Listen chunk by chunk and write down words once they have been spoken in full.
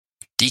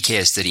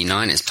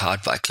VKS39 is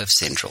powered by Cliff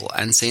Central,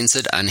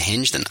 uncensored,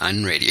 unhinged, and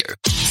unradio.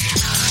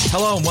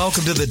 Hello and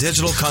welcome to the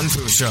Digital Kung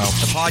Fu Show,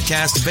 a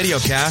podcast and video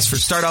cast for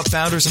startup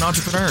founders and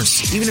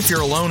entrepreneurs. Even if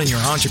you're alone in your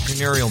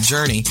entrepreneurial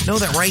journey, know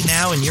that right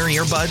now in your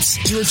earbuds,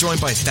 you are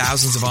joined by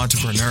thousands of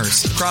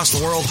entrepreneurs across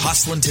the world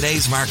hustling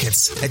today's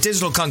markets. At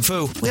Digital Kung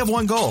Fu, we have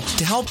one goal: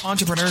 to help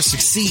entrepreneurs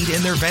succeed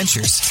in their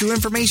ventures through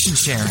information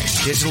sharing,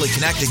 digitally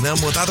connecting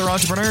them with other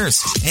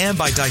entrepreneurs, and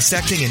by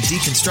dissecting and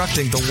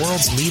deconstructing the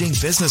world's leading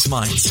business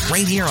minds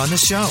right here on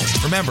this show.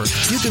 Remember,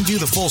 you can view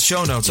the full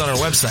show notes on our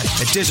website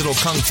at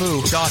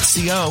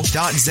digitalkungfu.co.za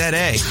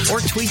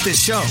or tweet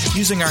this show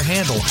using our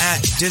handle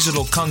at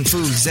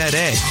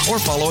digitalkungfuza or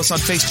follow us on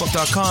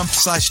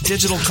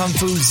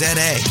facebook.com/digitalkungfuza.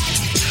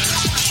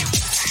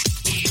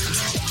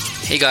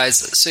 Hey guys,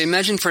 so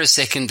imagine for a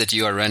second that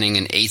you are running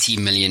an 80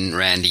 million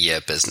rand a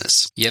year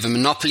business. You have a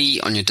monopoly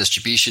on your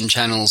distribution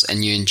channels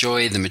and you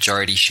enjoy the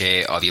majority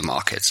share of your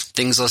market.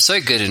 Things are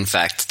so good, in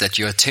fact, that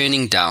you are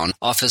turning down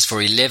offers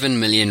for 11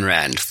 million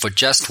rand for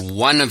just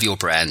one of your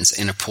brands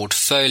in a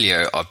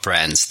portfolio of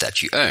brands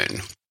that you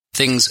own.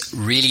 Things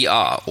really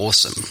are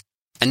awesome.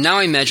 And now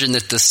imagine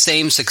that the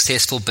same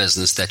successful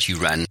business that you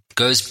run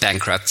goes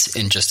bankrupt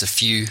in just a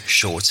few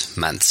short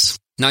months.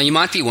 Now you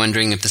might be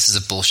wondering if this is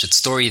a bullshit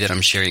story that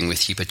I'm sharing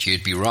with you, but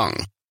you'd be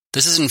wrong.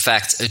 This is in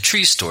fact a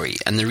true story,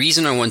 and the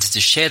reason I wanted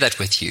to share that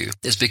with you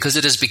is because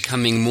it is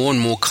becoming more and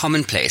more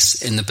commonplace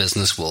in the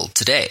business world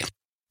today.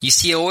 You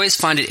see, I always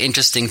find it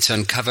interesting to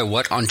uncover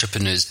what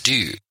entrepreneurs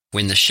do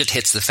when the shit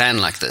hits the fan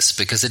like this,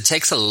 because it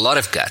takes a lot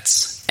of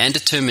guts and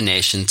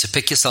determination to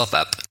pick yourself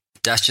up,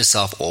 dust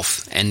yourself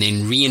off, and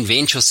then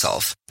reinvent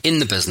yourself in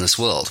the business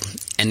world.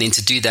 And then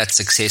to do that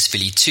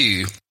successfully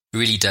too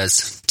really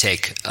does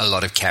take a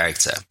lot of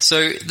character.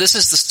 So this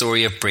is the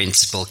story of Brent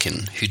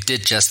Spilkin, who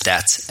did just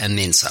that and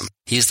then some.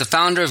 He is the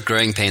founder of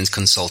Growing Pains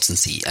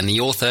Consultancy and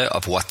the author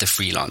of What the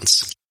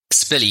Freelance.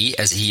 Spilly,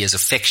 as he is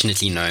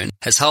affectionately known,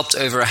 has helped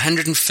over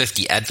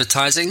 150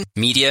 advertising,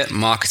 media,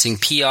 marketing,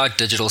 PR,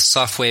 digital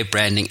software,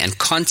 branding, and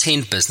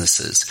content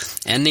businesses,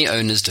 and their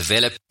owners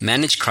develop,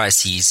 manage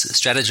crises,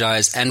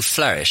 strategize, and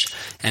flourish,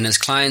 and his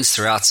clients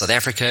throughout South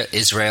Africa,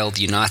 Israel,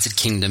 the United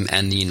Kingdom,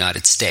 and the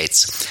United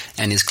States.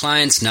 And his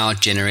clients now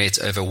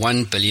generate over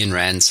 1 billion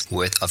rands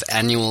worth of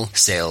annual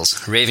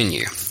sales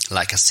revenue.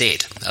 Like I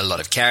said, a lot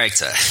of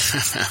character.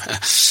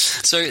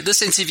 So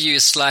this interview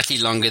is slightly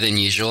longer than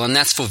usual, and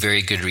that's for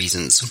very good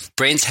reasons.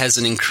 Brent has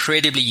an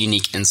incredibly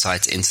unique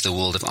insight into the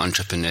world of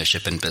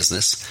entrepreneurship and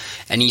business,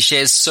 and he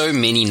shares so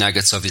many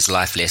nuggets of his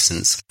life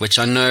lessons, which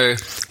I know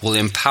will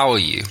empower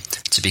you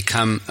to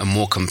become a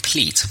more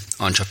complete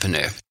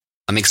entrepreneur.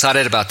 I'm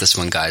excited about this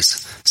one,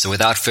 guys. So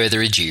without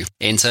further ado,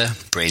 enter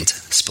Brent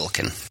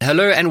Spilkin.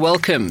 Hello and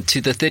welcome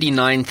to the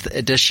 39th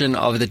edition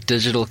of the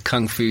Digital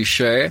Kung Fu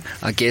Show.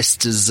 Our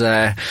guest has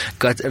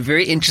got a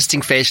very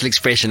interesting facial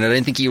expression. I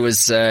don't think he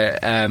was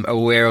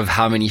aware of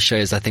how many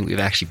shows I think we've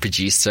actually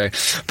produced.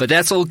 But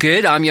that's all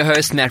good. I'm your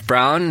host, Matt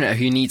Brown,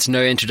 who needs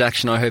no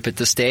introduction, I hope, at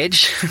this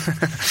stage.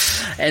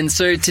 And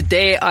so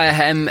today I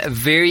am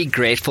very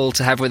grateful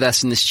to have with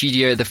us in the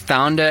studio the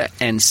founder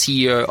and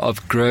CEO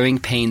of Growing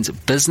Pains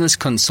Business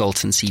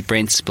Consultancy,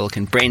 Brent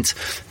Spilkin. Brent,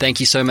 thank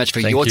you so much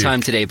for your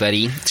time today,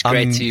 buddy. It's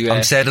great to...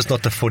 I'm sad it's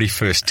not the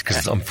 41st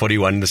because I'm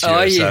 41 this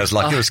year, so I was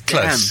like, it was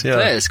close. Damn.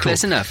 Yeah,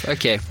 close enough.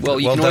 Okay, well,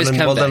 you can always come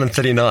back. Well done in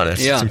 39.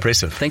 It's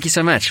impressive. Thank you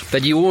so much.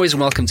 But you're always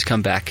welcome to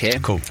come back, eh?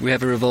 Cool. We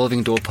have a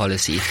revolving door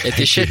policy. If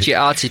you shit you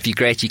out, if you're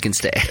great, you can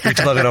stay. Each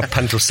time I'm going to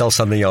punt or sell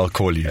something, I'll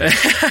call you.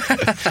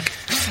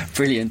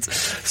 Brilliant.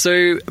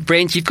 So,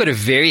 Brent, you've got a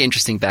very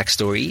interesting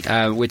backstory,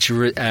 which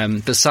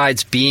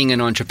besides being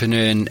an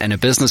entrepreneur and a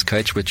business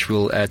coach, which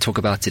we'll talk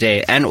about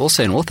today, and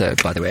also an author,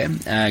 by the way,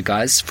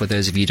 guys, for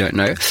those of you who don't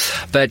know.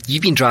 But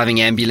you've been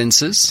driving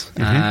ambulances,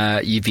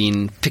 you've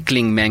been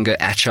pickling mango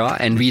achar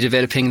and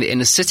redeveloping the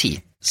inner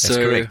city. That's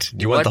correct.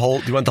 Do you want the whole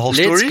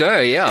story? Let's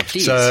go, yeah,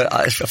 please. So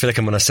I feel like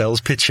I'm on a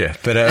sales pitch here.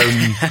 But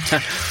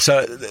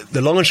so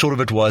the long and short of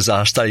it was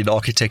I studied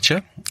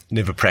architecture,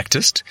 never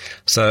practiced.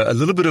 So a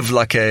little bit of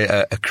like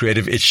a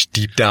creative itch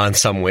deep down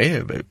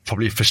somewhere,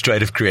 probably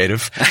frustrative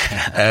creative.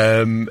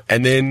 And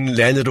then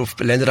landed up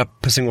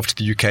pissing off to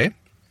the UK.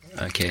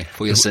 Okay,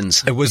 for your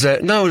sins. It was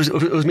it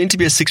was meant to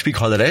be a 6-week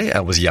holiday. I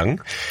was young,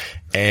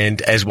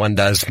 and as one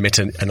does, met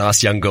a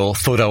nice young girl,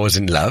 thought I was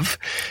in love,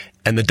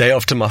 and the day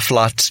after my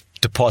flight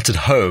departed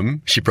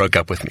home, she broke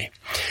up with me.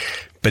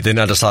 But then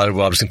I decided,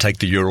 well, I was going to take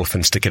the year off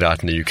and stick it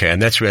out in the UK,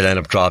 and that's where I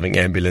ended up driving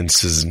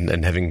ambulances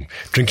and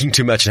drinking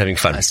too much and having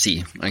fun. I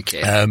see.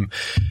 Okay.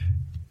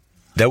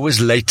 That was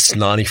late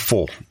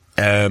 94.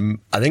 I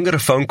then got a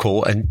phone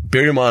call, and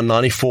bear in mind,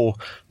 94,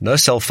 no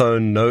cell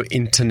phone, no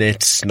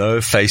internet, no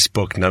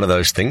Facebook, none of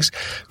those things.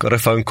 Got a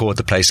phone call at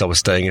the place I was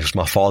staying. It was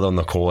my father on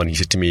the call, and he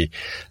said to me,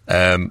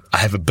 I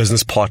have a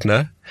business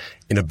partner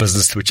in a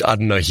business which I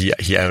didn't know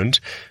he owned,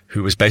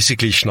 who was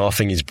basically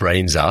schnaufing his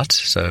brains out,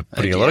 so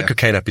putting a lot of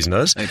cocaine up his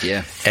nose. Oh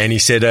dear. And he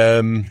said, I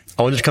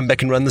wanted to come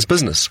back and run this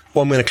business.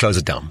 Well, I'm going to close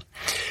it down.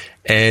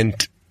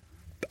 And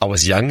I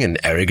was young and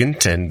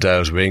arrogant, and I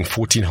was wearing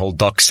 14-hole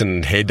docks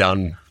and hair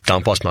down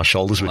past my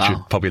shoulders, which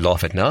you'd probably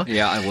laugh at now.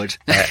 Yeah, I would.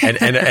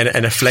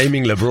 and a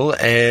flaming liberal,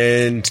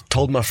 and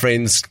told my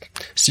friends,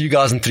 see you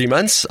guys in 3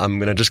 months. I'm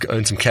going to just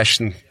earn some cash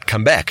and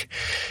come back.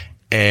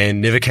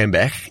 And never came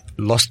back.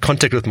 Lost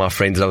contact with my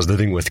friends that I was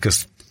living with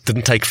because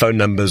didn't take phone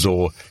numbers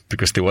or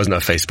because there was no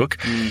Facebook.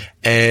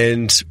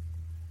 And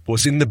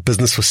was in the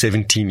business for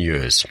 17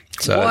 years.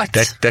 So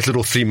that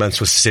little 3 months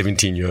was a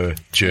 17-year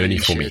journey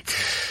for me.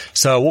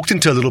 So I walked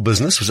into a little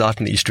business, was out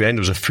in the East Rand. It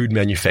was a food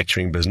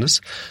manufacturing business.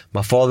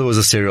 My father was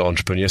a serial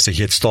entrepreneur, so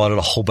he had started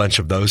a whole bunch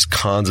of those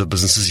kinds of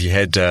businesses. He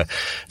had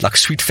like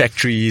sweet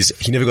factories.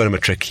 He never got a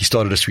matric. He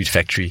started a sweet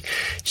factory.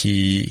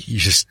 He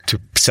used to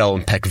sell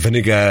and pack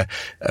vinegar,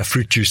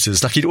 fruit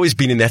juices. Like he'd always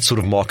been in that sort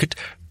of market,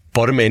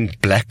 bottom end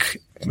black.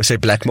 I say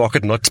black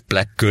market, not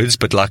black goods,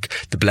 but like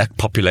the black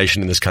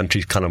population in this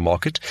country kind of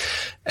market.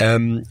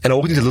 And I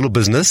walked into a little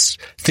business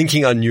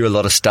thinking I knew a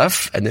lot of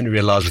stuff, and then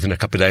realized within a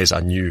couple of days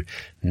I knew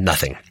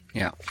nothing.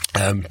 Yeah.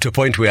 To a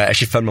point where I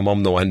actually phoned my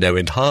mom the one day and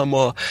went, hi,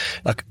 Ma,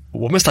 like,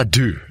 what must I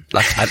do?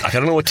 Like, I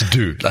don't know what to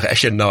do. Like, I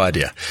actually had no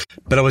idea.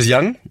 But I was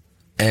young,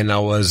 and I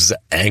was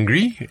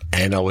angry,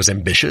 and I was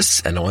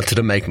ambitious, and I wanted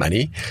to make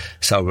money.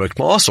 So I worked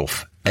my ass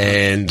off.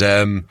 And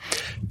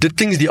did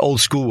things the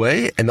old school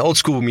way. And the old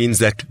school means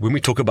that when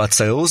we talk about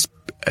sales,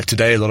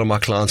 today a lot of my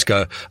clients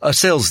go, oh,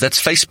 sales, that's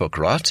Facebook,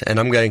 right? And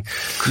I'm going,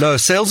 no,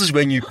 sales is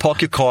when you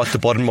park your car at the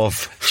bottom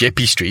of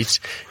Jeppe Street,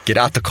 get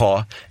out the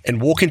car,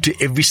 and walk into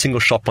every single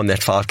shop on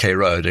that 5K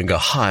road and go,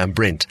 hi, I'm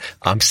Brent.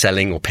 I'm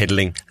selling or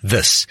peddling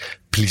this.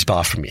 Please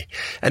buy from me.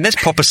 And that's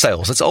proper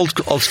sales. That's old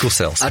school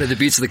sales. Out of the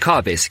boots of the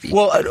car, basically.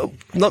 Well,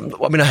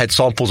 I had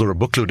samples or a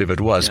booklet, whatever it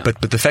was, but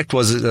the fact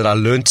was that I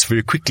learned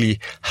very quickly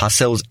how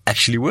sales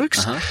actually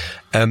works.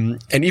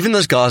 And even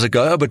those guys that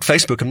go, oh, but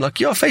Facebook, I'm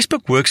like, yeah,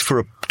 Facebook works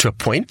to a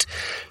point,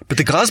 but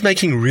the guys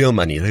making real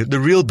money, the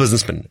real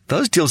businessmen,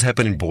 those deals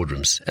happen in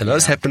boardrooms, and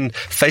those happen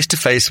face to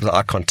face with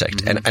eye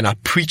contact. And I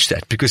preach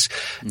that because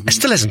it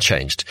still hasn't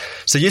changed.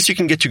 So yes, you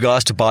can get you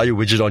guys to buy your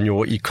widget on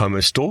your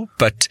e-commerce store,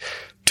 but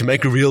to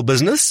make a real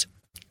business,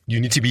 you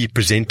need to be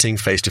presenting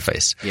face to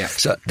face.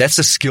 So that's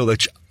a skill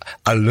that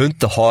I learned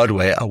the hard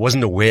way. I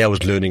wasn't aware I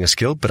was learning a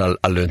skill, but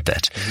I learned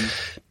that.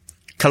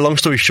 Cut a long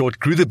story short,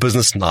 grew the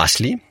business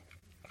nicely.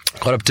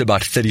 Got up to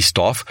about 30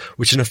 staff,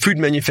 which in a food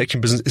manufacturing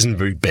business isn't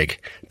very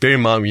big. Bear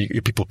in mind, you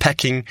got people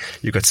packing,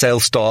 you got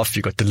sales staff,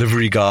 you got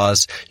delivery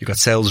guys, you got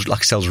sales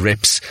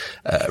reps,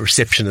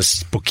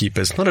 receptionists,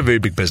 bookkeepers. Not a very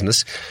big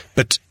business,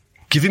 but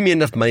giving me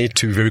enough money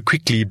to very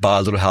quickly buy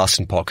a little house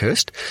in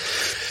Parkhurst.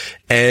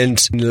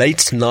 And in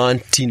late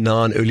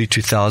 99, early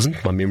 2000,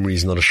 my memory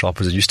is not as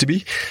sharp as it used to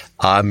be,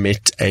 I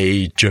met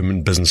a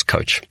German business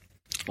coach.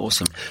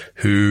 Awesome.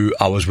 Who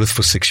I was with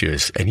for 6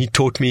 years. And he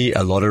taught me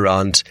a lot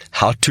around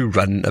how to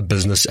run a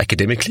business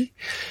academically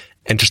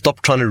and to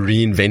stop trying to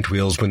reinvent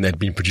wheels when they'd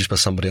been produced by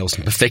somebody else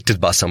and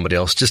perfected by somebody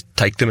else. Just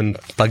take them and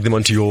plug them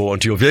onto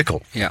your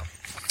vehicle. Yeah.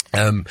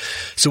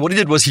 So what he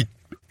did was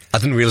I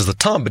didn't realize at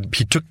the time, but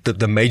he took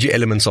the major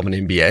elements of an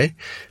MBA,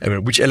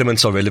 which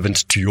elements are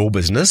relevant to your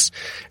business,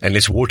 and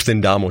let's water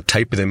them down or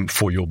taper them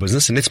for your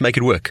business, and let's make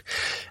it work.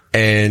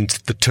 And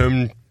the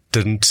term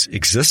didn't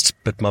exist,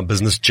 but my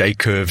business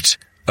J-curved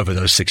over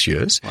those 6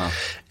 years. Wow.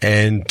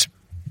 And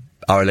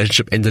our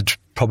relationship ended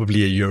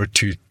probably a year or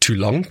two too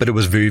long, but it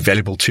was very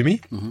valuable to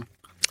me.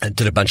 And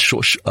did a bunch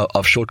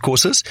of short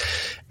courses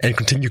and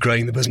continued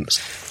growing the business.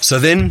 So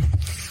then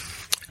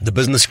the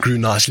business grew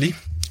nicely.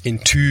 In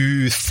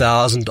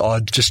 2000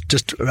 odd,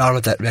 just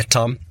around at that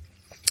time,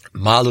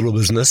 my little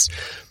business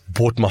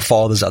bought my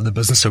father's other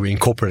business. So we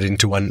incorporated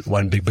into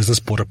one big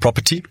business, bought a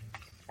property,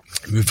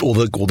 moved all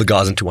the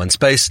guys into one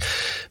space,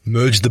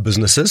 merged the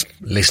businesses,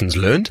 lessons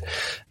learned.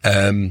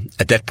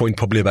 At that point,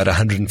 probably about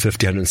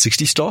 150,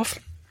 160 staff.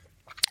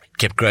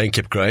 Kept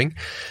growing.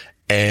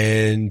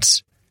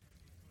 And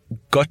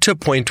got to a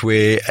point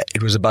where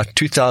it was about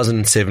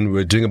 2007. We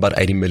were doing about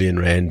 80 million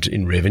rand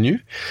in revenue.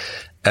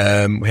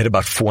 We had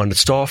about 400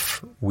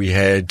 staff. We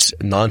had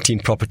 19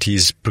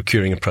 properties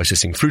procuring and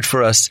processing fruit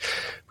for us.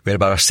 We had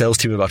about our sales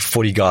team, about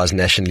 40 guys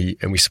nationally,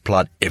 and we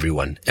supplied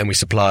everyone. And we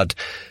supplied,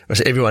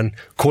 everyone,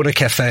 corner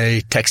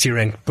cafe, taxi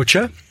rank,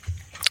 butcher,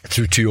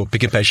 through to your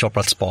Pick n Pay,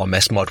 Shoprite, Spar,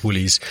 Massmart,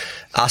 Woolies,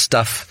 our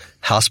stuff,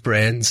 house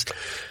brands,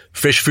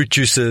 fresh fruit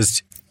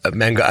juices,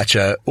 mango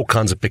acha, all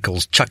kinds of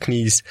pickles,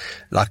 chutneys,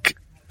 like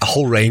a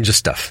whole range of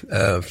stuff,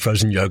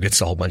 frozen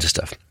yogurts, a whole bunch of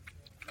stuff.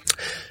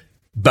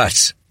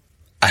 But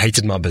I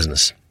hated my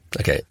business.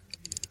 Okay.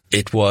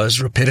 It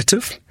was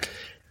repetitive.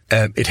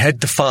 It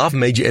had the 5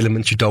 major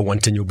elements you don't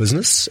want in your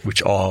business,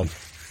 which are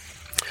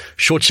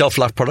short shelf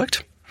life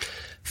product,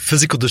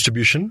 physical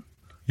distribution,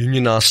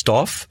 unionized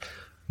staff,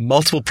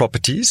 multiple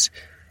properties,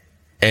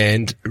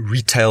 and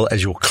retail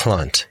as your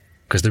client.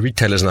 Because the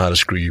retailers know how to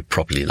screw you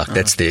properly. Like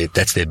that's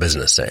their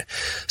business.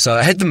 So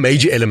I had the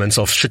major elements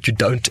of shit you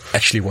don't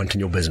actually want in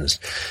your business.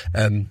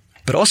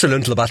 But I also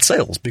learned about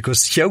sales,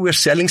 because here we're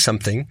selling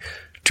something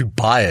to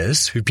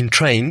buyers who've been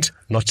trained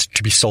not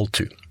to be sold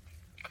to.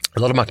 A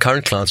lot of my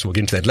current clients, we'll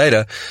get into that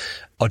later,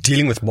 are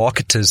dealing with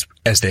marketers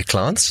as their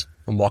clients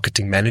or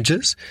marketing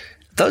managers.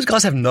 Those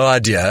guys have no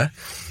idea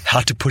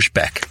how to push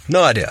back.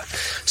 No idea.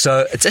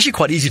 So it's actually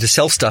quite easy to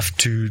sell stuff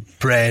to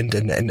brand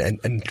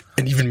and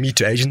even me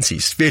to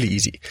agencies. Fairly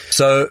easy.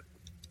 So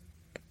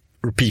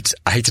repeat,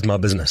 I hated my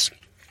business.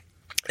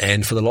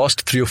 And for the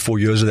last 3 or 4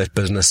 years of that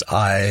business,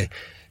 I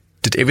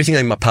did everything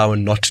in my power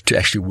not to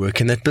actually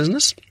work in that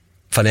business.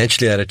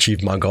 Financially, I had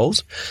achieved my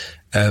goals.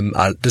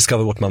 I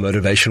discovered what my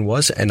motivation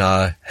was, and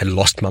I had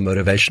lost my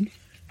motivation.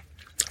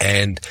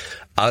 And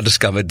I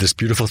discovered this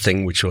beautiful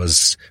thing, which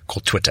was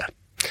called Twitter.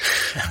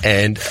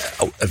 And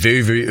a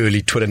very, very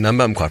early Twitter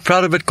number. I'm quite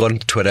proud of it. Got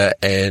into Twitter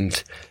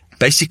and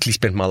basically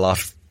spent my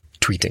life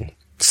tweeting,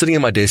 sitting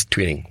at my desk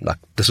tweeting. Like,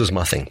 this was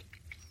my thing.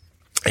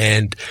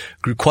 And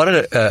grew quite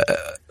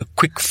a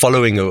quick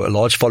following, a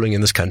large following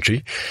in this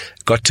country.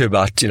 Got to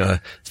about,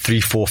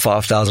 3, 4,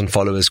 5,000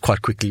 followers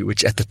quite quickly,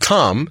 which at the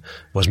time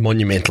was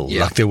monumental.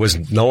 Yeah. Like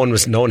no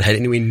one had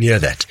anywhere near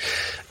that.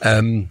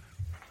 And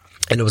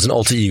it was an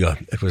alter ego.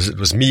 It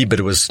was me, but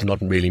it was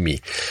not really me.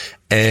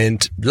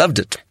 And loved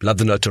it. Loved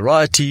the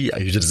notoriety. I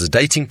used it as a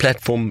dating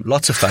platform.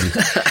 Lots of fun.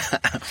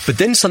 But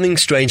then something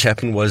strange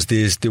happened was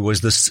there was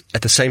this,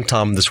 at the same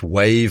time, this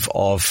wave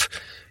of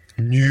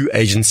new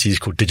agencies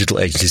called digital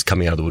agencies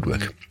coming out of the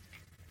woodwork.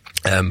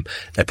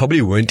 They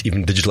probably weren't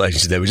even digital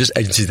agencies. They were just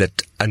agencies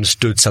that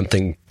understood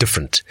something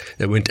different.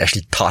 They weren't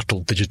actually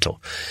titled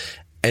digital.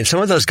 And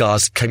some of those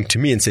guys came to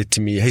me and said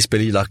to me, "Hey,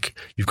 Spilly, like,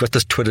 you've got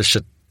this Twitter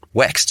shit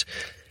waxed.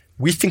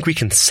 We think we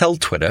can sell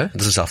Twitter."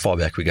 This is how far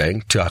back we're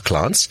going, to our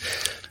clients.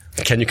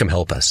 "Can you come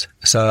help us?"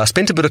 So I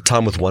spent a bit of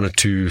time with 1 or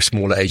 2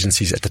 smaller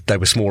agencies. They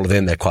were smaller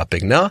then, they're quite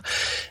big now.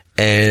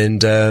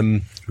 And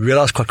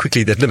realized quite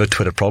quickly they didn't have a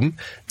Twitter problem.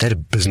 They had a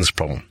business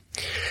problem.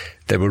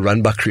 They were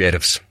run by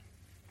creatives.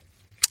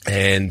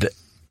 And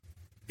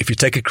if you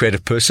take a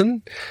creative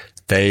person,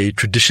 they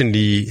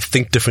traditionally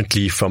think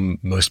differently from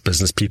most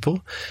business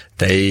people.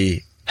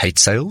 They hate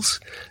sales.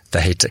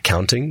 They hate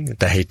accounting.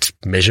 They hate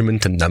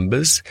measurement and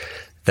numbers.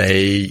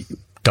 They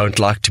don't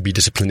like to be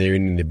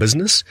disciplinarian in their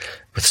business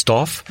with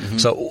staff. Mm-hmm.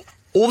 So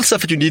all the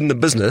stuff that you need in the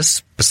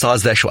business,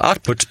 besides the actual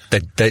output,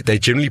 they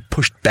generally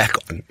pushed back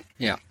on.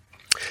 Yeah.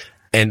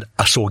 And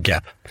I saw a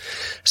gap.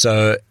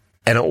 So,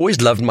 and I always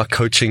loved my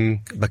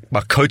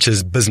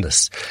coach's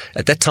business.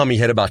 At that time, he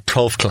had about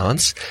 12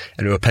 clients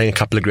and we were paying a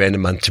couple of grand a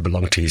month to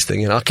belong to his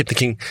thing. And I kept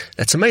thinking,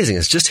 that's amazing.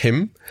 It's just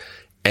him.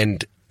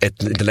 And in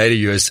the later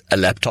years, a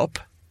laptop,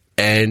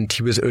 and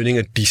he was earning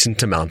a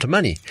decent amount of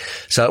money.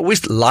 So I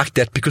always liked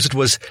that because it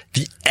was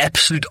the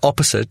absolute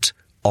opposite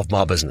of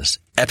my business.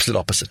 Absolute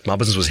opposite. My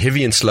business was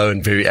heavy and slow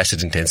and very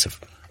asset intensive.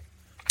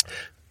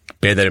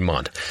 Bear that in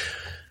mind.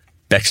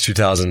 Back to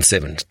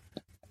 2007.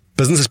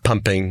 Business is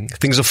pumping.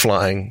 Things are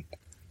flying.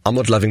 I'm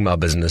not loving my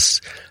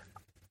business.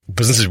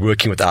 Business is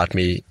working without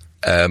me.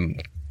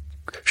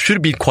 Should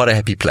have been quite a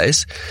happy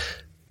place.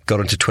 Got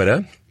onto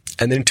Twitter.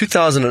 And then in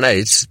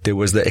 2008, there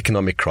was the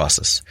economic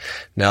crisis.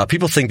 Now,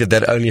 people think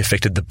that only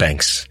affected the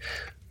banks.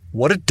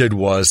 What it did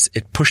was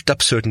it pushed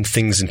up certain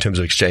things in terms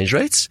of exchange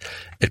rates.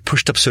 It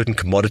pushed up certain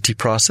commodity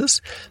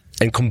prices.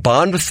 And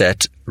combined with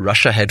that,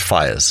 Russia had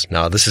fires.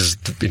 Now, this is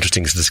the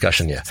interesting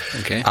discussion here.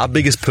 Okay. Our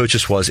biggest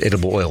purchase was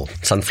edible oil,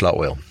 sunflower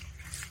oil.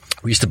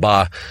 We used to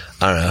buy,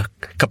 a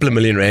couple of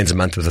million rands a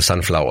month worth of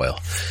sunflower oil.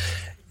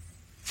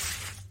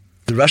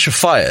 The Russia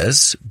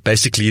fires,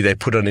 basically, they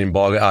put an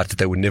embargo out that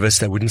they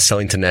wouldn't sell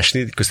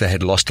internationally because they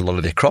had lost a lot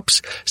of their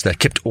crops. So they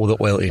kept all the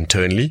oil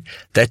internally.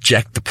 That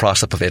jacked the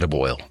price up of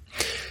edible oil.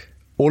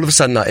 All of a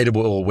sudden, our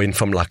edible oil went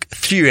from like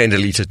 3 rand a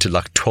litre to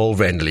like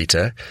 12 rand a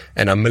litre.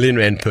 And our million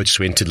rand purchase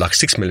went to like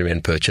 6 million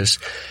rand purchase.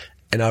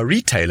 And our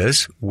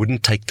retailers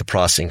wouldn't take the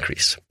price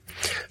increase.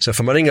 So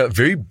from running a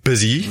very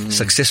busy,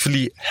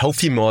 successfully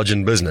healthy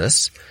margin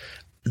business,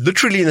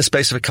 literally in the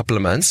space of a couple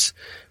of months,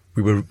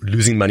 we were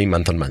losing money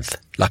month on month,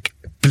 like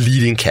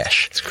bleeding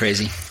cash. It's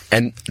crazy.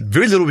 And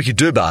very little we could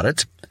do about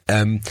it,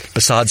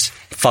 besides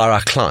fire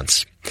our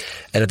clients.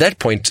 And at that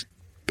point,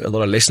 a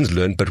lot of lessons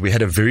learned, but we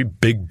had a very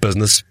big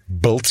business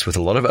built with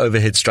a lot of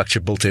overhead structure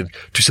built in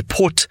to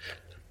support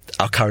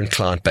our current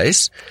client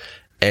base.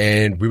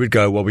 And we would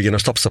go, well, we're going to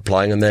stop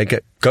supplying, and they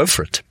go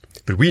for it.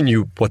 But we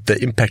knew what the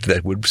impact of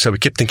that would. So we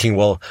kept thinking,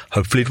 well,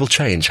 hopefully it will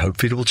change.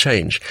 Hopefully it will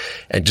change.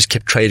 And just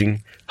kept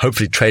trading,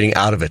 hopefully trading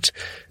out of it,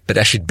 but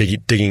actually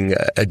digging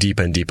a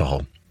deeper and deeper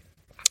hole.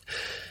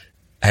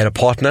 I had a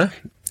partner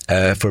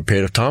for a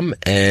period of time,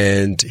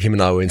 and him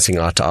and I were seeing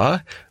eye to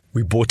eye.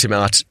 We bought him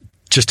out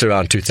just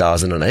around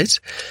 2008,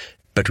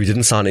 but we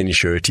didn't sign any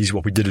sureties.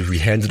 What we did is we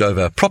handed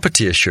over a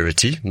property as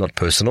surety, not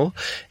personal,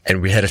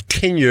 and we had a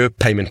 10-year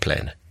payment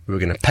plan. We were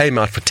going to pay him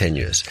out for 10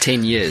 years.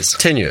 10 years.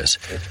 10 years.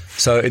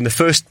 So in the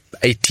first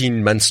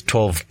 18 months,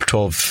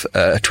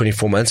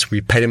 24 months,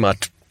 we paid him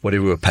out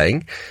whatever we were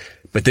paying.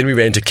 But then we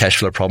ran into cash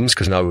flow problems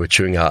because now we were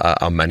chewing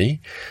our money.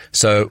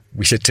 So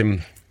we said to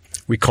him,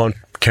 we can't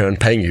carry on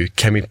paying you.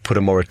 Can we put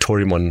a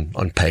moratorium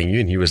on paying you?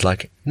 And he was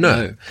like,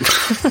 no.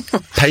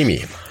 Pay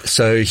me.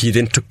 So he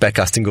then took back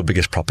our single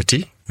biggest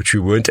property, which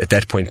we weren't at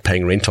that point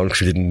paying rent on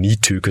because we didn't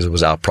need to because it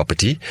was our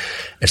property,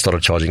 and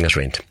started charging us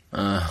rent.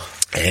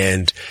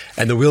 And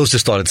the wheels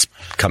just started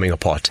coming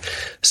apart.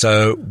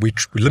 So we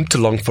limped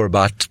along for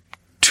about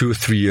 2 or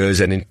 3 years.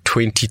 And in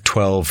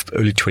 2012,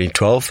 early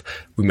 2012,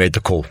 we made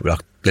the call. We're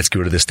like, let's get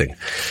rid of this thing.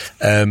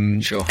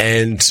 Sure.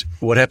 And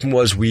what happened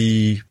was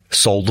we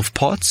sold off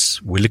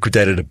parts. We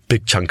liquidated a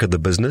big chunk of the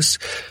business.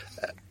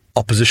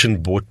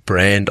 Opposition bought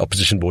brand,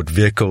 opposition bought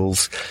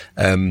vehicles.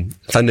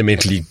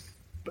 Fundamentally,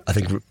 I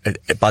think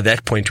by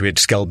that point we had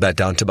scaled that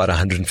down to about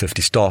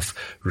 150 staff,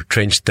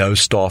 retrenched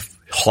those staff,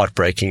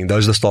 heartbreaking.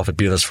 Those are the staff that had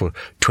been with us for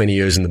 20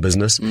 years in the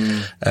business.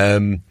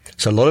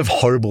 So a lot of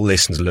horrible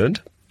lessons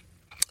learned.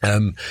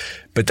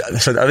 But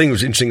so I think it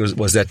was interesting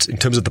was that in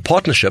terms of the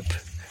partnership,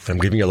 and I'm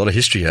giving you a lot of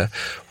history here,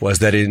 was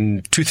that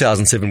in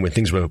 2007 when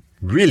things were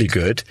really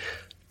good,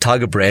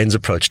 Tiger Brands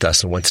approached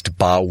us and wanted to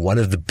buy one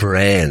of the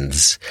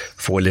brands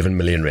for 11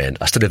 million rand.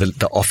 I still have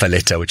the offer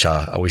letter, which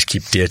I always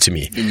keep dear to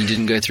me. And you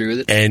didn't go through with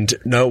it? And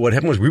no, what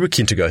happened was we were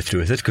keen to go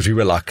through with it because we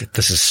were like,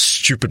 this is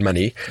stupid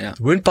money. Yeah.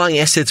 We weren't buying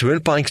assets. We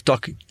weren't buying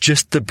stock,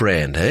 just the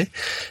brand. Hey?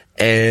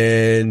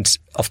 And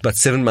after about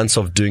 7 months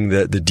of doing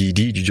the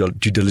DD,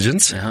 due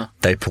diligence,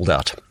 they pulled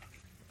out.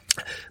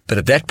 But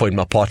at that point,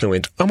 my partner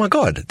went, oh my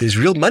God, there's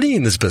real money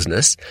in this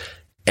business.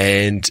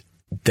 And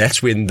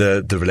that's when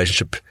the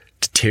relationship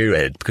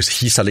deteriorated because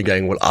he's suddenly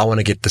going, well, I want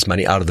to get this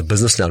money out of the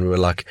business now. And we were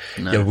like,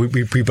 no.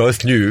 We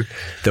both knew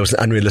there was an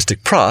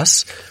unrealistic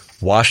price.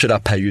 Why should I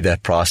pay you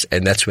that price?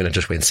 And that's when it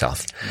just went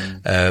south.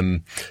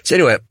 So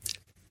anyway,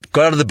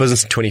 got out of the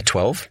business in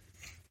 2012.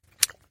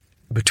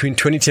 Between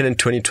 2010 and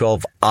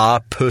 2012, I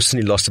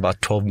personally lost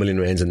about 12 million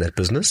rands in that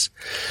business.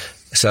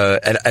 So,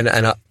 and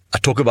I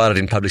talk about it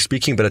in public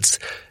speaking, but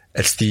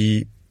it's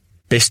the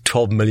best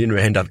 12 million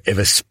rand I've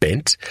ever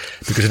spent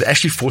because it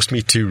actually forced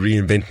me to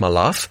reinvent my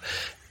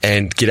life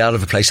and get out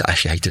of a place I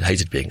actually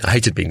hated being. I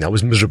hated being there. I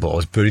was miserable. I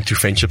was burning through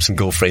friendships and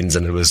girlfriends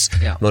and it was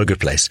not a good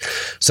place.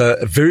 So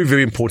a very,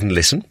 very important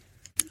lesson.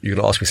 You're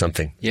going to ask me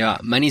something. Yeah.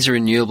 Money's a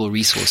renewable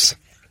resource,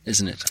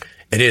 isn't it?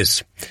 It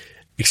is.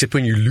 Except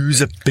when you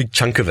lose a big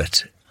chunk of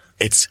it,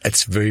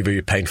 it's very,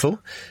 very painful.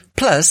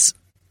 Plus,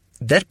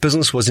 that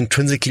business was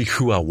intrinsically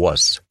who I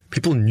was.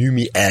 People knew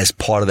me as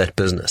part of that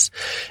business.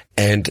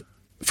 And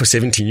for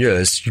 17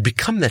 years, you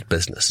become that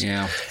business.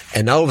 Yeah.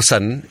 And now all of a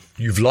sudden,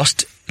 you've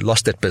lost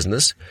that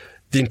business.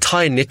 The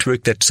entire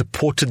network that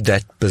supported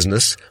that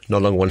business no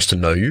longer wants to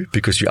know you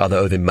because you either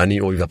owe them money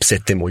or you've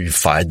upset them or you've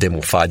fired them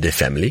or fired their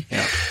family.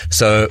 Yeah.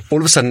 So all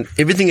of a sudden,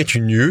 everything that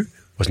you knew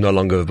was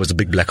a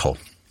big black hole.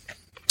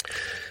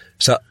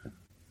 So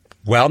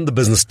wound the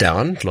business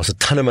down, lost a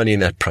ton of money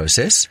in that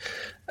process,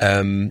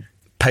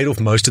 paid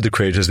off most of the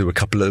creditors. There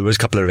was a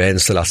couple of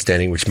rands still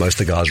outstanding, which most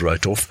of the guys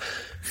wrote off.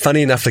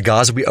 Funny enough, the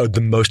guys that we owed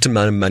the most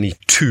amount of money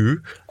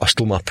to are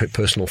still my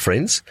personal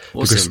friends.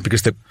 Awesome.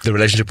 because the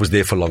relationship was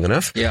there for long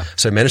enough. Yeah.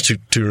 So I managed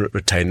to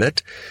retain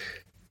that.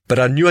 But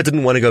I knew I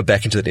didn't want to go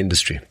back into that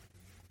industry.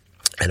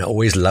 And I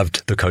always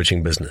loved the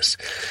coaching business.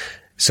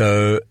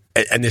 So,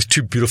 and there's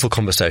two beautiful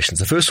conversations.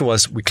 The first one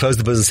was we closed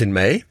the business in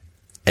May.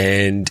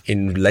 And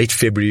in late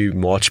February,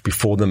 March,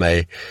 before the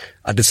May,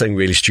 I did something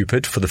really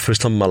stupid. For the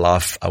first time in my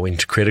life, I went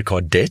to credit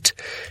card debt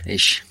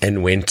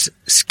and went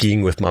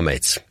skiing with my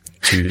mates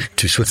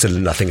to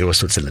Switzerland. I think it was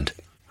Switzerland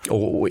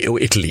or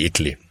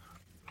Italy.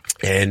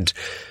 And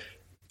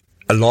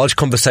a large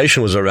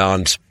conversation was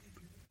around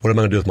what am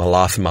I going to do with my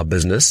life and my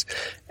business?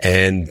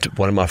 And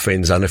one of my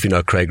friends, I don't know if you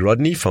know Craig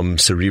Rodney from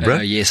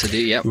Cerebra. Yes, I do.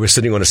 Yeah. We were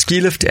sitting on a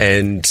ski lift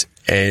and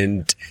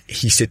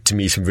he said to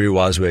me some very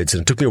wise words,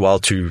 and it took me a while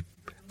to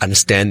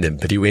understand them,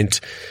 but he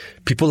went,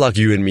 people like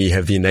you and me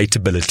have the innate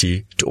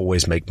ability to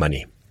always make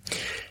money.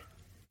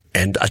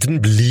 And I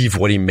didn't believe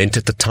what he meant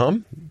at the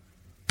time,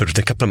 but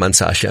within a couple of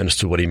months I actually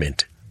understood what he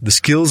meant. The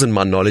skills and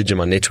my knowledge and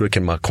my network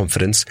and my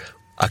confidence,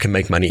 I can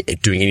make money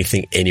at doing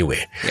anything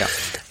anywhere.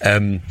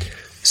 Yeah.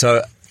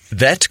 So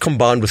that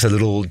combined with a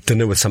little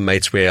dinner with some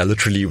mates where I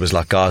literally was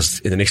like, guys,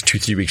 in the next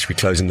 2-3 weeks we're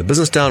closing the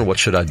business down, what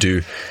should I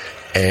do?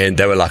 And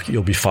they were like,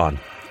 you'll be fine.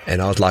 And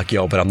I was like,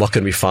 but I'm not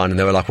going to be fine. And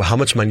they were like, well, how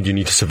much money do you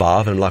need to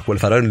survive? And I'm like, well,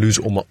 if I don't lose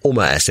all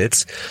my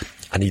assets,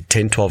 I need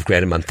 10, 12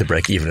 grand a month to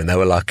break even. And they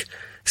were like,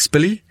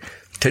 Spilly,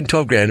 10,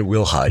 12 grand,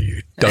 we'll hire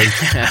you.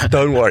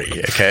 Don't worry.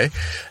 Okay.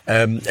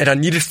 And I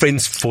needed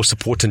friends for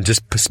support and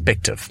just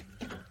perspective.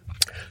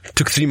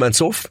 Took 3 months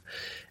off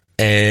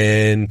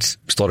and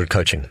started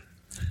coaching,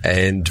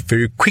 and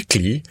very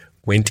quickly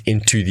went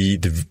into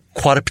the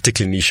quite a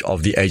particular niche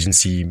of the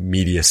agency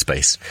media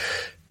space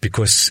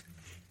because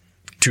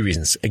 2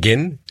 reasons.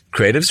 Again,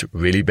 creatives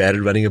really bad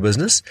at running a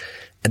business,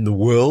 and the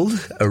world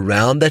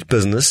around that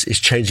business is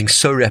changing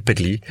so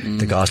rapidly.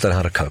 The guys don't know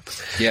how to cope.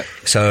 Yeah.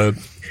 So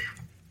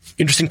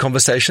interesting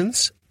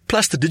conversations.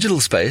 Plus the digital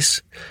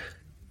space,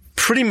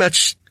 pretty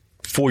much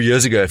 4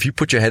 years ago, if you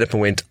put your head up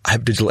and went, I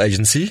have a digital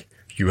agency,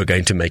 you were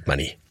going to make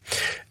money.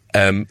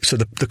 So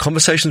the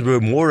conversations were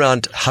more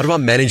around how do I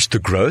manage the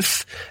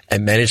growth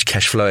and manage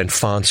cash flow and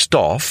find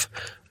staff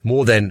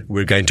more than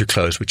we're going to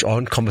close, which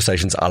aren't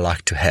conversations I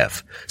like to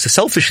have. So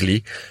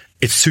selfishly,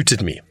 it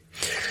suited me.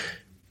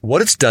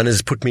 What it's done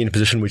is put me in a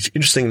position which,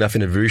 interesting enough,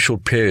 in a very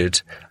short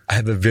period, I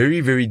have a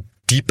very, very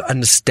deep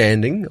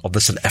understanding of the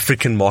South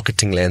African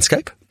marketing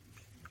landscape.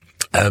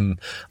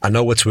 I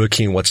know what's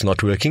working and what's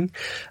not working.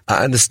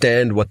 I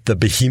understand what the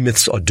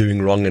behemoths are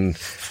doing wrong, and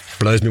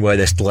blows me away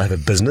they still have a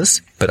business,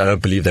 but I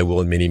don't believe they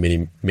will in many,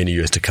 many, many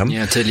years to come.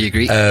 Yeah, I totally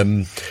agree.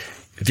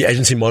 The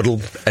agency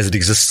model as it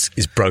exists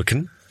is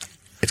broken.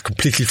 It's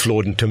completely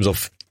flawed in terms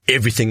of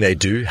everything they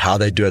do, how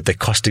they do it, their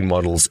costing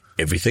models,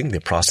 everything,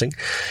 their pricing.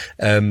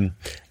 And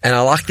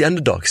I like the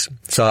underdogs.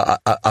 So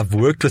I've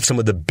worked with some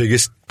of the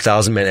biggest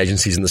 1,000-man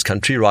agencies in this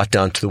country, right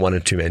down to the 1-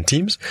 and 2-man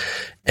teams.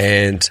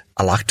 And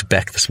I like to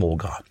back the small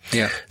guy.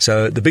 Yeah.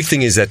 So the big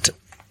thing is that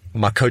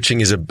my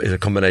coaching is a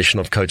combination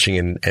of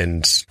coaching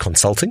and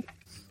consulting.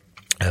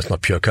 It's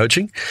not pure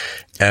coaching.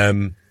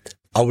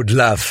 I would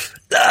love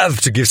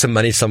to give some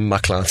money to some of my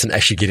clients and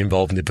actually get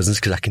involved in their business,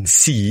 because I can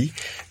see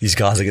these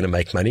guys are going to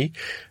make money.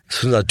 As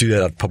soon as I do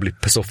that, I'd probably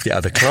piss off the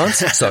other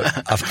clients. So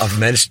I've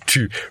managed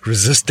to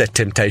resist that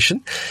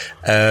temptation.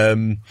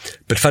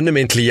 But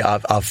fundamentally, I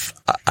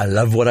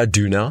love what I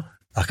do now.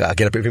 I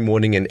get up every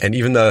morning, and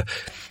even though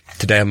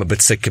today I'm a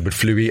bit sick, a bit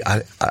fluey,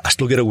 I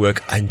still get to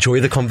work. I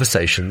enjoy the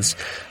conversations.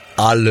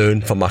 I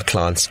learn from my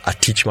clients. I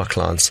teach my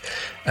clients.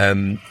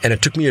 And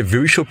it took me a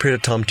very short period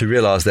of time to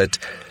realize that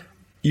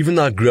even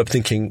though I grew up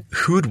thinking,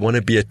 who would want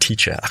to be a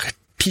teacher?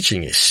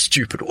 Teaching is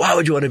stupid. Why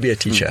would you want to be a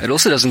teacher? It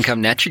also doesn't come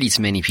naturally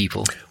to many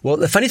people. Well,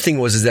 the funny thing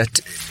is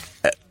that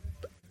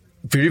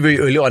very, very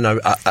early on,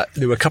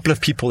 there were a couple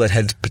of people that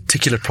had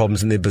particular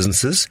problems in their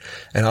businesses.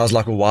 And I was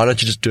like, well, why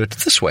don't you just do it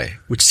this way?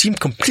 Which seemed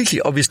completely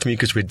obvious to me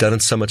because we'd done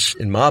it so much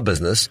in my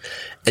business,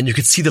 and you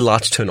could see the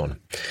lights turn on.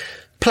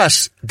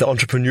 Plus, the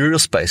entrepreneurial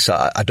space.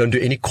 So I don't do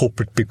any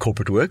big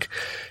corporate work.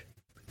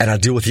 And I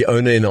deal with the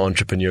owner in the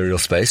entrepreneurial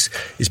space,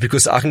 is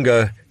because I can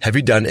go, have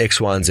you done X,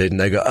 Y, and Z? And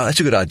they go, oh, that's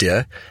a good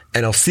idea.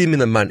 And I'll see them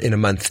in a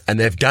month, and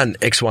they've done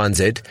X, Y, and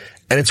Z,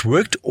 and it's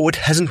worked or it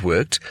hasn't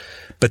worked.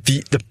 But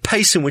the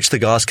pace in which the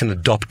guys can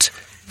adopt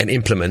and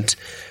implement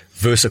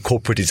versus a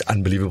corporate is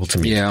unbelievable to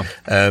me. Yeah.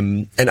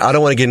 And I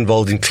don't want to get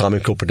involved in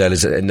climbing corporate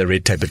ladders and the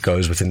red tape that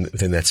goes within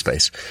that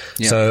space.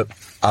 Yeah. So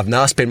I've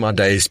now spent my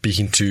days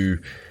speaking to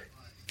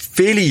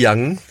fairly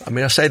young. I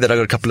mean, I say that I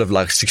got a couple of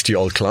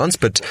 60-year-old clients,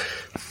 but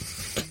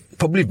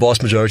probably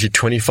vast majority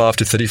 25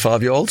 to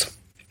 35-year-olds,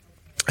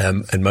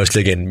 and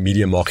mostly, again,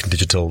 media, marketing,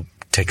 digital,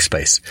 tech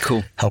space.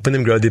 Cool. Helping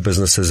them grow their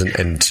businesses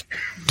and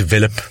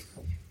develop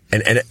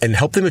and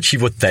help them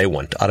achieve what they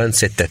want. I don't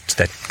set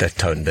that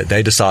tone.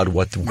 They decide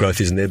what the growth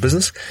is in their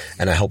business,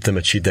 and I help them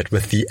achieve that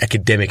with the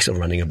academics of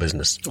running a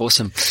business.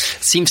 Awesome.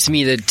 Seems to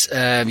me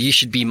that you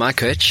should be my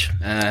coach.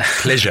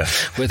 Pleasure.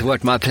 With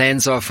what my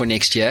plans are for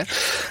next year.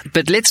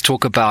 But let's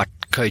talk about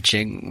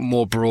coaching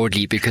more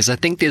broadly, because I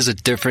think there's a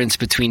difference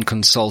between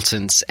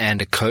consultants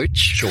and a coach.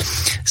 Sure.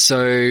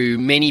 So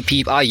many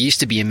people, I used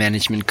to be a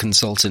management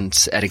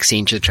consultant at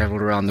Accenture,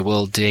 traveled around the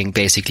world doing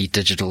basically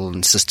digital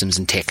and systems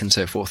and tech and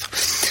so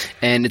forth.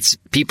 And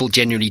people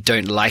generally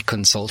don't like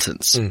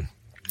consultants.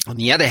 On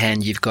the other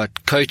hand, you've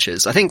got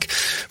coaches. I think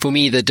for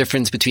me, the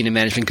difference between a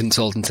management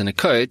consultant and a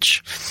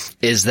coach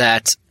is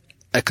that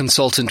a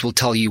consultant will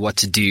tell you what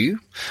to do,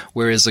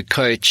 whereas a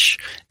coach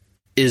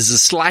is a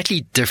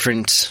slightly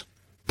different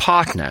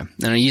partner.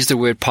 And I use the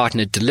word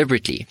partner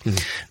deliberately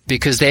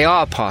because they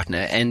are a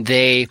partner and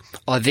they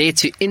are there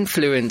to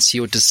influence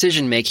your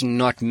decision making,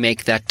 not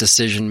make that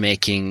decision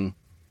making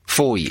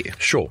for you.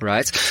 Sure.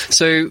 Right?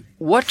 So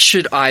what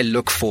should I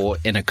look for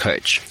in a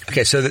coach?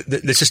 Okay, so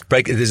let's just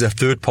break. There's a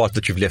third part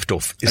that you've left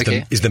off,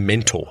 is the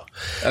mentor.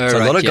 So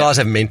a lot of guys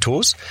have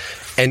mentors,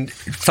 and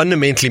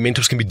fundamentally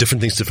mentors can be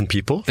different things to different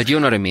people. But you're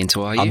not a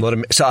mentor, are you? I'm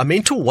not so I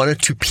mentor one or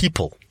two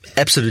people,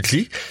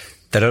 absolutely.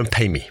 They don't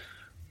pay me.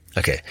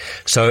 Okay.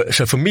 So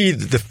for me,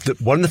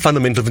 one of the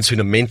fundamental differences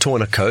between a mentor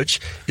and a coach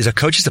is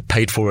a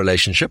paid for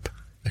relationship.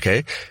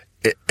 Okay.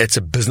 It's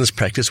a business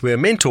practice, where a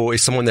mentor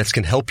is someone that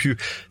can help you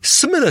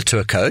similar to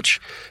a coach,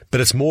 but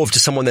it's more of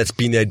just someone that's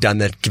been there, done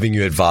that, giving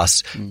you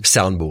advice,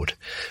 soundboard.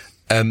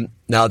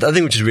 Now, the other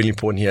thing which is really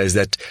important here is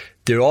that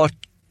there are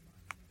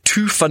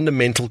two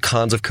fundamental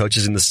kinds of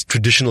coaches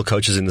traditional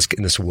coaches in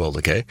this world.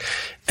 Okay.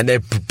 And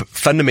they're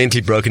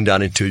fundamentally broken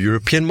down into a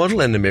European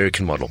model and an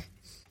American model.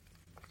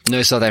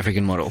 No South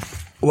African model.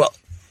 Well,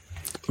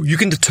 you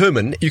can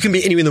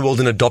be anywhere in the world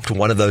and adopt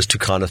one of those two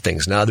kind of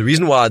things. Now, the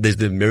reason why there's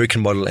the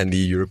American model and the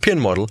European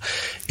model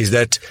is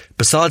that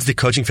besides the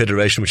coaching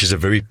federation, which is a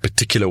very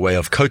particular way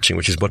of coaching,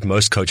 which is what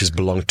most coaches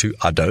belong to,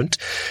 I don't,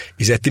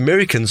 is that the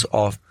Americans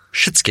are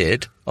shit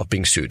scared of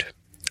being sued.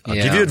 I'll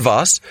give you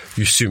advice,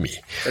 you sue me.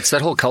 It's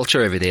that whole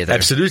culture over there, though.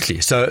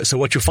 Absolutely. So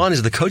what you'll find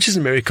is the coaches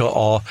in America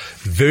are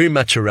very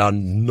much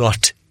around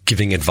not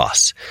giving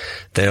advice.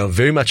 They are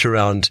very much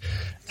around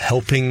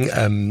helping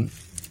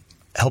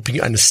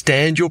you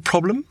understand your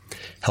problem,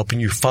 helping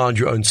you find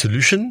your own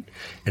solution,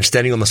 and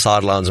standing on the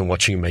sidelines and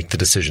watching you make the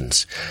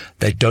decisions.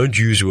 They don't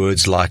use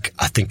words like,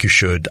 I think you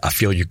should, I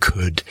feel you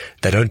could.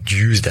 They don't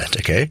use that,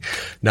 okay?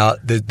 Now,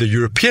 the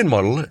European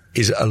model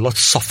is a lot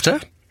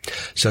softer.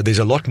 So there's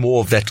a lot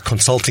more of that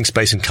consulting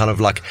space and kind of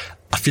like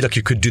I feel like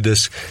you could do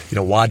this.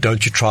 Why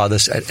don't you try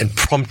this? And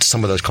prompt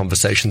some of those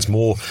conversations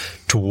more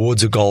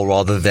towards a goal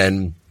rather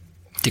than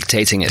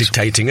dictating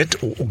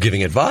it or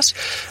giving advice.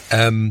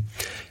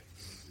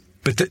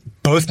 But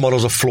both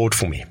models are flawed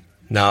for me.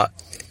 Now,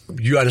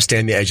 you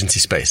understand the agency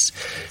space.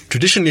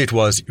 Traditionally, it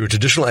was you're a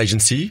traditional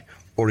agency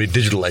or a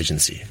digital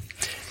agency.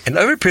 And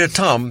over a period of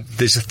time,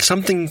 there's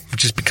something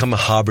which has become a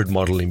hybrid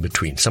model in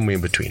between, somewhere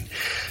in between.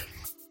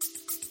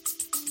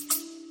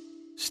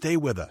 Stay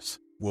with us.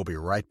 We'll be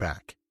right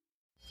back.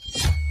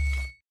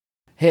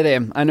 Hey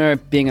there, I know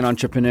being an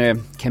entrepreneur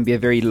can be a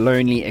very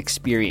lonely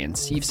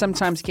experience. You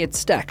sometimes get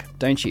stuck,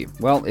 don't you?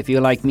 Well, if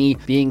you're like me,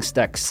 being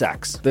stuck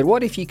sucks. But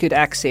what if you could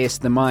access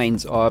the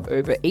minds of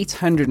over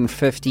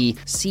 850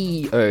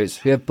 CEOs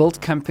who have built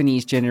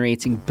companies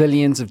generating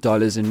billions of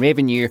dollars in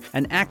revenue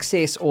and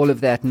access all of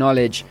that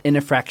knowledge in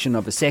a fraction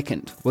of a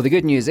second? Well, the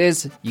good news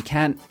is you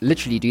can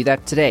literally do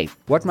that today.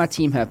 What my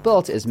team have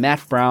built is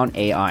Matt Brown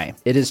AI.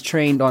 It is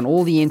trained on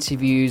all the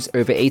interviews,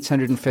 over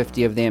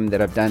 850 of them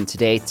that I've done to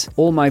date,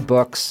 all my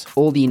books,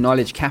 all the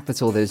knowledge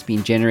capital that has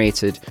been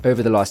generated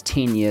over the last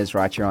 10 years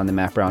right here on the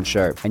Matt Brown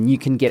Show. And you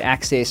can get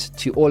access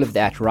to all of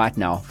that right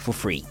now for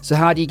free. So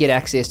how do you get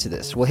access to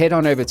this? Well, head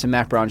on over to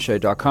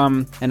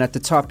mattbrownshow.com and at the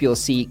top you'll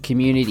see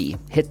community.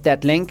 Hit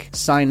that link,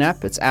 sign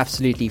up, it's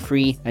absolutely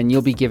free, and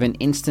you'll be given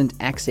instant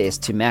access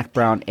to Matt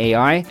Brown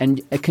AI and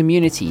a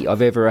community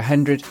of over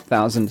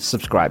 100,000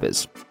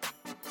 subscribers.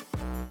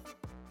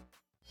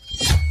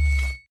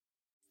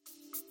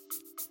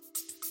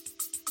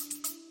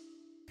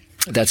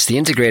 That's the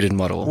integrated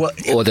model,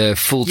 or the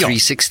full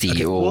 360.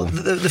 Okay. Or well,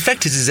 the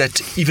fact is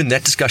that even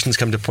that discussion has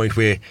come to a point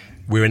where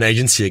we're an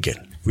agency again.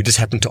 We just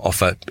happen to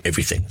offer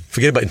everything.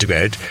 Forget about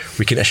integrated.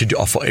 We can actually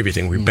offer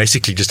everything. We're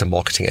basically just a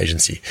marketing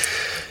agency.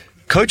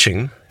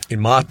 Coaching, in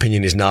my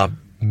opinion, is now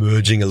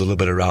merging a little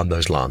bit around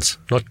those lines.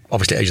 Not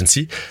obviously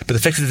agency, but the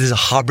fact that there's a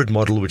hybrid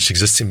model which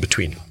exists in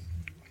between.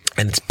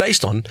 And it's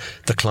based on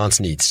the client's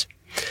needs.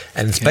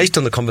 And it's based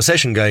on the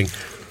conversation going,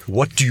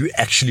 what do you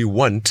actually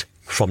want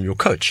from your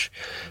coach?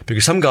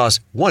 Because some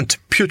guys want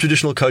pure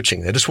traditional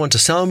coaching. They just want a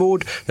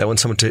soundboard. They want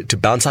someone to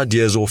bounce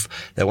ideas off.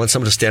 They want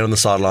someone to stand on the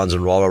sidelines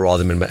and rah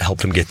them and help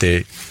them get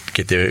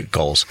their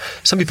goals.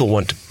 Some people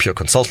want pure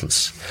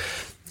consultants.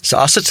 So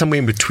I sit somewhere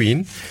in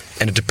between,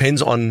 and it depends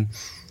on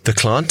the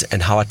client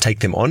and how I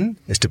take them on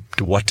as to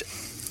what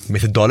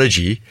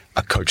methodology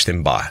I coach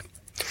them by.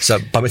 So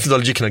by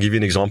methodology, can I give you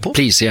an example?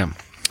 Please, yeah.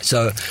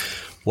 So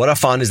what I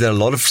find is that a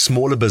lot of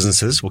smaller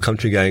businesses will come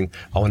to me going,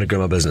 I want to grow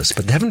my business,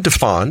 but they haven't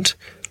defined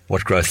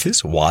what growth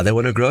is, why they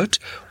want to grow it,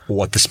 or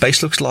what the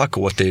space looks like,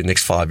 or what their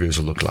next 5 years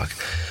will look like.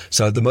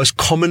 So the most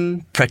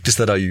common practice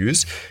that I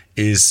use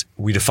is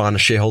we define a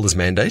shareholder's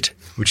mandate,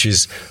 which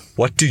is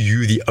what do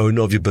you, the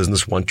owner of your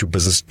business, want your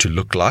business to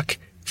look like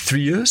 3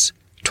 years,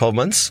 12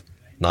 months,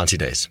 90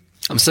 days.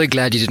 I'm so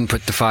glad you didn't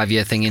put the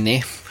 5-year thing in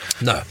there.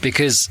 No.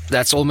 Because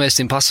that's almost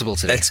impossible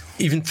today. That's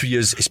even 3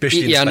 years,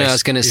 especially in yeah, space. No, I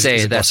was going to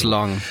say that's impossible.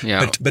 long.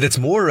 Yeah. But it's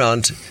more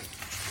around,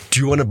 do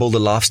you want to build a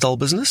lifestyle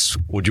business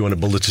or do you want to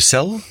build it to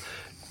sell?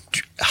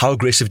 How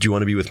aggressive do you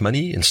want to be with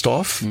money and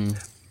staff?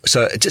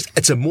 So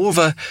it's a more of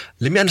a,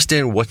 let me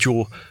understand what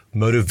your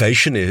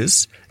motivation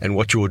is and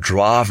what your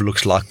drive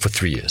looks like for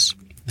 3 years.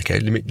 Okay,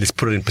 let's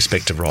put it in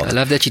perspective rather. I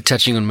love that you're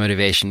touching on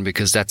motivation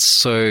because that's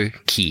so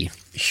key.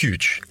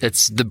 Huge.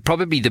 It's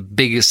probably the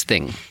biggest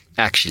thing,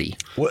 actually.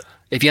 What?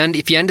 If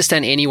you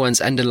understand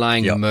anyone's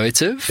underlying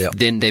motive,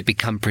 then they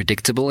become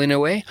predictable in a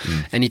way.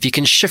 And if you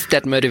can shift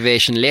that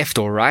motivation left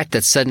or right,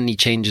 that suddenly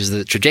changes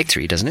the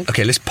trajectory, doesn't it?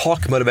 Okay, let's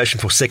park motivation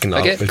for a second now.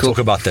 Okay, we'll cool. talk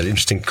about that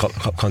interesting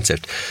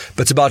concept.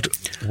 But it's about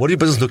what does your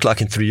business look like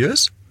in 3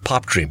 years?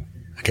 Pipe dream.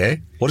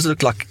 Okay. What does it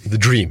look like? The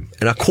dream.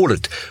 And I call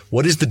it,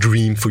 what is the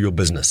dream for your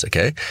business?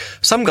 Okay.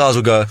 Some guys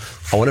will go,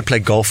 I want to play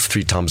golf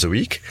 3 times a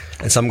week.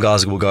 And some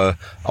guys will go,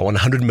 I want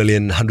 100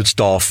 million, 100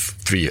 staff,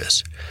 3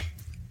 years.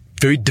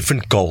 Very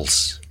different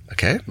goals.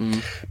 Okay.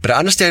 But I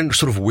understand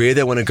sort of where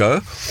they want to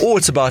go. Or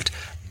it's about,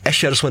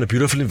 actually, I just want a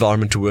beautiful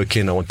environment to work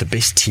in. I want the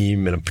best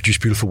team and I produce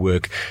beautiful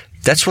work.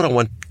 That's what I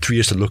want 3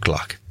 years to look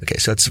like. Okay.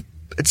 So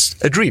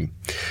it's a dream.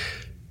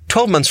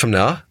 12 months from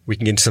now, we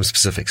can get into some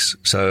specifics.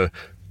 So,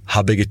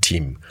 how big a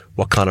team,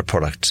 what kind of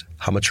product,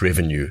 how much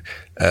revenue,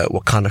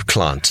 what kind of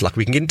client. Like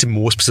we can get into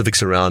more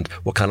specifics around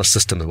what kind of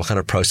systems, what kind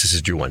of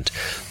processes do you want.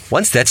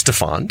 Once that's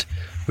defined,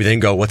 we then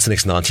go, what's the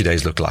next 90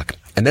 days look like?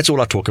 And that's all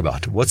I talk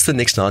about. What's the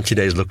next 90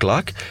 days look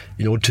like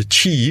in order to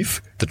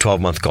achieve the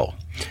 12-month goal?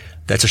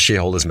 That's a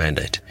shareholder's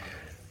mandate.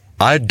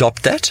 I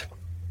adopt that.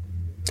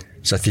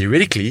 So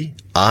theoretically,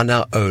 I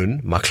now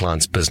own my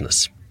client's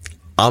business.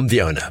 I'm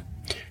the owner.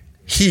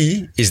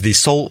 He is the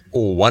sole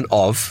or one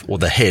of, or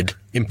the head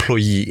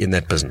employee in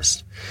that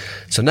business.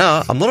 So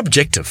now I'm not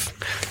objective.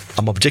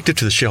 I'm objective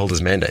to the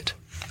shareholder's mandate.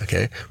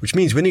 Okay. Which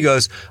means when he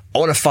goes, I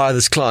want to fire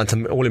this client,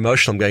 I'm all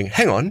emotional. I'm going,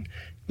 hang on,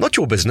 not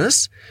your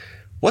business.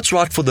 What's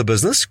right for the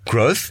business?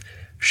 Growth.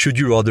 Should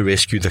you rather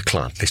rescue the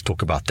client? Let's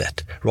talk about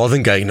that. Rather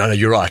than going, no,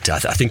 you're right. I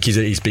think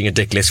he's being a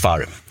dick. Let's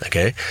fire him.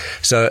 Okay.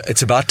 So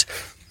it's about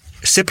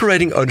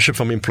separating ownership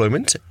from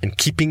employment and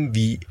keeping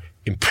the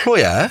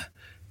employer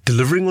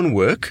delivering on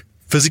work,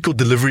 physical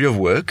delivery of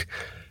work,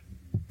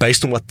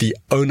 based on what the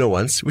owner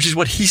wants, which is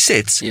what he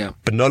sets,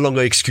 but no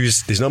longer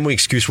excuse. There's no more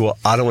excuse for,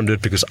 I don't want to do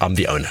it because I'm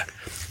the owner.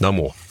 No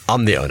more.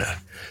 I'm the owner.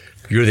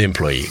 You're the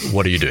employee.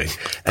 What are you doing?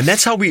 And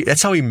that's how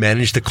we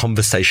manage the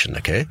conversation.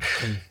 Okay.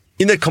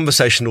 In that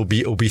conversation,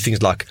 it'll be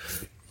things like,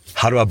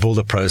 how do I build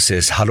a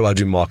process? How do I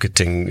do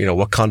marketing? You know,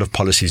 what kind of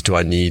policies do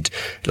I need?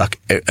 Like,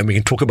 and we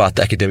can talk about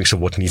the academics of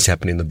what needs to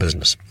happen in the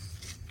business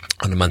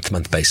on a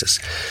month-to-month basis.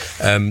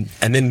 And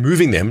then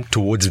moving them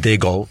towards their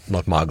goal,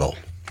 not my goal.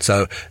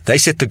 So they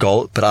set the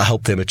goal, but I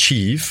help them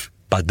achieve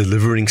by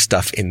delivering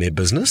stuff in their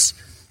business,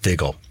 their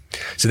goal.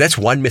 So that's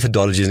one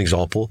methodology as an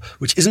example,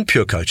 which isn't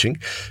pure coaching.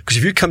 Because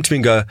if you come to me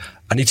and go,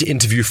 I need to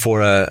interview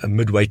for a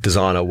mid-weight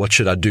designer, what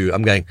should I do?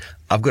 I'm going,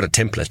 I've got a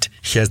template.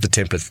 Here's the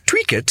template.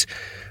 Tweak it.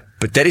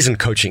 But that isn't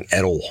coaching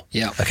at all.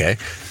 Yeah. Okay.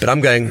 But I'm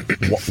going,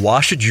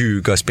 why should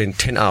you go spend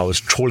 10 hours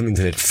trawling the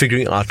internet,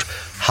 figuring out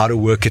how to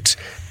work it?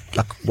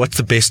 Like, what's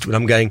the best? And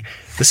I'm going,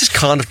 this is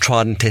kind of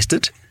tried and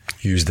tested.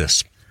 Use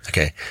this.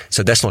 Okay.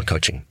 So that's not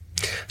coaching.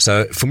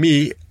 So for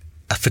me,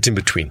 I fit in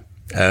between.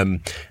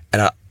 And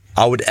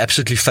I would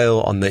absolutely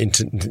fail on the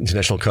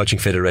International Coaching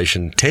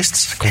Federation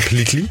tests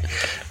completely.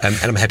 And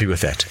I'm happy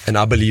with that. And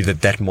I believe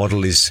that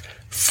model is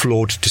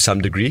flawed to some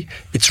degree.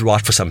 It's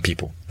right for some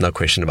people. No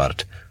question about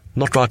it.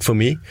 Not right for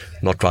me,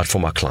 not right for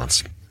my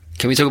clients.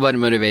 Can we talk about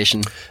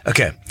motivation?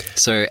 Okay.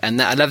 So, I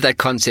love that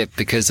concept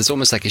because it's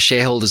almost like a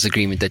shareholders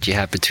agreement that you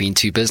have between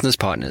two business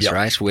partners,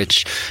 right?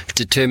 Which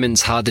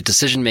determines how the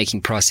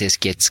decision-making process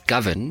gets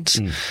governed.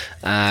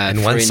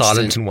 And one's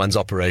silent and one's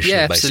operational.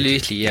 Yeah,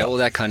 absolutely. Yeah, all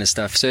that kind of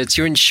stuff. So it's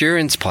your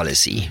insurance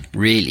policy,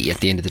 really, at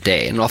the end of the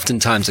day. And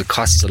oftentimes it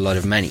costs a lot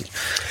of money.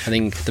 I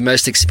think the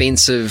most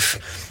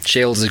expensive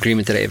shareholders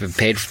agreement that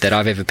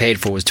I've ever paid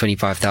for was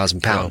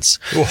 £25,000.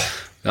 Oh.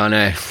 I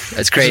know,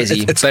 it's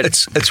crazy, but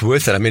it's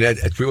worth it. I mean,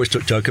 we always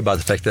joke about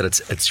the fact that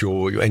it's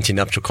your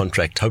anti-nuptial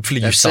contract.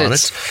 Hopefully, you sign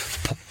it,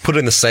 put it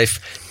in the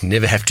safe,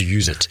 never have to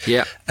use it.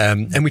 Yeah.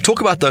 And we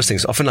talk about those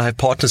things. Often, I have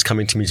partners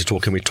coming to me to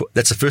talk, and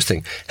that's the first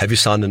thing. Have you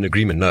signed an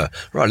agreement? No.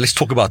 Right. Let's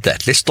talk about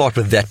that. Let's start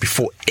with that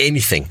before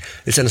anything.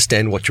 Let's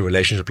understand what your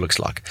relationship looks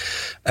like.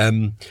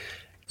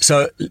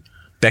 So,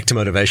 back to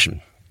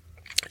motivation.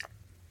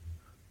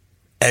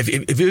 Have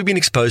you ever been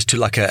exposed to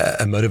like a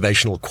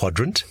motivational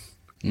quadrant?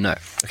 No.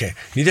 Okay.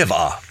 Neither have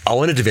I. I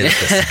want to develop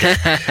this.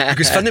 Okay?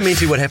 Because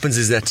fundamentally what happens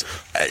is that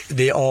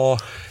there are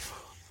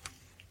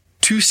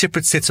two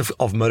separate sets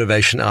of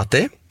motivation out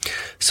there.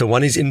 So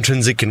one is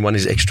intrinsic and one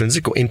is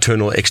extrinsic, or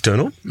internal,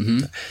 external.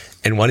 Mm-hmm.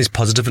 And one is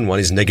positive and one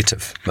is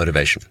negative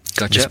motivation.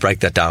 Gotcha. Just break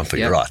that down for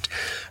you, right?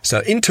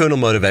 So internal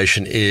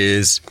motivation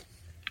is,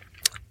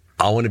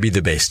 I want to be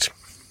the best.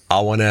 I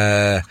want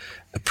to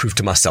prove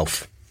to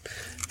myself.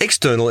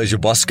 External is your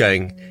boss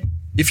going,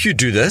 if you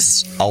do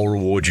this, I'll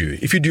reward you.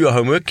 If you do your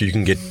homework, you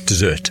can get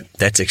dessert.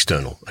 That's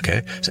external.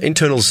 Okay. So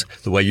internal's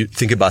the way you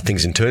think about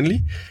things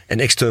internally,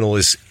 and external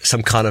is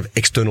some kind of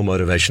external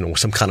motivation or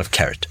some kind of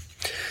carrot.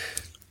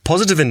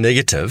 Positive and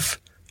negative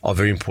are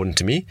very important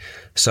to me.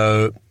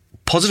 So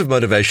positive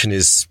motivation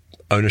is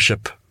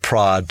ownership,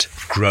 pride,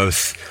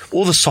 growth,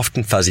 all the soft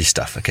and fuzzy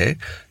stuff. Okay.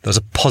 Those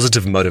are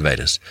positive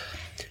motivators.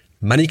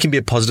 Money can be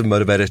a positive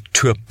motivator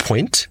to a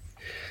point.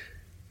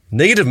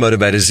 Negative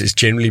motivators is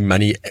generally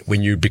money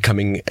when you're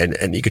becoming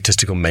an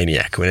egotistical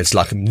maniac, when it's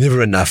like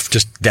never enough,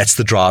 just that's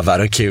the driver. I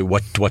don't care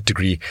what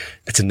degree.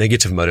 It's a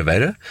negative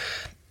motivator.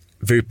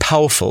 Very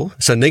powerful.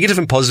 So negative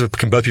and positive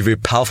can both be very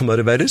powerful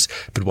motivators,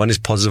 but one is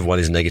positive, one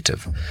is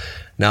negative.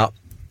 Now,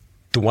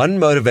 the one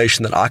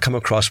motivation that I come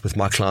across with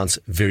my clients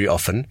very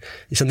often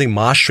is something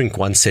my shrink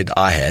once said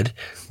I had,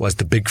 was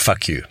the big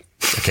fuck you.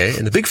 Okay.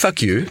 And the big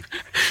fuck you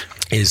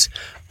is,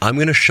 I'm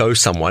going to show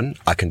someone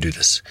I can do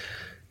this.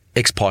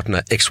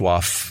 Ex-partner,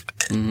 ex-wife,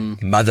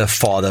 mother,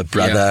 father,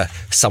 brother,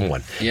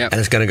 someone. Yep. And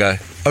it's going to go,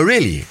 oh,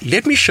 really?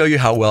 Let me show you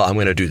how well I'm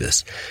going to do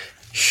this.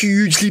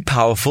 Hugely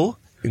powerful,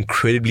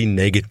 incredibly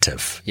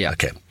negative. Yeah.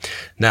 Okay.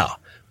 Now,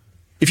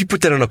 if you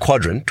put that on a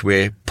quadrant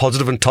where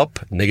positive on top,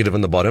 negative on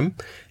the bottom,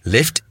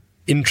 left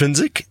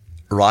intrinsic,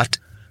 right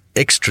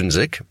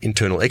extrinsic,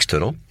 internal,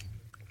 external,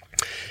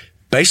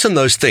 based on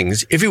those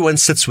things, everyone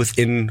sits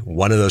within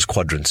one of those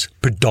quadrants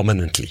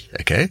predominantly.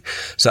 Okay.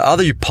 So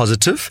either you're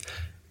positive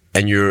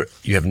and you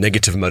have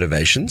negative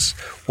motivations,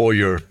 or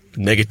you're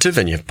negative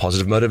and you have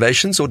positive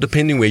motivations, or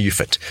depending where you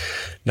fit.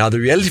 Now, the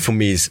reality for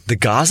me is the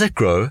guys that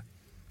grow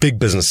big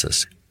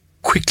businesses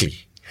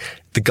quickly,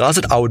 the guys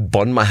that I would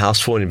bond my house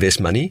for and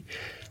invest money,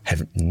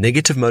 have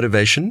negative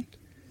motivation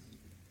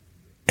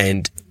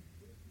and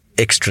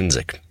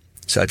extrinsic.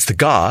 So it's the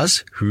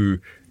guys who,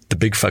 the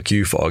big fuck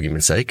you for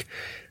argument's sake,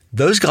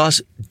 those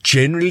guys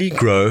generally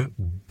grow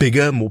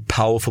bigger, more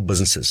powerful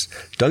businesses.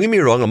 Don't get me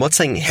wrong. I'm not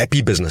saying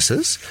happy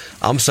businesses.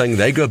 I'm saying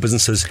they grow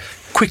businesses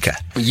quicker.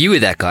 You were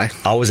that guy.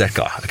 I was that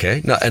guy.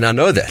 Okay. No, and I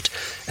know that.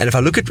 And if I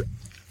look at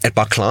at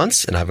my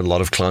clients, and I have a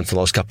lot of clients for the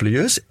last couple of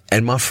years,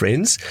 and my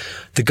friends,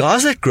 the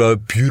guys that grow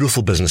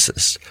beautiful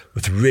businesses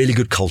with really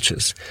good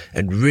cultures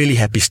and really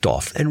happy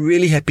staff and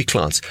really happy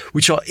clients,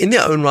 which are in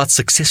their own right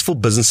successful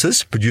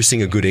businesses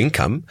producing a good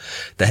income,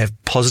 they have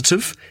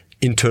positive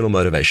internal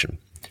motivation.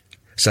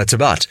 So it's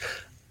about,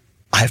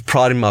 I have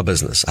pride in my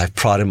business. I have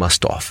pride in my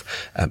staff.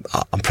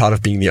 I'm proud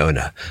of being the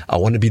owner. I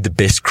want to be the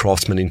best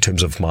craftsman in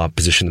terms of my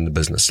position in the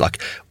business.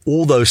 Like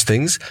all those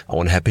things, I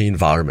want a happy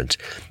environment.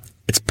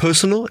 It's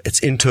personal. It's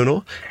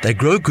internal. They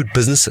grow good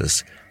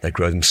businesses. They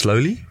grow them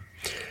slowly.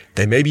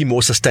 They may be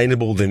more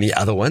sustainable than the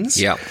other ones.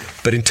 Yeah.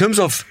 But in terms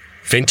of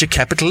venture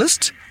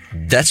capitalist,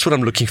 that's what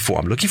I'm looking for.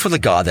 I'm looking for the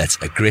guy that's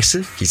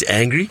aggressive. He's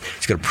angry.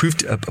 He's got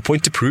a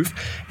point to prove,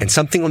 and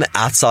something on the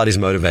outside is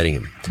motivating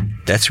him.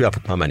 That's where I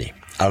put my money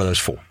out of those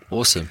 4.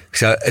 Awesome.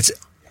 So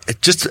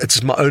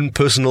it's my own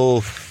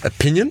personal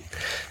opinion.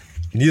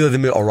 Neither of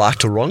them are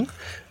right or wrong.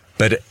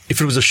 But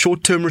if it was a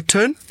short-term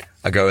return,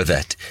 I go with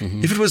that.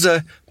 Mm-hmm. If it was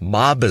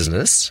my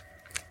business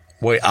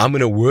where I'm going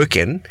to work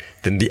in,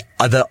 then the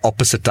other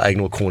opposite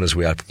diagonal corner is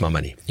where I put my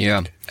money.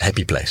 Yeah.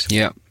 Happy place.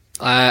 Yeah.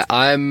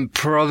 I'm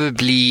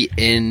probably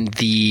in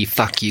the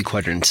fuck you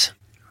quadrant.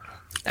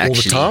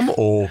 Actually. All the time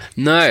or?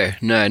 No,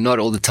 not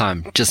all the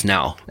time. Just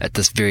now at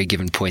this very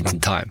given point in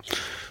time.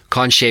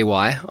 Can't share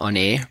why on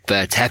air,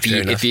 but happy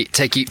if you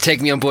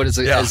take me on board as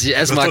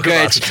my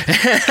coach.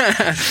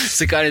 It's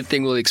the kind of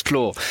thing we'll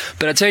explore.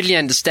 But I totally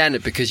understand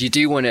it because you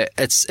do want to.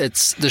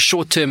 It's the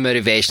short term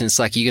motivation. It's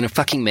like you're going to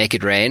fucking make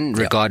it rain,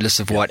 regardless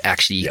of what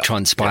actually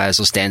transpires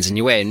or stands in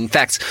your way. And in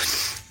fact,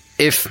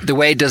 if the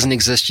way doesn't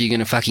exist, you're going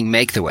to fucking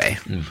make the way.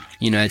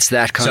 It's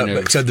that kind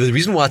of. So the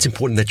reason why it's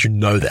important that you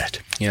know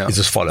that is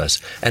as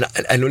follows. And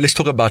let's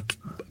talk about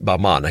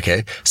mine.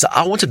 Okay, so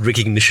I wanted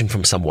recognition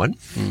from someone.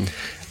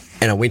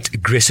 And I went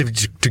aggressively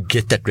to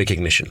get that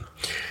recognition.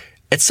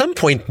 At some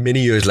point,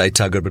 many years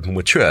later, I got a bit more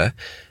mature.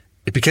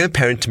 It became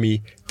apparent to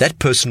me that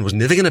person was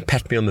never going to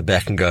pat me on the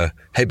back and go,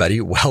 "Hey,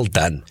 buddy, well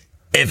done,"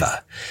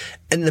 ever.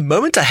 And the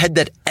moment I had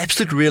that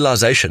absolute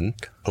realization,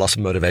 I lost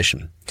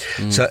motivation.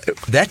 So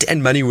that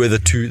and money were the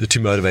two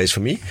motivators for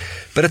me.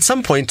 But at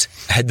some point,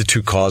 I had the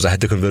 2 cars. I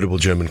had the convertible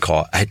German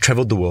car. I had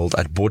traveled the world.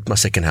 I'd bought my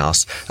second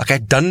house. Like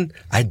I'd done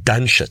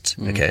shit.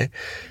 Okay.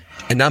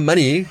 And now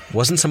money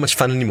wasn't so much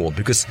fun anymore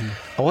because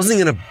I wasn't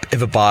going to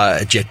ever buy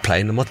a jet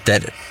plane. I'm not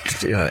that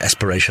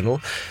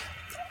aspirational.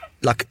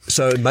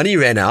 So money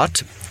ran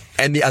out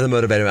and the other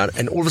motivator ran out,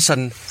 and all of a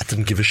sudden I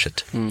didn't give a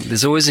shit.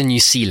 There's always a new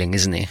ceiling,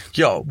 isn't there?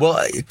 Yeah,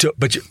 well,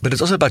 but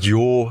it's also about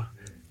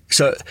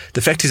so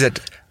the fact is that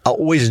I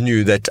always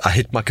knew that I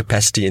hit my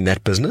capacity in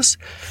that business.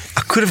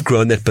 I could have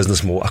grown that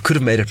business more. I could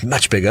have made it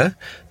much bigger.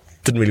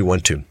 Didn't really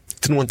want to.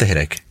 Didn't want the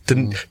headache.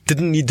 Didn't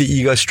need the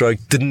ego stroke.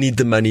 Didn't need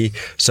the money.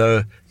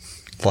 So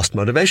lost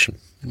motivation.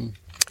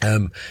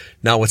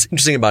 Now, what's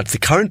interesting about the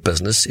current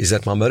business is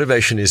that my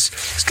motivation is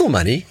still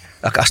money.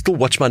 Like I still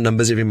watch my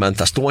numbers every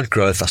month. I still want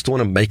growth. I still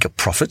want to make a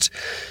profit.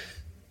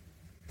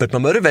 But my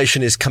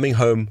motivation is coming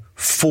home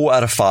 4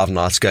 out of 5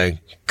 nights going,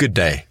 good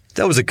day.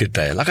 That was a good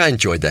day. Like I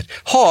enjoyed that.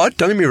 Hard,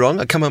 don't get me wrong.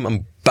 I come home,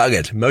 I'm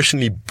buggered,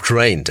 emotionally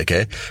drained,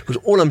 okay? Because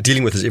all I'm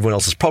dealing with is everyone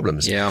else's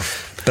problems. Yeah.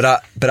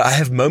 But I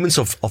have moments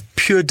of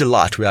pure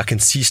delight where I can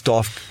see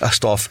staff,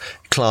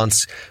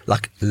 clients,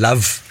 like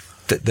love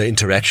the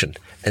interaction.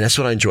 And that's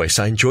what I enjoy.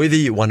 So I enjoy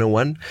the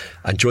one-on-one.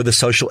 I enjoy the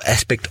social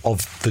aspect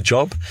of the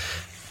job.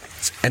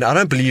 And I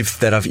don't believe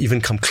that I've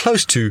even come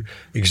close to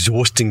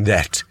exhausting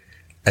that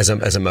as a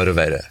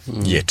motivator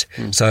yet.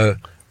 So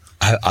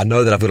I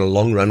know that I've got a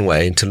long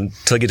runway until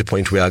I get to a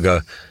point where I go,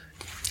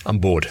 I'm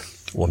bored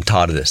or I'm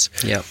tired of this.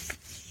 Yeah.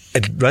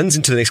 It runs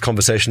into the next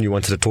conversation you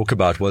wanted to talk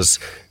about was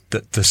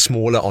the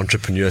smaller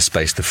entrepreneur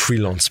space, the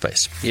freelance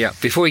space. Yeah.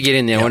 Before we get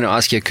in there, I want to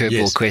ask you a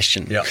curveball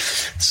question. Yeah.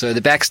 So the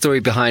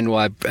backstory behind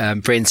why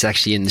Brent's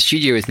actually in the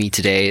studio with me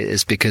today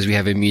is because we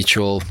have a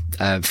mutual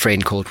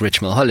friend called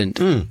Rich Mulholland,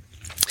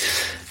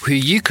 who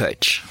you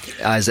coach,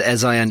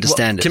 as I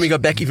understand it. Can we go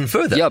back even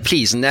further? Yeah,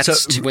 please. And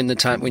that's when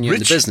you're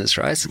in the business,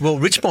 right? Well,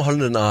 Rich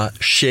Mulholland and I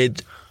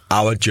shared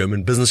our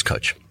German business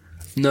coach.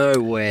 No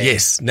way.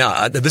 Yes.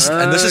 Now, this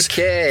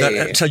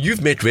is so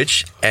you've met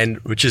Rich,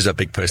 and Rich is a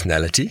big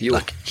personality.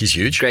 He's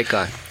huge. Great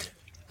guy.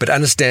 But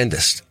understand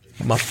this.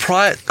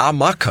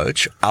 Our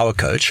coach,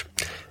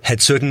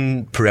 had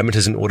certain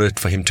parameters in order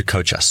for him to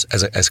coach us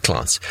as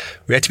clients.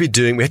 We had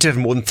to have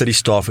more than 30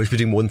 staff. We had to be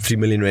doing more than 3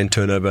 million rand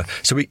turnover.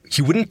 So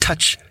he wouldn't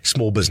touch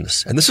small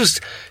business. And this was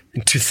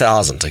in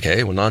 2000,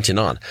 okay, or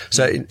 99.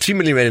 So 3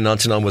 million rand in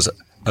 99 was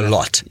a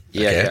lot.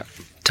 Yeah. Okay? Yeah.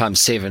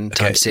 Times seven.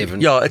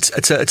 Yeah,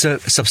 it's a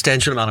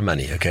substantial amount of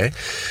money, okay?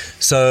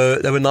 So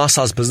they were nice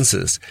sized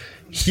businesses.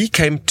 He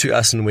came to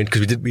us and went,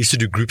 because we used to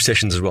do group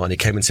sessions as well, and he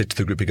came and said to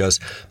the group, he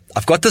goes,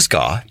 I've got this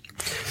guy.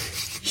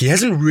 He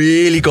hasn't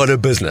really got a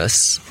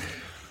business,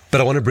 but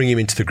I want to bring him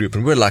into the group.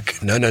 And we're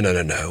like,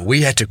 no.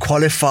 We had to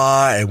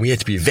qualify and we had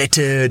to be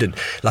vetted. And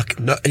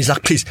no. And he's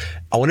like, please,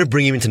 I want to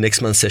bring him into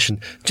next month's session.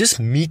 Just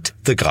meet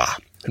the guy.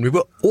 And we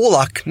were all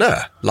like, no,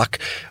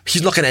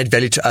 he's not going to add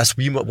value to us.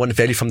 We want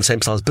value from the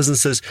same size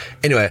businesses.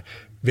 Anyway,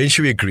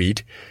 eventually we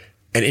agreed,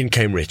 and in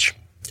came Rich.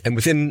 And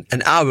within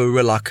an hour, we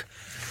were like,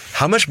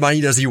 how much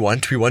money does he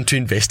want? We want to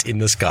invest in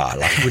this guy.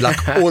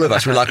 All of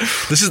us, we're like,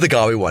 this is the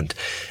guy we want.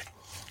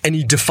 And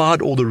he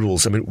defied all the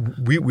rules. I mean,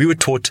 we were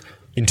taught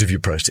interview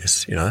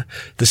process,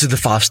 this is the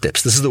 5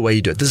 steps. This is the way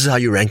you do it. This is how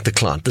you rank the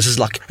client. This is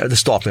like the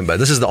staff member.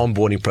 This is the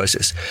onboarding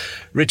process.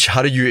 Rich,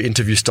 how do you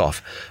interview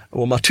staff?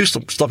 Well, my 2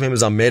 staff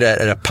members I met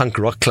at a punk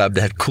rock club.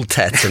 They had cool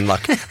tats and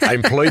I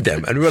employed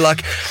them. And we were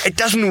like, it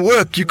doesn't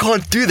work. You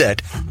can't do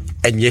that.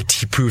 And yet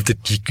he proved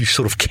that you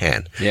sort of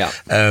can. Yeah.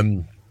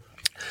 And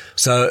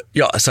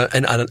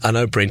I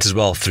know Brent as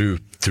well through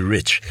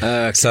Rich.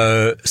 Okay.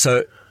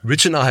 So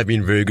Rich and I have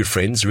been very good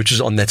friends. Rich is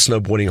on that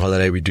snowboarding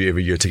holiday we do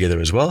every year together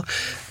as well.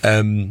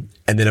 And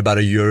then about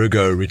a year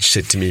ago, Rich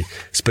said to me,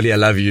 Spilly, I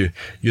love you.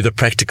 You're the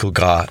practical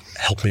guy.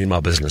 Help me in my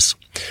business.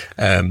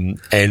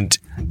 And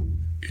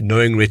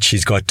knowing Rich,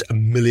 he's got a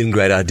million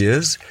great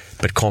ideas,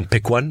 but can't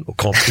pick one or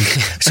can't.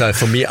 So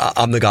for me,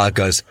 I'm the guy that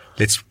goes,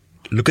 let's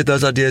look at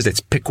those ideas.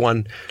 Let's pick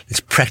one. Let's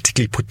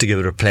practically put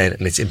together a plan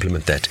and let's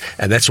implement that.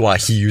 And that's why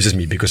he uses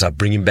me, because I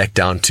bring him back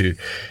down to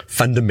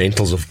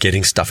fundamentals of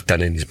getting stuff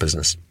done in his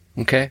business.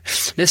 Okay.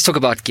 Let's talk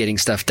about getting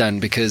stuff done,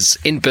 because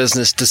in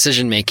business,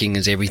 decision making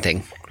is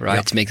everything, right?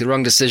 Yep. To make the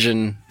wrong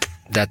decision,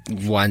 that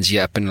winds you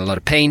up in a lot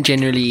of pain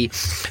generally.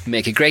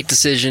 Make a great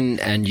decision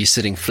and you're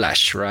sitting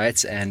flush,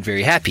 right? And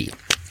very happy.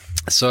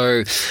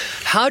 So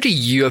how do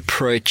you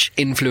approach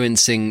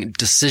influencing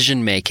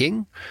decision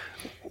making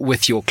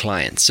with your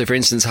clients? So for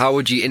instance, how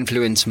would you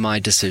influence my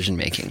decision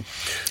making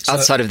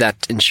outside of that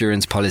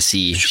insurance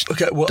policy?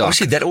 Okay, well,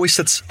 obviously that always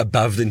sits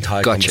above the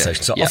entire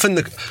conversation. So yeah. often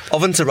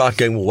it's about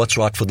going, well, what's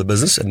right for the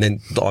business? And then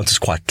the answer's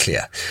quite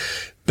clear.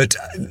 But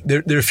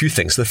there are a few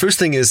things. The first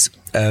thing is,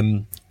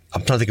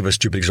 I'm trying to think of a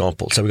stupid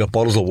example. So we got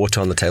bottles of water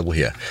on the table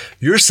here.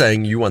 You're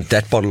saying you want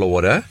that bottle of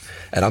water,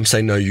 and I'm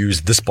saying no,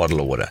 use this bottle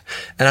of water.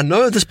 And I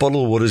know this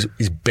bottle of water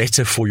is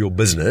better for your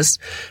business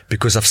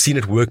because I've seen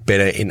it work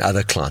better in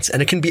other clients.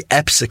 And it can be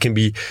apps, it can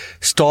be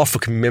staff,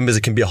 it can be members,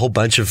 it can be a whole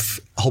bunch of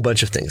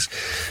things.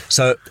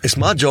 So it's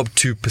my job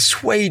to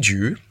persuade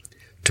you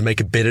to make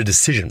a better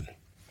decision,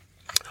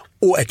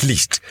 or at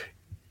least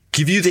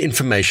give you the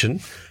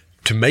information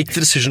to make the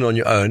decision on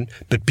your own,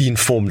 but be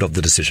informed of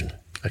the decision.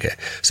 Okay.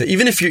 So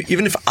even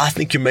if I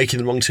think you're making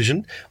the wrong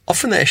decision,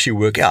 often they actually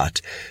work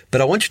out.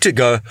 But I want you to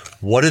go,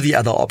 what are the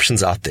other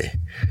options out there?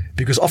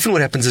 Because often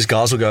what happens is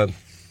guys will go,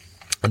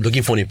 I'm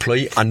looking for an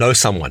employee. I know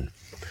someone.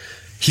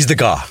 He's the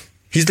guy.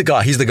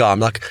 I'm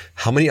like,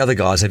 how many other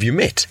guys have you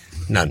met?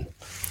 None.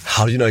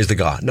 How do you know he's the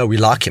guy? No, we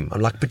like him.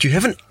 I'm like, but you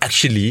haven't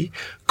actually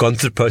gone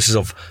through the process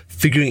of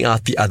figuring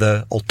out the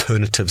other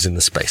alternatives in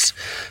the space.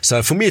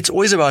 So for me, it's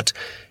always about,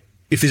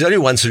 if there's only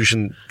one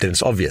solution, then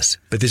it's obvious,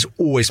 but there's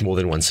always more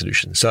than one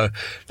solution. So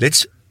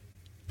let's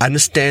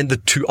understand the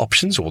 2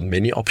 options or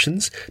many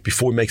options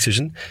before we make a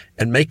decision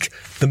and make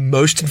the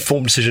most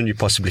informed decision you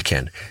possibly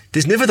can.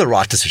 There's never the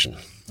right decision.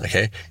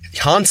 Okay.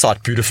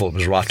 Hindsight, beautiful. It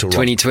was right or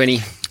wrong.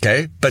 2020.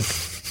 Okay. But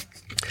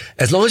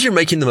as long as you're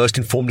making the most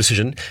informed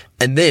decision,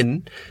 and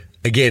then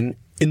again,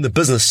 in the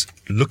business,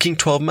 looking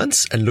 12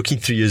 months and looking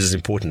 3 years is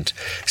important.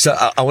 So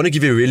I want to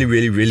give you a really,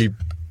 really, really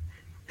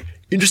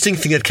interesting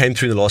thing that came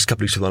through in the last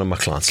couple of weeks with one of my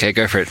clients. Okay,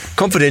 go for it.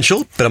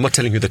 Confidential, but I'm not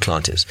telling who the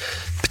client is.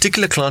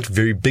 Particular client,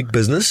 very big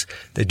business.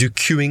 They do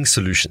queuing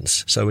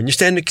solutions. So when you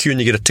stand in a queue and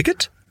you get a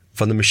ticket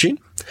from the machine,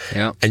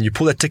 yeah, and you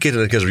pull that ticket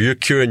and it goes, you're a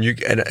queue, and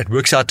it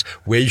works out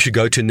where you should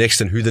go to next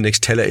and who the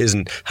next teller is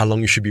and how long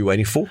you should be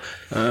waiting for.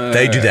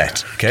 They do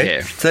that.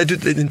 Okay. So they do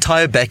the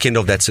entire back end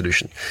of that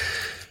solution.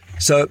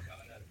 So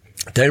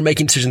they're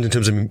making decisions in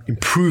terms of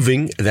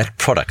improving that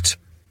product.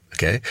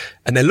 Okay.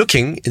 And they're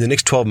looking in the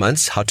next 12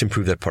 months how to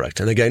improve that product.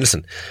 And they're going,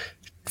 listen,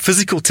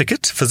 physical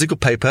ticket, physical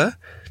paper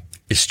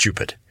is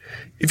stupid.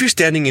 If you're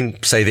standing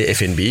in, say, the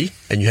FNB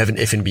and you have an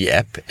FNB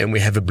app and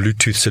we have a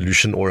Bluetooth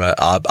solution or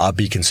our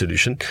beacon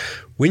solution,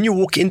 when you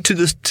walk into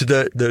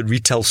the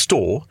retail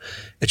store,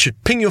 it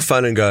should ping your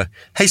phone and go,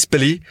 hey,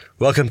 Spilly,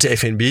 welcome to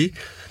FNB.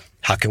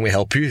 How can we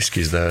help you?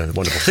 Excuse the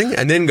wonderful thing.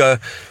 And then go,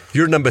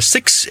 you're number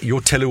 6.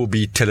 Your teller will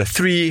be teller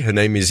 3. Her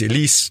name is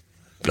Elise.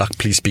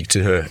 Please speak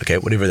to her. Okay,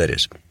 whatever that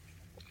is.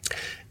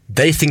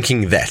 They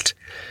thinking that.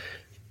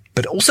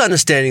 But also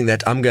understanding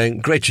that I'm going,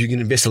 great, you can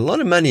invest a lot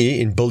of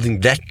money in building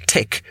that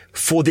tech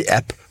for the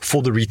app,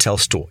 for the retail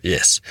store.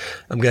 Yes.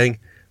 I'm going,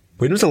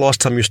 when was the last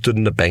time you stood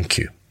in a bank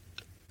queue?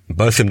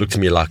 Both of them looked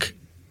at me like,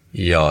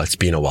 yeah, it's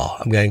been a while.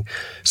 I'm going,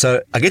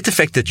 so I get the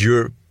fact that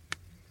you're,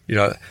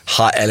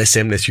 high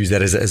LSM, let's use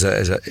that as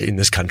a in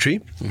this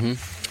country. Mm-hmm.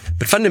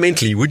 But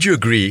fundamentally, would you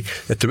agree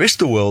that the rest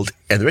of the world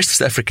and the rest of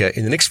South Africa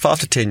in the next 5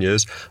 to 10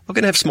 years are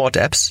going to have smart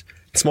apps,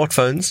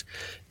 smartphones,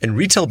 and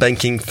retail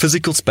banking,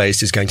 physical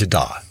space is going to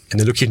die? And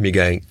they're looking at me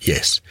going,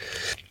 yes.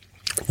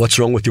 What's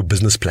wrong with your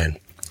business plan?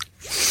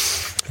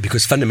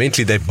 Because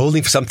fundamentally, they're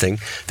building for something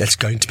that's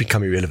going to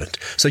become irrelevant.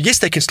 So yes,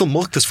 they can still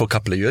milk this for a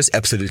couple of years,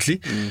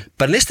 absolutely.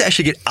 But unless they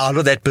actually get out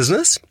of that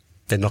business,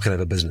 they're not going to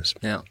have a business.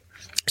 Yeah.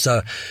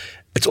 So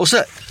it's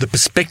also the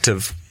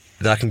perspective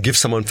that I can give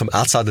someone from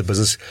outside the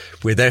business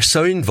where they're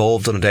so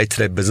involved on a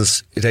day-to-day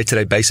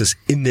basis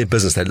in their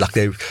business.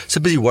 They're so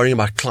busy worrying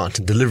about client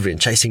and delivery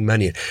and chasing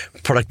money and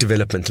product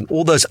development and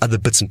all those other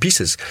bits and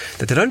pieces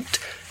that they don't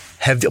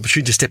have the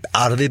opportunity to step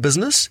out of their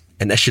business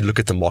and actually look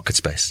at the market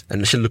space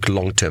and actually look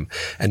long term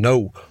and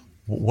know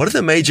what are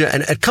the major,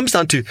 and it comes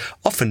down to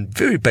often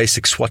very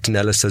basic SWOT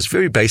analysis,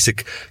 very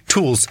basic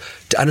tools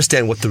to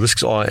understand what the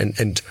risks are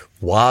and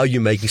why are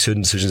you making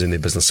certain decisions in their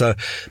business. So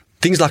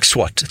things like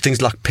SWOT,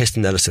 things like pest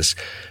analysis,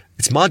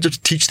 it's my job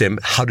to teach them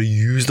how to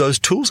use those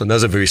tools, and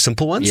those are very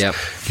simple ones. Yep.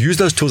 Use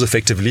those tools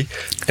effectively,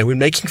 and when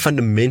making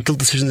fundamental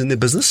decisions in their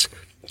business,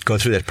 go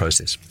through that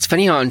process. It's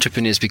funny how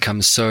entrepreneurs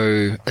become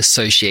so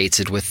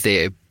associated with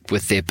their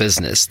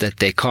business that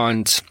they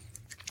can't.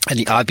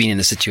 And I've been in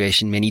a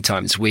situation many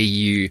times where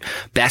you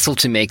battle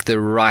to make the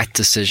right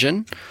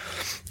decision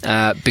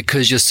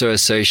because you're so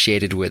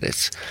associated with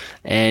it,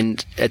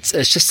 and it's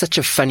just such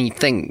a funny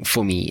thing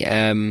for me.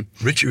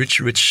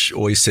 Rich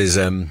always says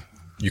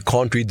you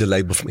can't read the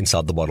label from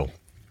inside the bottle.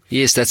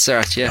 Yes, that's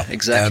right. Yeah,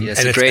 exactly.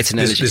 That's a great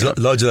analogy. There's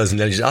loads of those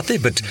analogies out there,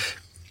 but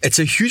it's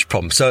a huge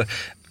problem. So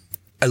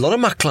a lot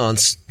of my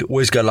clients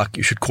always go like,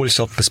 you should call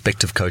yourself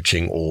perspective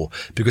coaching, or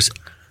because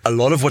a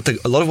lot of what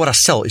I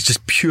sell is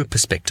just pure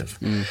perspective.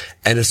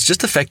 And it's just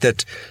the fact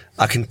that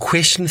I can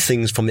question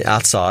things from the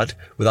outside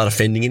without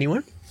offending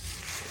anyone.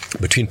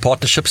 Between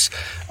partnerships,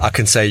 I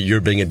can say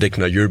you're being a dick,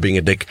 no, you're being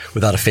a dick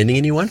without offending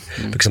anyone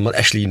because I'm not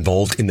actually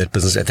involved in that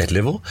business at that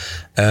level.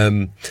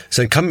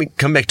 So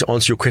come back to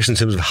answer your question in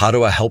terms of how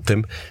do I help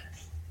them?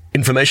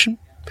 Information.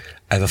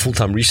 I have a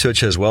full-time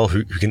researcher as well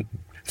who can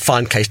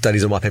find case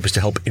studies on my papers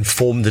to help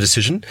inform the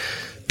decision.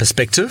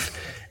 Perspective.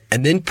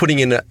 And then putting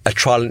in a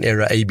trial and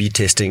error A/B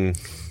testing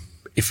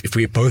if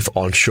we both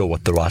aren't sure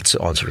what the right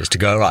answer is, to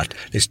go, right,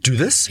 let's do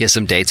this. Here's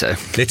some data.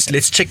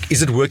 Let's check,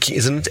 is it working,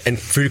 isn't it? And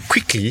very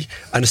quickly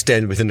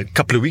understand within a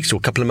couple of weeks or a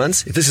couple of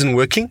months, if this isn't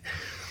working,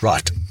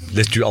 right,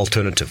 let's do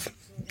alternative.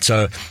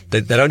 So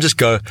they don't just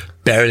go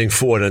barreling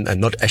forward and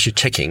not actually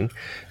checking,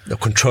 they're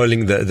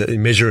controlling the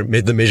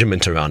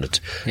measurement around it.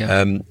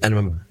 Yeah. And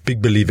I'm a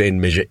big believer in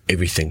measure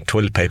everything,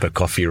 toilet paper,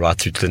 coffee, right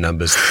through to the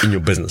numbers in your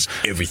business,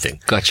 everything.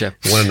 Gotcha.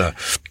 I want to know.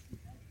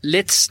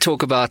 Let's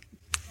talk about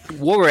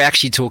what we're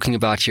actually talking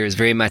about here is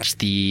very much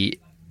the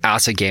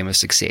outer game of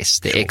success.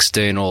 The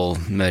external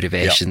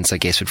motivations, I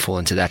guess, would fall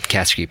into that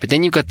category. But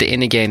then you've got the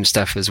inner game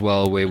stuff as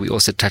well, where we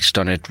also touched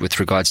on it with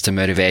regards to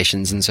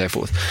motivations and so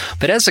forth.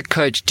 But as a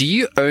coach, do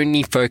you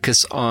only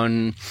focus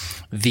on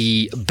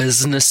the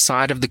business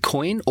side of the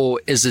coin, or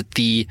is it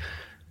the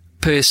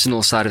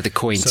personal side of the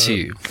coin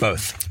too?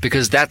 Both.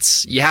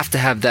 Because you have to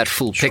have that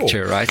full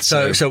picture, right?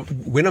 So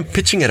when I'm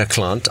pitching at a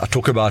client, I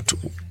talk about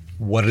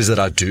what it is that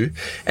I do.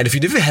 And if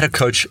you've never had a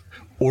coach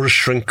or a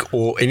shrink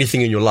or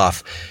anything in your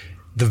life,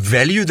 the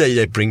value that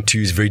they bring to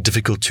you is very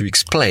difficult to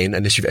explain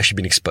unless you've actually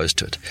been exposed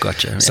to it.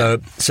 Gotcha. Yeah.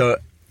 So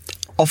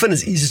often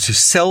it's easy to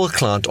sell a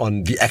client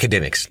on the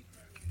academics,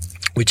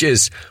 which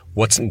is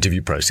what's an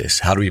interview process?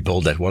 How do we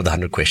build that? What are the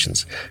 100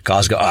 questions?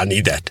 Guys go, I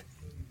need that.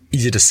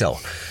 Easy to sell.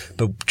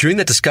 But during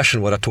that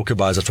discussion, what I talk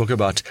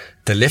about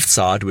the left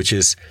side, which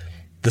is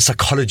the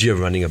psychology of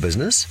running a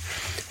business.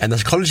 And the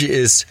psychology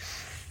is,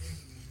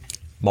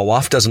 my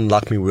wife doesn't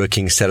like me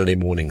working Saturday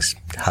mornings.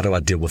 How do I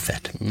deal with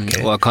that?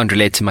 Okay. Or I can't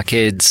relate to my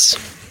kids.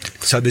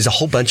 So there's a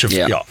whole bunch of,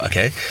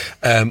 okay.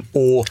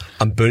 Or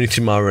I'm burning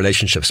through my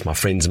relationships, my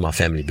friends and my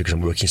family because I'm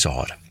working so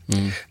hard.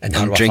 And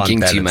how I'm do I drinking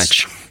find too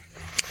balance?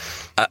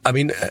 much.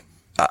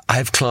 I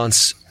have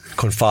clients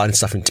confide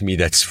stuff into me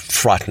that's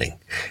frightening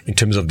in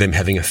terms of them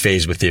having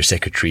affairs with their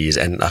secretaries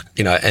and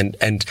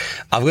and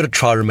I've got to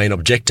try to remain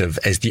objective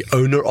as the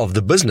owner of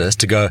the business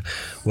to go,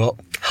 well,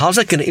 how's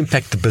that going to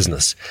impact the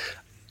business?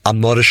 I'm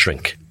not a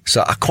shrink,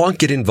 so I can't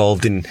get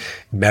involved in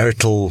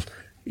marital,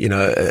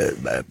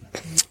 the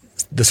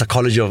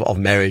psychology of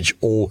marriage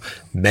or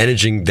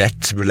managing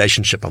that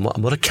relationship. I'm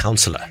not a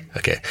counselor.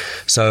 Okay.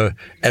 So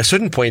at a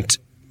certain point,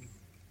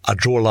 I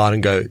draw a line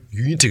and go,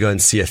 you need to go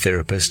and see a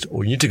therapist,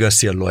 or you need to go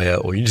see a lawyer,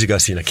 or you need to go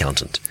see an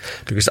accountant,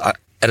 because at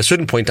a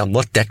certain point, I'm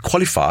not that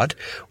qualified,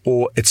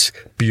 or it's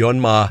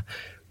beyond my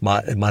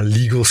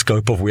legal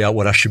scope of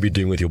what I should be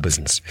doing with your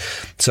business.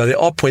 So there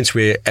are points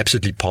where I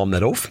absolutely palm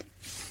that off.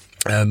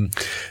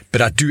 But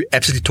I do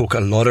absolutely talk a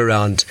lot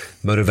around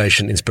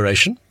motivation,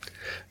 inspiration,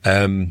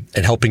 and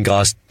helping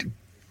guys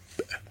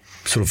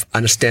sort of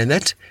understand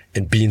that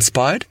and be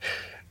inspired.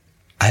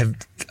 I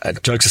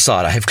have, jokes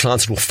aside, I have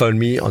clients that will phone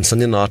me on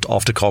Sunday night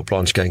after carte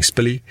blanche going,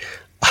 Spilly,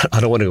 I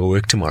don't want to go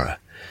work tomorrow.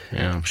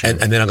 Yeah, I'm sure. And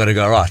then I'm going to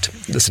go, right,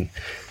 listen,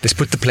 let's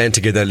put the plan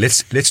together.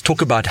 Let's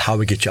talk about how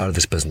we get you out of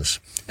this business.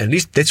 And at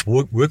least let's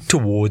work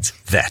towards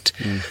that.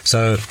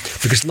 So,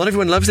 because not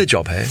everyone loves their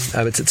job, hey?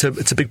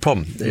 It's a big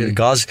problem.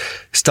 Guys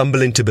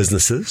stumble into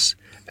businesses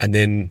and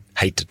then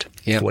hate it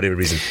for whatever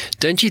reason.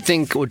 Don't you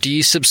think, or do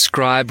you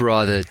subscribe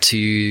rather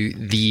to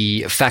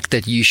the fact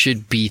that you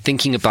should be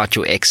thinking about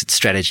your exit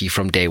strategy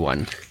from day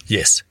one?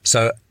 Yes.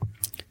 So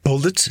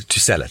build it to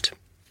sell it.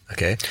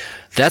 Okay.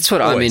 That's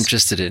what I'm Always.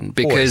 interested in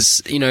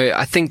because,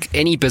 I think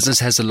any business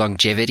has a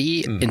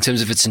longevity in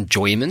terms of its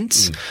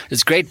enjoyment.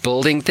 It's great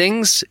building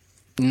things,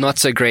 not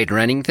so great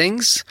running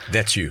things.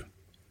 That's you.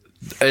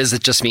 Is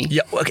it just me?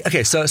 Yeah.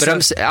 Okay.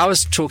 I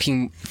was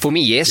talking for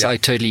me. Yes, I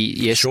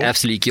totally, Sure.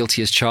 absolutely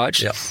guilty as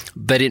charged. Yeah.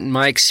 But in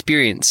my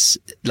experience,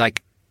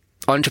 like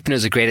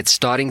entrepreneurs are great at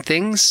starting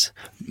things.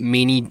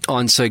 Many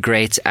aren't so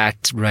great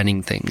at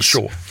running things.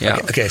 Sure. Yeah.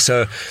 Okay.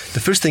 So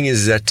the first thing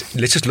is that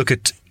let's just look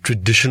at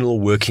traditional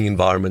working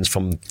environments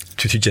from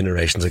 2-3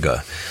 generations ago.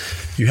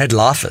 You had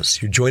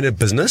lifers. You join a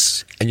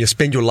business and you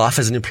spend your life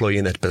as an employee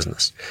in that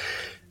business.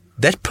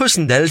 That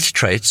personality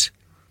trait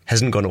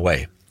hasn't gone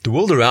away. The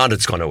world around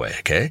it's gone away,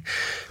 okay?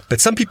 But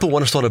some people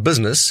want to start a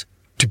business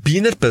to be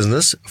in that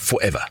business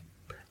forever.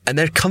 And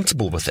they're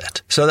comfortable with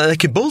that. So that they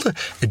can build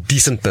a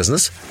decent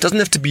business. It doesn't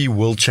have to be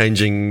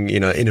world-changing,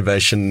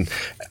 innovation,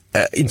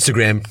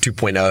 Instagram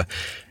 2.0.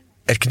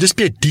 It can just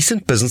be a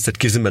decent business that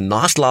gives them a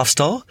nice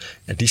lifestyle,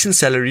 a decent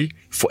salary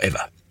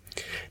forever.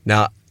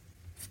 Now,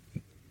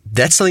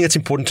 that's something that's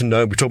important to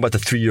know. We talk about the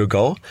 3-year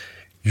goal.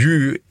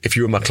 If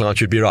you were my client,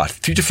 you'd be right.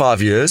 3 to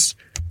 5 years,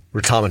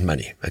 retirement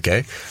money.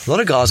 Okay. A lot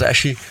of guys are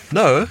actually,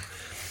 no,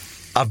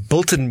 I've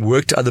built and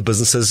worked other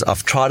businesses.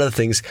 I've tried other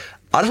things.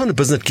 I just want a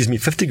business that gives me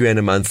 50 grand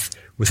a month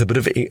with a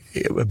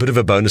bit of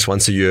a bonus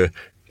once a year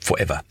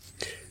forever.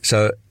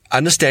 So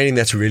understanding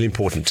that's really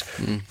important.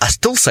 I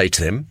still say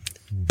to them,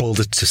 build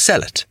it to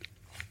sell it.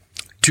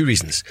 2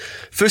 reasons.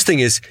 First thing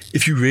is,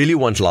 if you really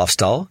want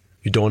lifestyle,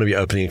 you don't want to be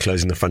opening and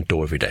closing the front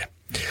door every day.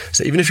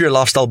 So even if you're a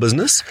lifestyle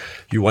business,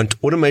 you want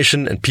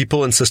automation and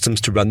people and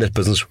systems to run that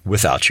business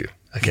without you.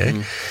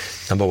 Okay.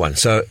 Number one.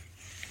 So,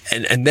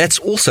 and that's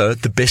also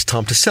the best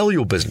time to sell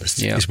your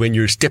business is when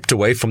you're stepped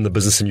away from the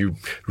business and you're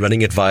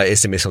running it via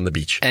SMS on the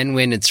beach. And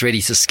when it's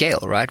ready to scale,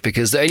 right?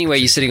 Because the only way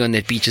you're sitting on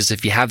that beach is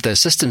if you have those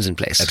systems in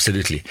place.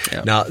 Absolutely.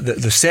 Yeah. Now,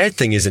 the sad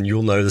thing is, and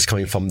you'll know this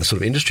coming from the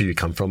sort of industry you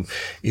come from,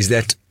 is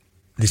that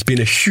there's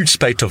been a huge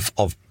spate of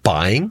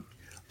buying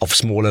of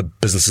smaller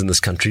businesses in this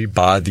country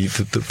by the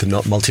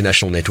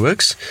multinational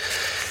networks.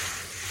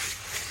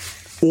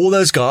 All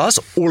those guys,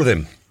 all of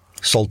them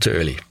sold too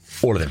early.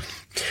 All of them.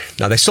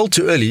 Now, they sold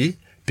too early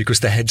because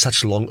they had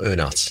such long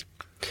earnouts.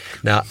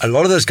 Now, a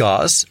lot of those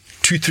guys,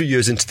 2-3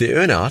 years into their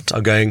earnout,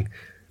 are going,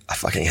 I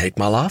fucking hate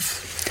my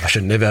life. I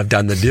should never have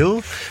done the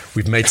deal.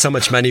 We've made so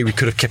much money, we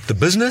could have kept the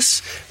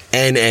business,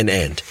 and.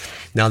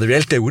 Now, the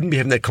reality, they wouldn't be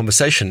having that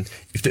conversation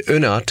if the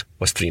earnout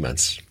was 3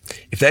 months.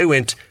 If they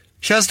went,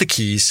 here's the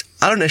keys.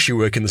 I don't actually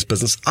work in this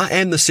business. I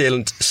am the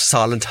silent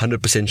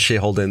 100%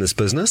 shareholder in this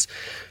business.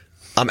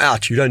 I'm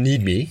out. You don't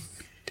need me.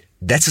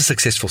 That's a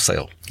successful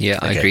sale. Yeah,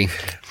 I agree.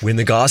 When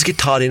the guys get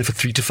tied in for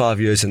 3 to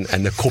 5 years and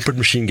the corporate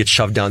machine gets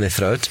shoved down their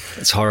throat.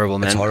 It's horrible,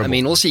 man. It's horrible. I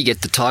mean, also you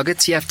get the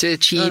targets you have to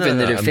achieve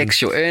and it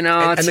affects your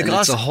earnout and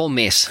it's a whole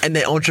mess. And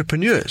they're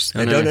entrepreneurs.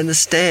 They don't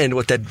understand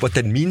what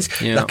that means.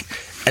 Yeah.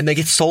 And they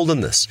get sold on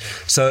this.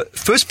 So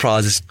first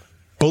prize is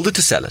build it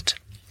to sell it.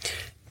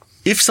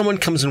 If someone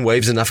comes and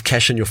waves enough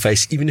cash in your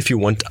face, even if you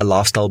want a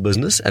lifestyle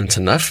business and it's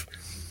enough,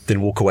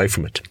 then walk away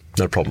from it.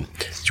 No problem.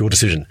 It's your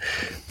decision.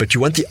 But you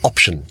want the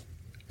option.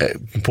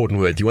 Important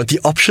word. You want the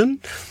option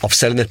of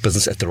selling that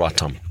business at the right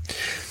time.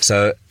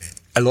 So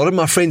a lot of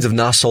my friends have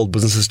now sold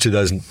businesses to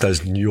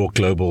those New York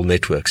global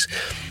networks.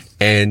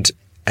 And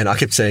I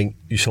kept saying,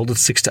 you sold it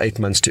 6 to 8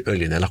 months too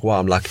early. And they're like, wow.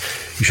 I'm like,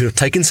 you should have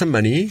taken some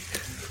money,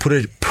 put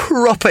a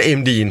proper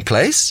MD in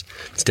place,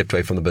 stepped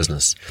away from the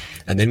business,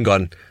 and then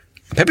gone,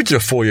 I'm happy to do a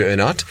 4-year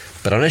earnout,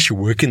 but I don't actually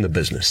work in the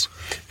business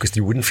because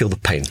you wouldn't feel the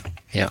pain.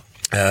 Yeah.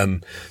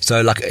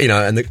 So like,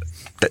 and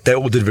they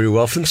all did very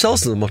well for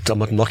themselves. I'm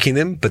not knocking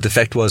them, but the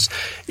fact was,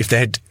 if they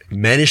had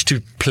managed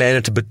to plan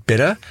it a bit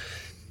better,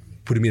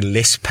 would have been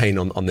less pain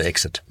on the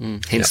exit.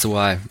 Hence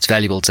why it's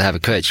valuable to have a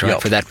coach,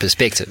 right? For that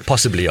perspective.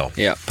 Possibly, yeah.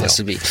 Yeah,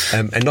 possibly.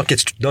 And not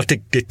to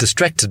get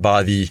distracted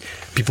by the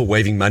people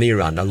waving money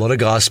around. A lot of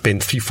guys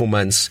spend 3-4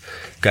 months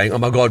going, oh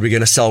my God, we're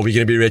going to sell, we're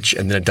going to be rich,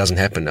 and then it doesn't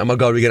happen. Oh my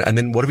God, and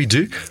then what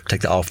do?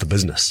 Take the eye off the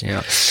business.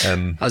 Yeah.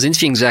 I was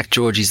interviewing Zach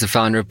George. He's the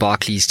founder of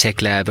Barclays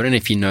Tech Lab. I don't know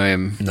if you know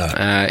him. No.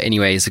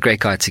 Anyway, he's a great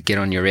guy to get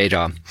on your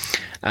radar.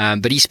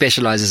 But he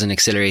specializes in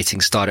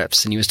accelerating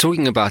startups, and he was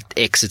talking about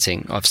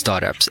exiting of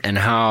startups and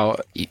how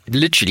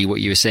literally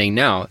what you were saying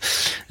now,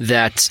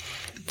 that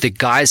the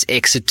guys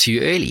exit too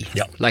early.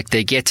 Yep. Like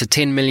they get to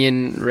 10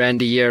 million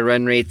rand a year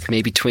run rate,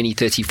 maybe 20,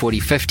 30, 40,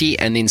 50,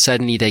 and then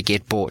suddenly they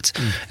get bought.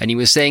 And he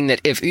was saying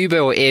that if Uber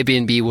or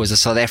Airbnb was a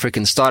South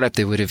African startup,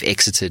 they would have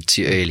exited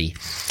too early.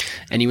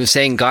 And he was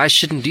saying guys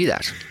shouldn't do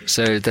that.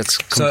 So that's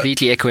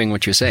completely echoing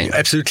what you're saying.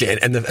 Absolutely.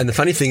 And the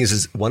funny thing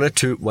is one or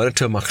two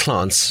of my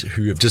clients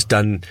who have just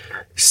done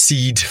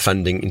seed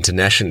funding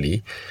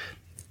internationally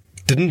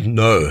didn't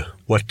know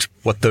what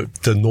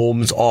the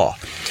norms are.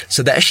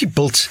 So they actually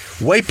built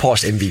way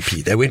past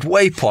MVP. They went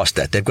way past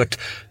that. They've got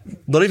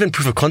not even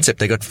proof of concept.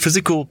 They got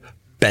physical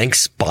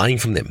banks buying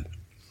from them.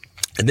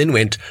 And then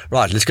went,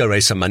 right, let's go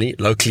raise some money.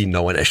 Locally,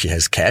 no one actually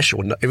has cash,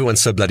 or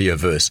everyone's so bloody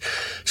averse.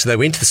 So they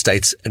went to the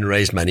States and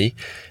raised money.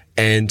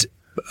 And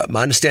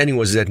my understanding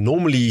was that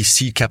normally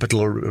seed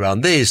capital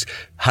around there is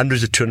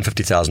 $100,000 to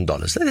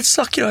 $250,000. That's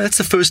like, that's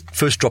the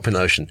first drop in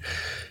the ocean.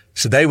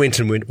 So they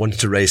wanted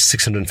to raise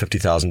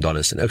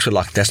 $650,000. And Oaks were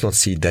like, that's not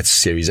seed, that's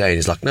Series A. And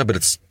he's like, no, but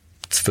it's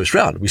first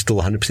round. We're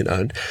still 100%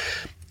 owned.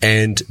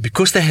 And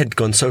because they had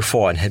gone so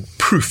far and had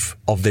proof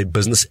of their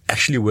business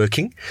actually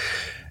working,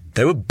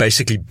 they were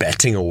basically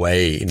batting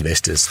away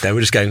investors. They were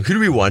just going, who do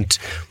we want?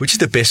 Which is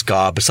the best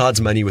guy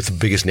besides money with the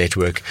biggest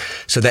network?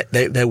 So that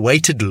they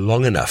waited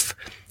long enough,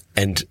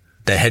 and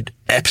they had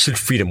absolute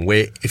freedom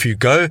where if you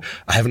go,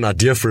 I have an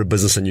idea for a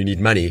business and you need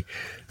money,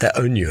 they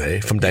own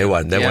you from day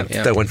one. They want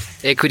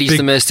equity's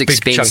the most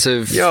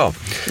expensive. Yeah.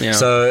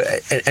 So,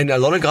 and a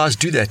lot of guys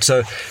do that.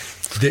 So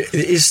there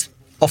is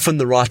often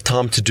the right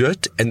time to do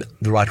it and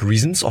the right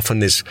reasons. Often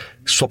there's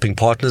swapping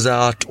partners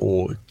out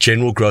or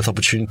general growth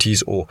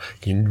opportunities, or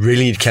you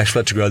really need cash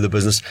flow to grow the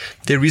business.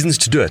 There are reasons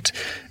to do it,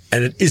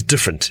 and it is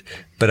different.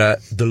 But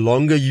the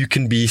longer you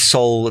can be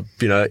sole,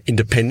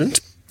 independent,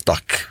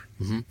 like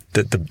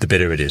the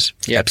better it is.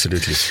 Yeah.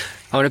 Absolutely.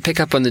 I want to pick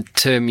up on the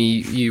term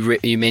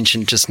you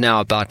mentioned just now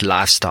about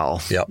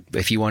lifestyle. Yeah.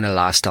 If you want a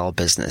lifestyle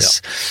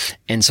business. Yeah.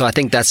 And so I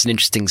think that's an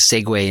interesting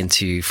segue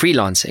into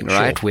freelancing,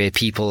 right? Sure. Where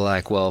people are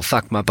like, well,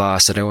 fuck my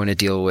boss. I don't want to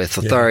deal with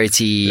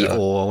authority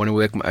or I want to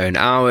work my own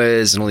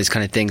hours and all these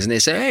kind of things. And they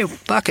say, hey,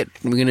 fuck it.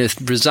 We're going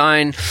to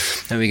resign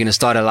and we're going to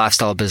start a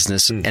lifestyle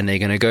business and they're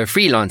going to go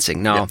freelancing.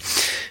 Now,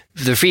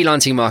 the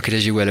freelancing market,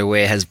 as you're well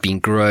aware, has been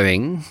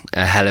growing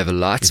a hell of a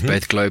lot,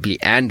 both globally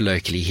and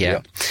locally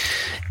here.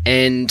 Yeah.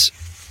 And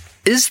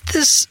is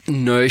this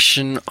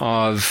notion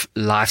of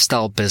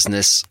lifestyle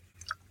business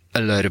a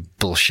load of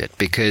bullshit?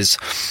 Because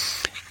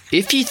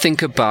if you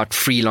think about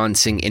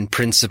freelancing in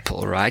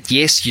principle, right?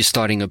 Yes, you're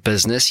starting a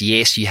business.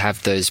 Yes, you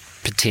have those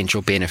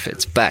potential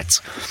benefits. But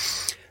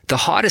the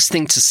hardest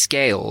thing to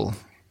scale,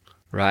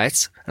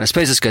 right? And I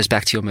suppose this goes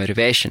back to your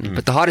motivation,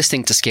 but the hardest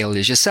thing to scale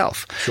is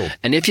yourself. Sure.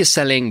 And if you're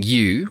selling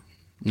you,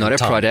 not a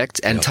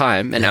product, and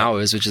time and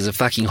hours, which is a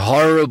fucking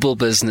horrible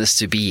business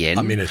to be in.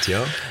 I'm in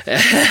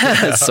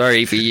it,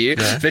 Sorry for you.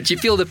 But you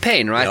feel the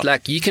pain, right? Yeah.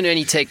 Like you can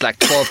only take like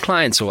 12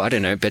 clients or I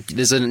don't know, but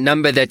there's a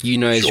number that you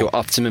know is your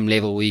optimum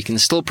level where you can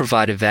still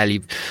provide a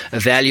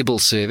valuable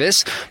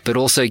service, but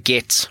also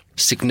get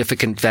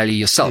significant value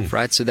yourself,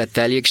 right? So that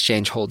value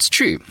exchange holds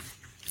true.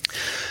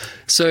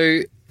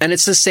 So, and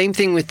it's the same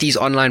thing with these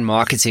online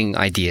marketing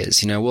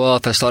ideas. Well,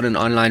 if I start an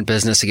online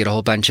business, I get a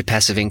whole bunch of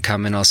passive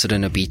income and I'll sit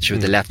on a beach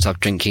with a laptop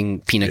drinking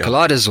pina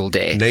coladas all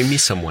day. Name me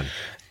someone.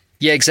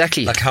 Yeah,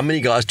 exactly. Like how many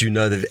guys do you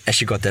know that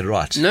actually got that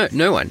right?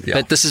 No one. Yeah.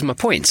 But this is my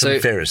point. So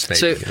Ferris,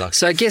 maybe.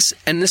 So I guess,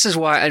 and this is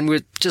why, and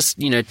we're just,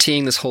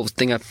 teeing this whole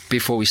thing up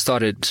before we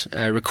started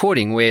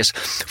recording, whereas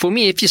for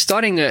me, if you're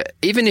starting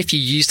even if you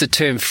use the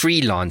term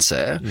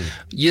freelancer,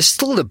 you're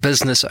still the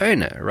business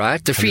owner,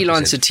 right? The 100%.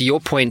 Freelancer, to your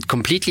point,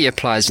 completely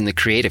applies in the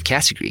creative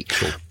category.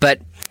 Sure.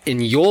 But in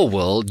your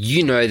world,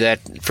 that,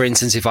 for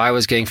instance, if I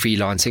was going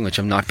freelancing, which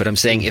I'm not, but I'm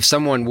saying if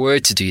someone were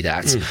to do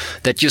that,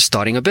 that you're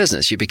starting a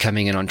business, you're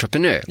becoming an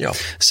entrepreneur. Yeah.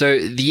 So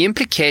the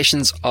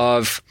implications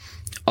of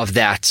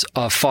that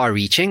are far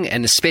reaching,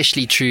 and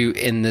especially true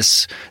in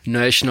this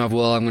notion of,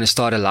 well, I'm going to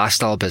start a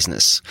lifestyle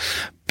business.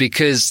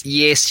 Because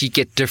yes, you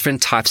get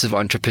different types of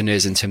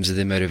entrepreneurs in terms of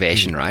their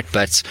motivation, right?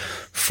 But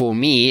for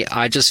me,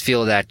 I just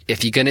feel that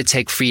if you're going to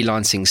take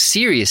freelancing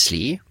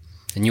seriously,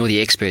 and you're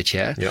the expert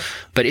here. Yep.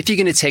 But if you're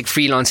going to take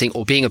freelancing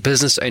or being a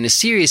business owner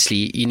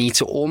seriously, you need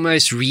to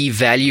almost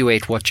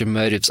reevaluate what your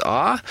motives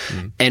are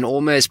and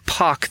almost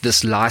park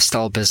this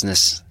lifestyle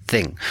business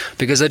thing.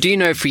 Because I do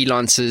know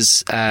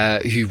freelancers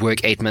who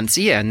work 8 months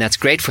a year, and that's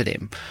great for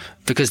them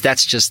because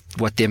that's just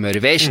what their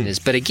motivation is.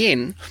 But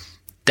again,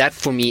 that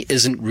for me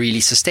isn't really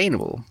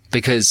sustainable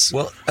because...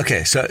 Well,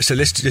 okay, so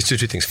let's do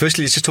two things.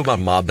 Firstly, let's just talk about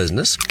my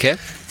business. Okay.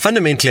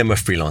 Fundamentally, I'm a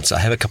freelancer. I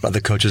have a couple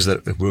other coaches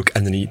that work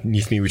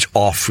underneath me, which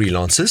are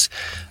freelancers.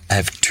 I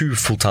have 2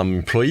 full-time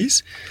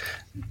employees,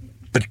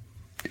 but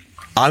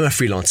I'm a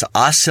freelancer.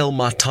 I sell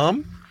my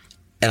time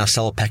and I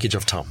sell a package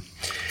of time.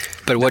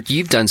 But what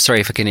you've done, sorry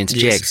if I can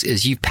interject,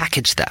 is you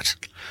packaged that.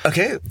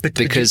 Okay, but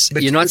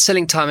you're not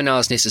selling time and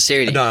hours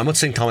necessarily. No, I'm not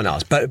selling time and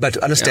hours, but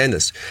understand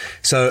this.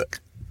 So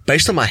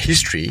based on my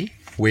history,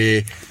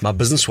 where my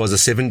business was a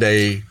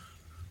 7-day,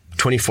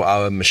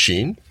 24-hour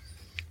machine,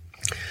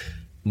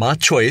 my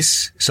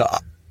choice, so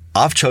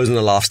I've chosen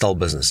a lifestyle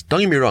business.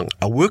 Don't get me wrong,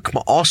 I work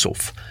my ass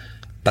off,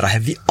 but I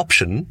have the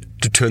option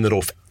to turn it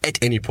off at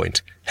any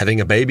point. Having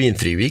a baby in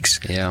 3 weeks,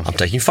 I'm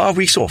taking 5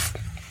 weeks off.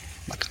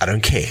 I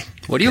don't care.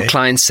 What do your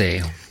clients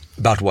say?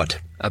 About what?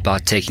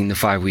 About taking the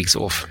 5 weeks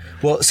off.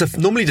 Well, so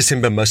normally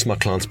December, most of my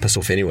clients piss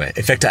off anyway.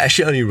 In fact, I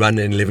actually only run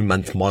an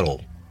 11-month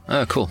model.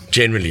 Oh, cool.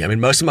 Generally. I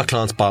mean, most of my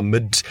clients by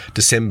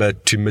mid-December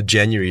to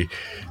mid-January,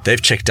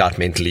 they've checked out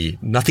mentally.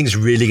 Nothing's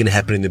really going to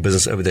happen in the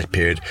business over that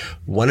period.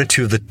 1 or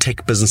 2 of the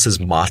tech businesses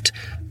might,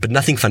 but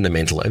nothing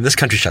fundamental. And this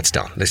country shuts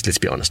down. Let's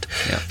be honest.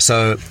 Yeah.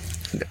 So,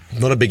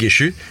 not a big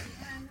issue.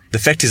 The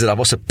fact is that I've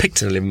also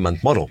picked an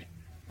 11-month model.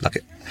 Like,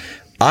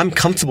 I'm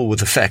comfortable with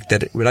the fact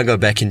that when I go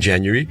back in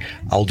January,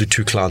 I'll do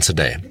 2 clients a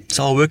day.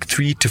 So I'll work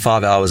 3 to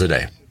 5 hours a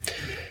day.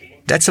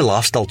 That's a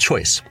lifestyle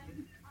choice.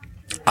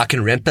 I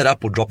can ramp that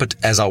up or drop it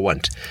as I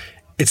want.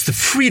 It's the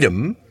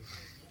freedom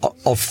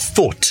of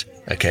thought.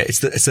 Okay. It's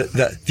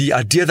the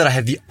idea that I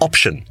have the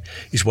option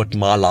is what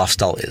my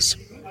lifestyle is.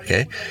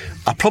 Okay.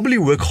 I probably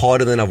work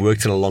harder than I've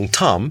worked in a long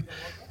time,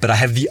 but I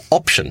have the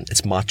option.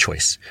 It's my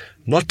choice,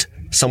 not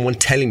someone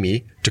telling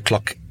me to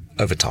clock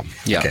overtime.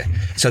 Yeah. Okay.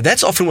 So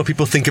that's often what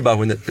people think about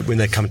when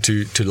they come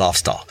to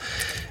lifestyle,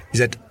 is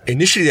that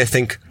initially they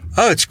think,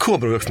 oh, it's cool.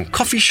 I'm going to work from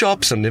coffee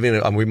shops. I'm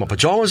wearing my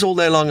pajamas all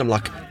day long. I'm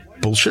like,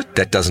 bullshit.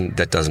 That doesn't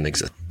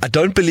exist. I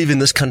don't believe in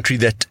this country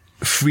that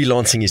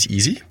freelancing is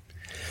easy.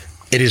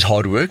 It is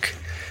hard work.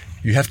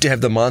 You have to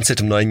have the mindset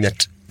of knowing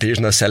that there is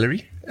no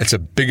salary. It's a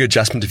big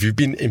adjustment. If you've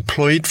been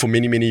employed for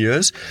many, many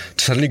years,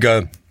 to suddenly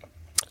go,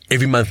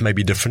 every month may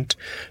be different.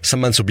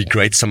 Some months will be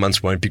great. Some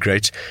months won't be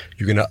great.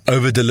 You're going to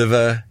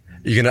over-deliver.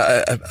 You're going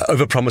to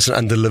over-promise and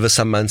under-deliver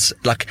some months.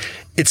 Like,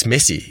 it's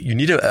messy. You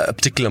need a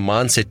particular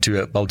mindset to be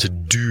able to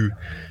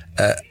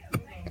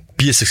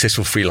be a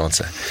successful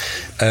freelancer.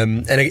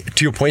 And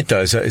to your point,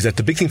 though, is that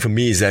the big thing for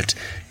me is that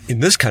in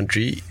this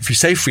country, if you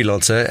say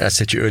freelancer, as I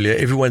said to you earlier,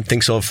 everyone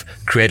thinks of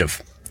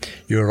creative.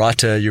 You're a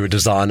writer, you're a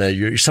designer,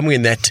 you're somewhere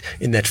in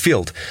that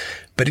field.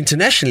 But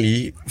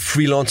internationally,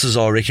 freelancers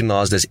are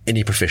recognized as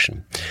any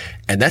profession.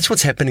 And that's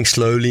what's happening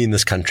slowly in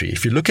this country.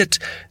 If you look at,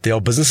 there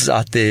are businesses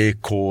out there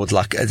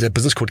there's a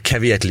business called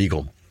Caveat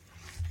Legal.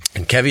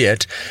 And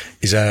Caveat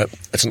it's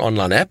an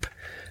online app.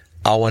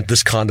 I want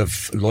this kind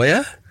of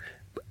lawyer.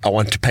 I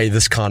want to pay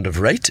this kind of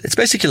rate. It's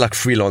basically like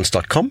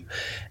freelance.com.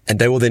 And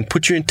they will then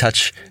put you in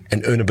touch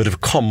and earn a bit of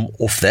comm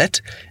off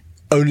that.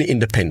 Only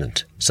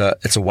independent. So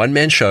it's a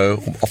one-man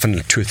show, often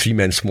a 2 or 3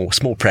 man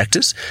small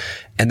practice,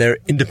 and they're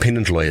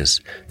independent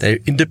lawyers. They're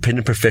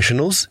independent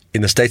professionals.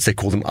 In the States, they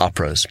call them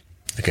RPros.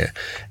 Okay.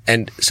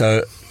 And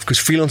so, because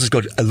freelancers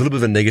got a little bit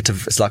of a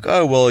negative, it's like,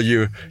 oh, well,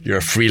 you're a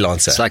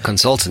freelancer. It's like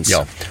consultants.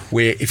 Yeah.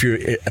 Where if you're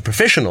a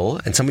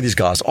professional, and some of these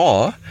guys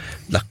are,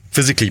 like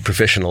physically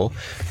professional,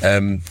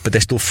 but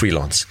they're still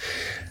freelance.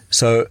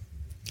 So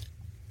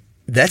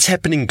that's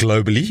happening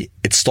globally.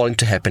 It's starting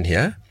to happen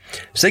here.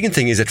 Second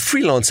thing is that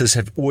freelancers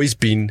have always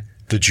been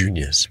the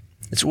juniors.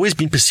 It's always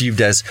been perceived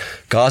as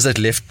guys that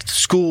left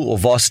school or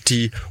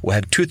varsity or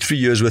had 2 or 3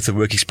 years worth of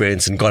work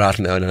experience and got out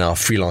and earned and now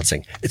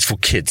freelancing. It's for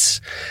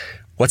kids.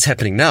 What's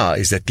happening now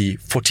is that the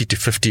 40 to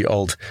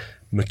 50-year-old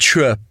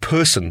mature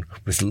person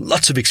with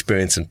lots of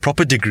experience and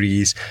proper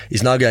degrees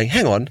is now going,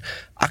 hang on,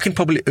 I can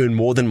probably earn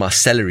more than my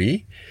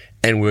salary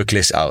and work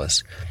less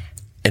hours,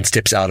 and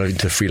steps out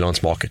into the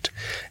freelance market.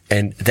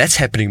 And that's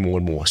happening more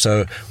and more.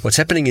 So what's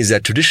happening is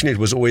that traditionally it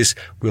was always,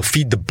 we'll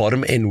feed the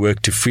bottom end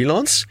work to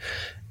freelance,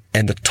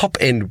 and the top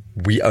end,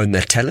 we own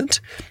that talent,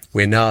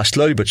 where now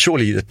slowly but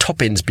surely the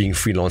top end's being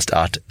freelanced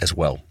out as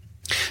well.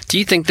 Do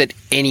you think that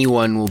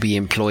anyone will be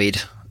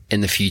employed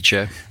in the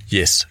future?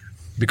 Yes,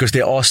 because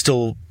there are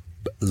still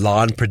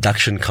line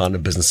production kind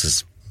of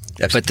businesses.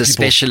 But the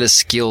specialist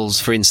skills,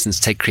 for instance,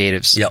 take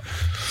creatives. Yep.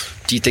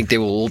 Do you think they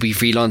will all be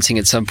freelancing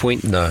at some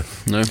point? No.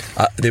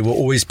 There will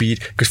always be,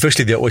 because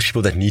firstly, there are always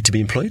people that need to be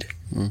employed.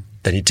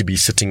 They need to be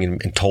sitting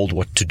and told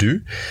what to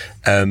do.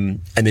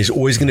 And there's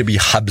always going to be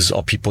hubs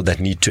of people that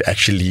need to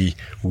actually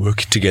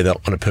work together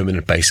on a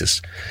permanent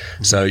basis.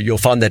 So you'll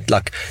find that,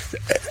 like,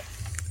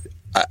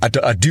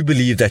 I do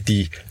believe that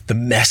the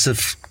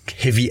massive,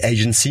 heavy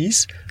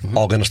agencies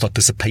are going to start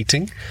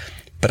dissipating.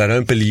 But I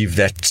don't believe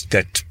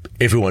that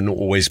everyone will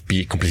always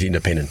be completely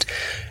independent.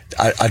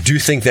 I do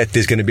think that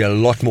there's going to be a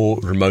lot more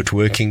remote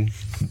working,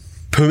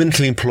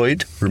 permanently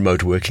employed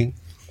remote working,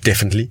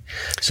 definitely.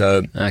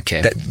 So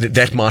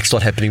that might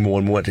start happening more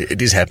and more.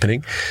 It is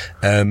happening.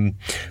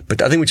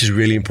 But I think which is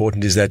really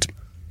important is that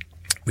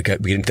we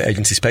get into the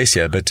agency space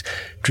here. But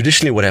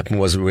traditionally what happened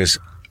was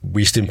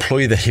we used to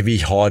employ the heavy,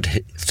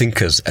 hard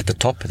thinkers at the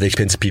top, the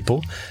expensive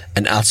people,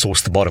 and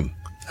outsource the bottom.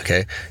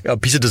 Okay. A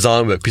piece of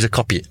design work, piece of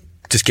copy,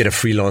 just get a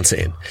freelancer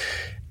in.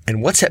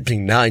 And what's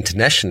happening now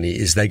internationally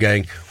is they're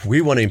going,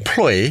 we want to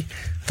employ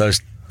those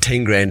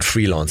 10 grand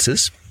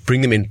freelancers,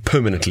 bring them in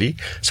permanently.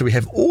 So we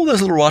have all those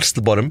little writers at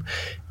the bottom,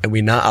 and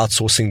we're now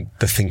outsourcing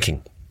the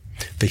thinking,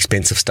 the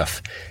expensive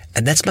stuff.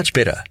 And that's much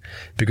better,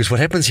 because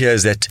what happens here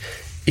is that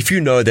if you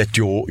know that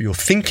you're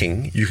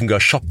thinking, you can go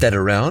shop that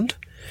around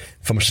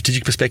from a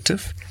strategic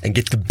perspective and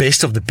get the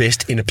best of the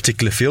best in a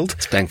particular field.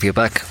 It's bang for your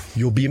buck.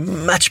 You'll be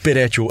much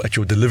better at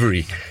your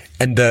delivery.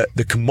 And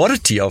the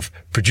commodity of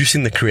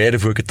producing the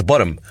creative work at the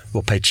bottom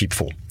will pay cheap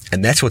for.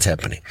 And that's what's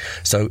happening.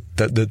 So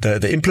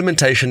the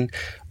implementation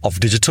of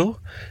digital,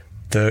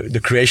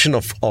 the creation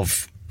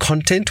of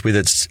content, whether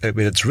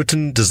it's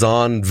written,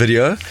 design,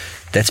 video,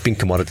 that's been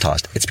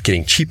commoditized. It's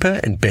getting cheaper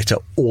and better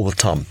all the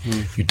time.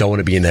 You don't want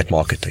to be in that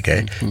market,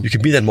 okay? You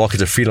can be in that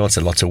market as a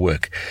freelancer, lots of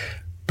work.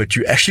 But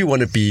you actually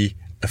want to be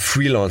a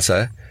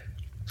freelancer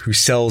who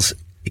sells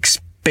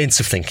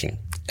expensive thinking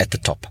at the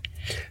top,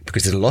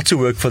 because there's lots of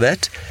work for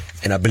that.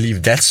 And I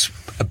believe that's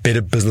a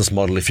better business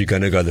model if you're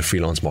going to go the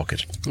freelance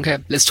market. Okay,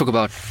 let's talk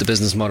about the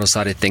business model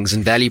side of things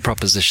and value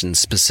propositions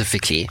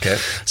specifically. Okay.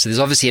 So there's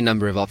obviously a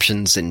number of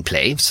options in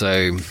play.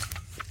 So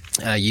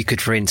You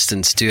could, for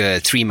instance, do a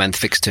 3-month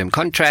fixed-term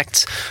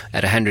contract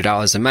at 100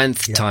 hours a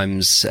month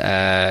times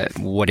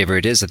whatever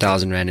it is,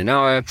 1,000 Rand an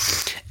hour,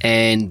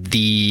 and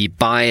the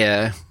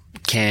buyer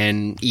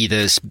can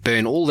either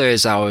burn all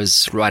those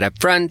hours right up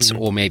front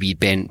or maybe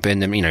burn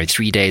them,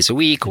 3 days a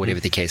week or whatever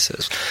the case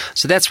is.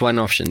 So that's one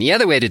option. The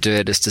other way to do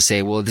it is to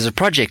say, well, there's a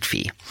project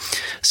fee.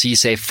 So you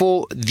say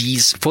for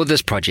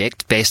this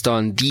project, based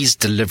on these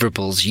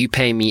deliverables, you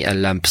pay me a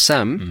lump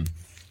sum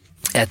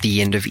at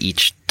the end of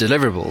each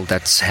deliverable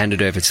that's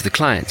handed over to the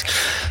client.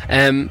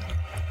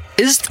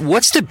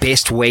 What's the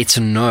best way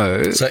to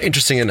know? So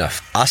interesting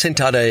enough, I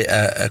sent out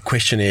a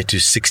questionnaire to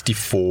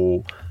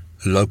 64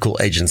 local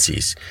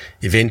agencies,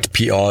 event,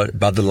 PR,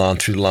 above the line,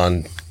 through the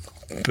line,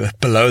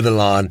 below the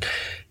line,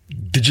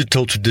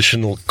 digital,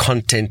 traditional,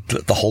 content,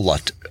 the whole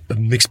lot, a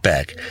mixed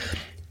bag,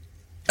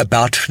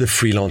 about the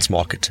freelance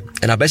market.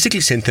 And I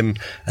basically sent them,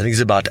 I think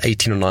it's about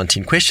 18 or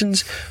 19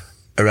 questions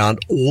around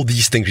all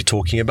these things we're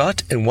talking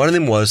about. And one of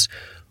them was,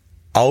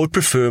 I would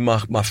prefer my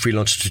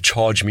freelancer to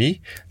charge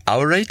me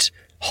hour rate,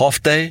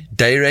 half day,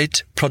 day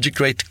rate, project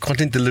rate,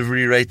 content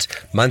delivery rate,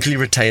 monthly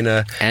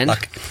retainer, and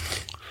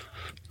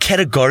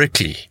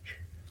categorically,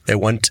 they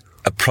want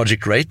a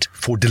project rate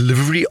for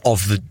delivery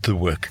of the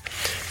work.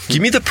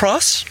 Give me the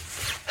price.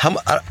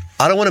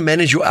 I don't want to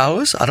manage your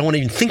hours. I don't want to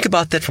even think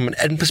about that from an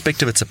admin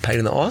perspective. It's a pain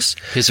in the ass.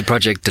 Here's the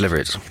project, deliver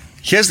it.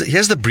 Here's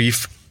the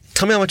brief.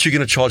 Tell me how much you're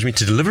going to charge me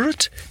to deliver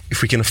it.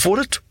 If we can afford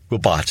it, we'll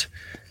buy it.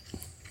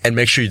 And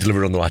make sure you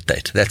deliver it on the right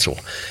date. That's all.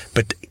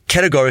 But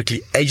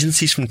categorically,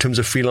 agencies in terms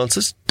of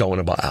freelancers don't want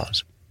to buy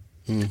hours.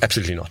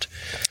 Absolutely not.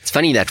 It's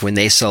funny that when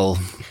they sell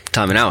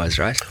time and hours,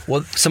 right?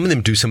 Well, some of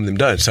them do, some of them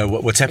don't. So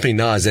what's happening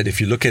now is that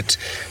if you look at,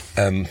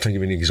 I'm trying to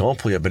give you an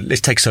example here, but let's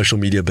take social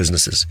media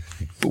businesses,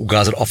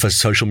 guys that offer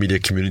social media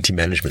community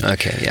management.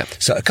 Okay, yeah.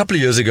 So a couple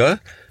of years ago,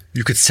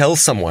 you could sell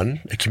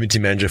someone, a community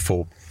manager,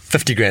 for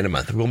 50 grand a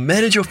month. We'll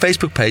manage your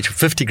Facebook page for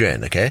 50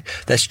 grand, okay?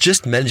 That's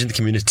just managing the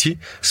community,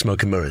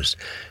 smoke and mirrors.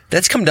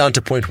 That's come down to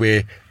a point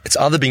where it's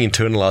either being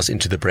internalized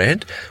into the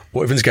brand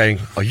or everyone's going,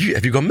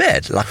 have you gone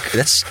mad? Like,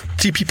 that's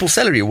 3 people's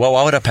salary. Well,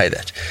 why would I pay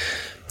that?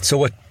 So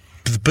what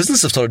the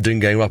business have started doing,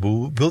 going, right,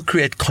 we'll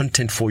create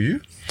content for you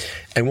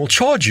and we'll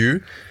charge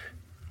you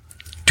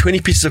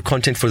 20 pieces of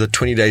content for the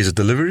 20 days of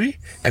delivery,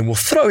 and we'll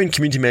throw in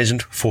community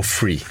management for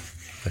free.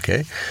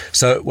 Okay.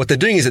 So what they're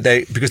doing is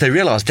that because they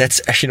realize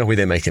that's actually not where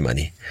they make their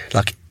money.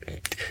 Like,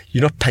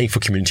 you're not paying for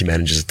community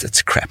managers.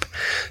 It's crap.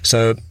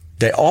 So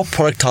they are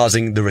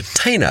productizing the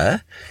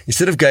retainer.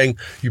 Instead of going,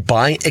 you're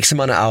buying X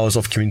amount of hours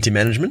of community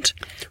management,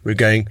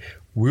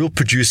 we'll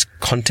produce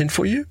content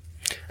for you.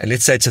 And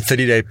let's say it's a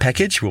 30-day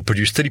package. We'll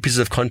produce 30 pieces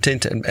of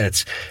content, and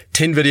it's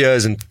 10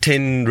 videos and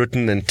 10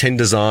 written and 10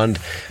 designed,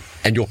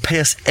 and you'll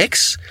pay us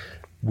X.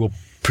 We'll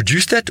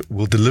produce that.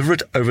 We'll deliver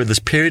it over this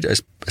period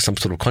as some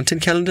sort of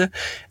content calendar,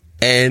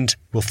 and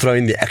we'll throw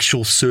in the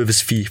actual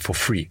service fee for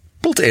free.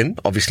 Built in,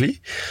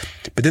 obviously.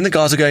 But then the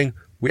guys are going,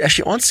 we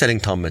actually aren't selling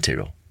time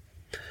material.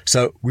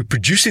 So we're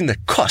producing the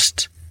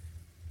cost.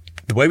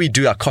 The way we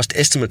do our cost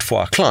estimate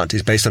for our client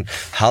is based on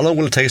how long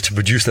will it take us to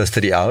produce those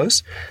 30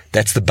 hours.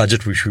 That's the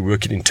budget which we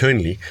work in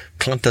internally.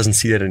 Client doesn't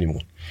see that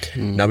anymore.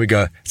 Now we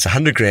go, it's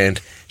 100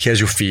 grand. Here's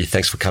your fee.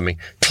 Thanks for coming.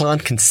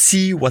 Client can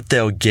see what they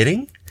are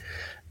getting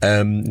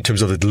in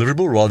terms of the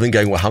deliverable, rather than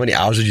going, well, how many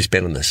hours did you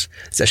spend on this?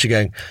 It's actually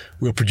going,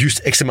 we'll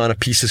produce X amount of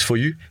pieces for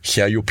you.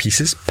 Here are your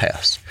pieces. Pay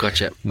us.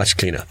 Gotcha. Much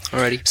cleaner.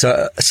 Alrighty.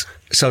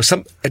 So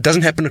it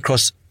doesn't happen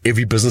across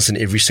every business and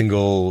every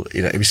single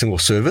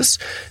service.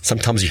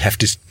 Sometimes you have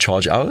to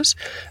charge hours,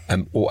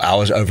 or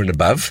hours over and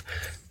above.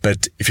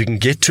 But if you can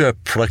get to a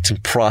product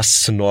and price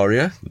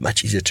scenario,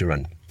 much easier to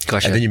run.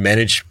 Gotcha. And then you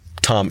manage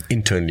time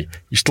internally.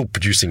 You're still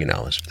producing in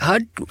hours.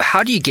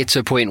 How do you get to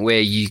a point where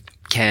you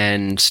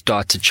can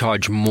start to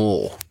charge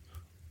more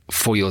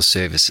for your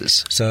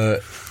services? So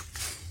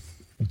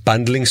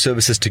bundling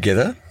services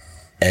together,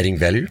 adding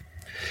value.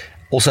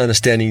 Also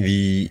understanding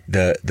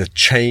the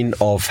chain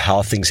of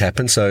how things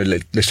happen. So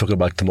let's talk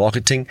about the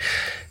marketing.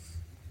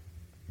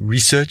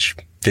 Research,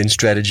 then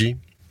strategy,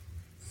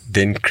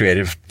 then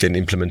creative, then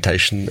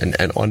implementation,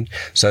 and on.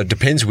 So it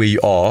depends where you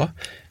are.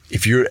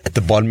 If you're at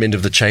the bottom end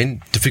of the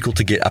chain, difficult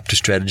to get up to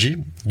strategy.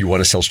 You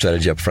want to sell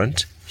strategy up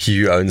front. He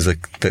who owns the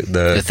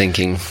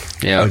thinking,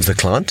 owns the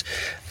client.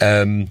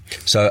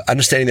 So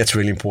understanding that's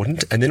really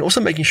important. And then also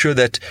making sure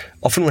that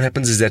often what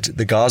happens is that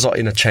the guys are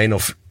in a chain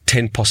of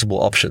 10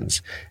 possible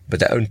options, but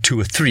they own 2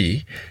 or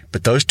 3,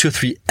 but those 2 or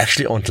 3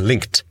 actually aren't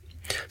linked.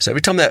 So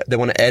every time they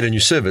want to add a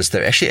new service,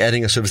 they're actually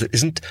adding a service that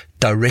isn't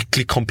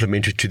directly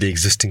complementary to the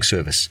existing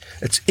service.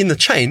 It's in the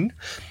chain,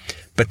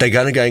 but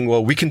they're going,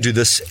 well, we can do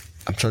this.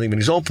 I'm trying to think of an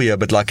example here,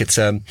 but like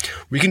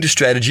we can do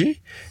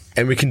strategy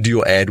and we can do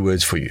your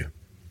AdWords for you.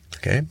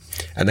 Okay.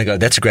 And they go,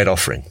 that's a great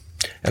offering.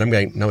 And I'm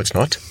going, no, it's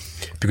not,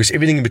 because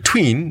everything in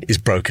between is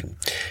broken.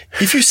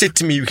 If you said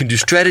to me, we can do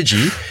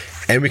strategy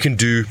and we can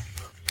do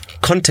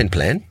content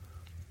plan,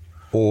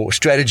 or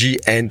strategy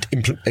and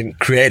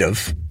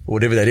creative, or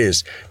whatever that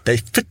is, they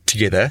fit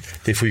together,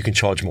 therefore you can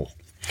charge more.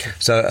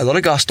 So a lot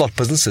of guys start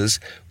businesses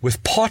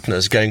with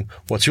partners going,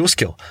 what's your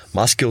skill?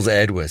 My skill's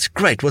AdWords.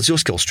 Great. What's your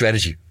skill?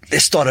 Strategy.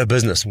 Let's start a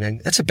business. I'm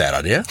going, that's a bad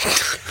idea.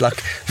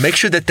 Like, make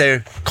sure that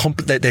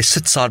they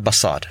sit side by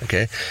side.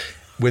 Okay.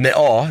 When they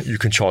are, you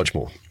can charge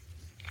more.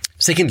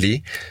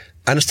 Secondly,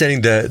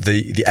 understanding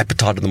the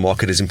appetite of the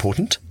market is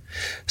important.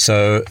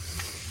 So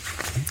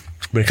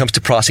when it comes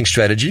to pricing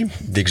strategy,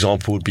 the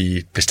example would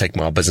be, let's take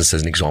my business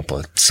as an example.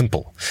 It's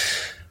simple.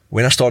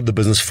 When I started the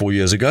business 4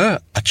 years ago,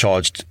 I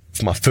charged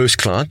for my first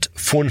client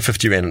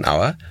 450 Rand an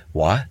hour.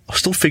 Why? I was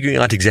still figuring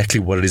out exactly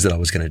what it is that I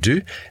was going to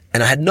do.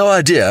 And I had no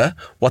idea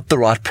what the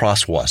right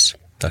price was.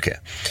 Okay.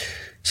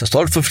 So I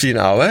started 50 an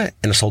hour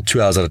and I sold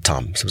 2 hours at a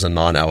time. So it was a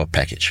 9-hour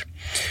package.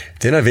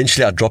 Then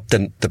eventually I dropped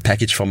the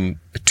package from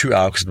 2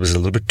 hours because it was a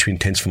little bit too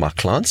intense for my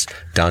clients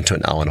down to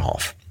an hour and a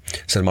half.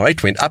 So my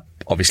rate went up,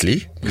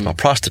 obviously, because my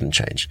price didn't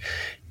change.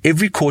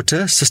 Every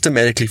quarter,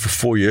 systematically for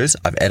 4 years,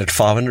 I've added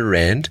 500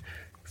 Rand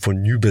for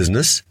new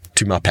business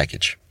to my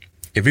package.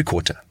 Every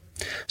quarter.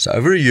 So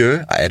over a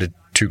year, I added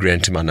 2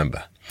 grand to my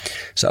number.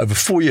 So over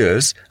 4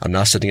 years, I'm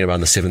now sitting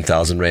around the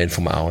 7,000 Rand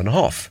for my hour and a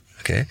half.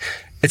 Okay.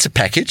 It's a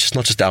package. It's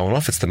not just hour and a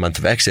half. It's the month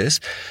of access,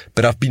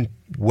 but I've been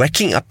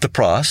whacking up the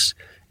price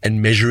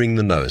and measuring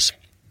the nose.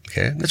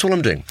 Okay. That's all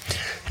I'm doing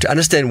to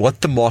understand what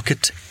the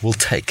market will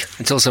take.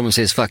 Until someone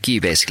says, fuck you,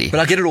 basically.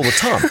 But I get it all the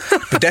time.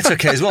 But that's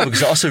okay as well,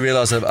 because I also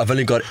realize I've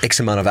only got X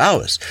amount of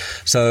hours.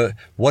 So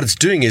what it's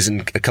doing is,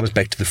 and it comes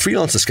back to the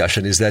freelance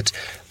discussion, is that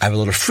I have a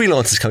lot of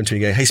freelancers coming to me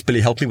going, hey,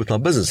 Spilly, help me with my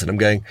business. And I'm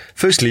going,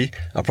 firstly,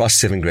 our price is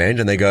 7 grand.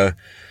 And they go,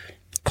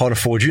 can't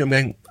afford you. I'm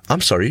going,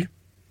 I'm sorry.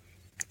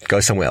 Go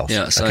somewhere else.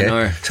 Yeah, so okay?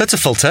 No. So it's a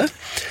filter.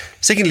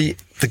 Secondly,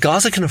 the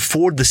guys that can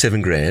afford the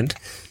 7 grand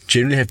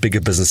generally have bigger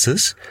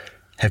businesses,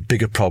 have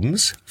bigger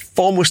problems,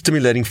 far more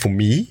stimulating for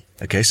me.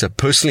 Okay, so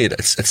personally,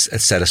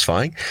 it's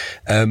satisfying,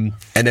 and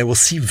they will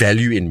see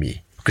value in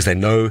me because they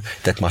know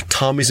that my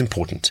time is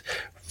important.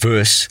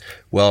 Versus,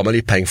 well, I'm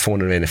only paying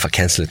 400 Rand. If I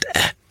cancel it,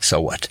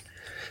 so what?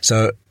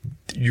 So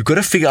you've got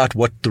to figure out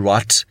what the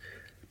right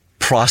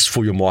price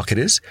for your market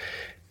is.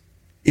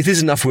 If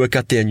there's enough work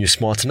out there and you're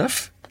smart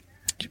enough,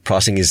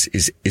 pricing is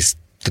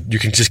you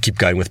can just keep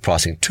going with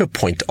pricing to a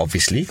point,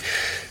 obviously.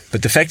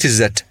 But the fact is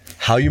that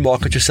how you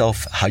market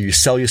yourself, how you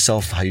sell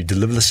yourself, how you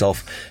deliver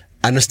yourself,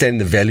 understanding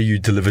the value you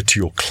deliver to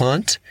your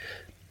client,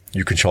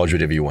 you can charge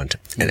whatever you want.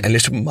 And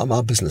let's talk about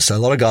my business. So a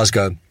lot of guys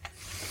go,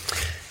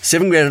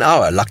 7 grand an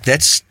hour. Like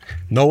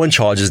no one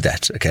charges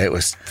that. Okay. It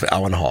was for an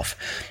hour and a half.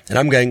 And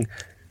I'm going,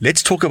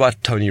 let's talk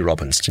about Tony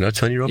Robbins. Do you know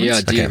Tony Robbins? Yeah,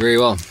 I do very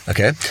well.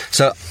 Okay.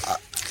 So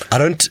I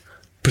don't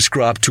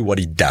prescribe to what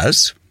he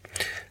does,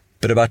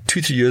 but about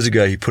 2-3 years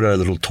ago, he put a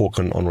little talk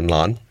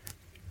online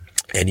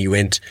and he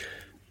went,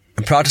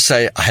 I'm proud to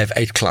say I have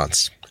 8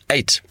 clients.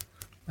 8.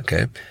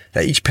 Okay.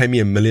 They each pay me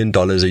 $1 million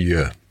a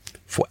year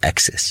for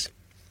access.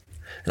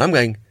 And I'm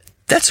going,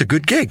 that's a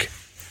good gig.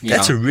 Yeah.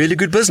 That's a really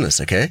good business.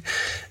 Okay.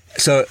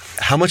 So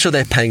how much are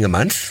they paying a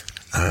month?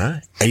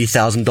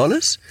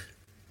 $80,000.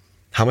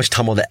 How much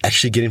time are they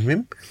actually getting from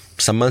him?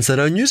 Some months they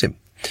don't use him.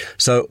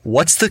 So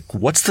what's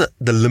the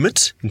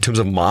limit in terms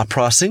of my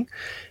pricing?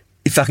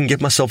 If I can get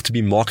myself to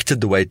be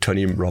marketed the way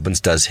Tony Robbins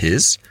does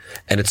his,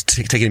 and it's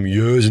taken him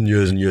years and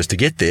years and years to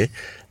get there,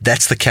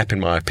 that's the cap in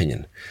my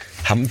opinion.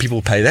 How many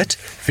people pay that?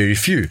 Very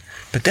few.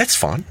 But that's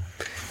fine.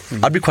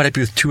 I'd be quite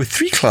happy with 2 or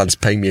 3 clients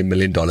paying me $1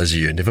 million a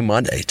year, never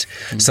mind 8.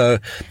 So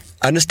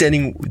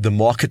understanding the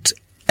market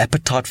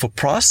appetite for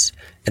price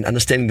and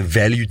understanding the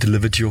value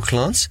delivered to your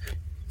clients,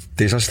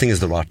 there's no such thing as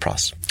the right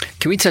price.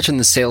 Can we touch on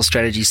the sales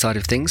strategy side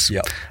of things?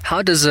 Yeah.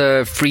 How does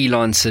a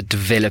freelancer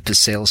develop a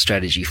sales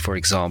strategy, for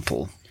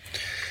example?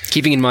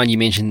 Keeping in mind, you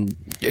mentioned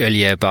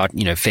earlier about,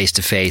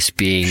 face-to-face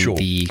being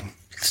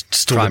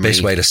still primary. The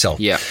best way to sell.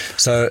 Yeah.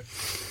 So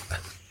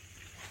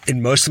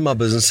in most of my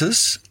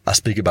businesses, I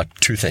speak about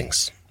 2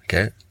 things.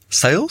 Okay.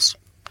 Sales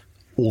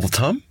all the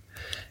time.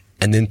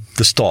 And then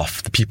the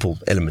staff, the people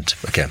element.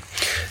 Okay.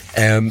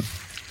 And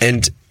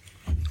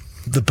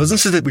the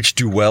businesses which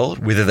do well,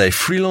 whether they're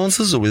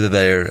freelancers or whether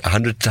they're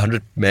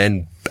 100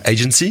 man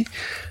agency,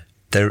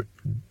 they're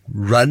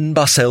run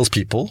by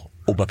salespeople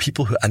or by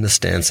people who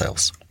understand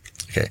sales.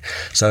 Okay.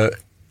 So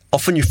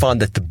often you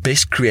find that the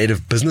best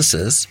creative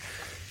businesses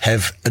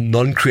have a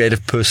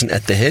non-creative person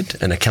at the head,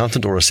 an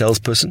accountant or a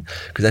salesperson,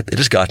 because they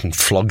just go out and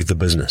flog the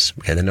business.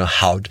 Okay. They know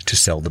how to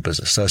sell the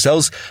business. So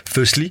sales,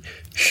 firstly,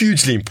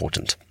 hugely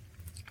important.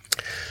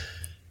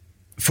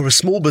 For a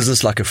small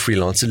business like a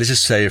freelancer, let's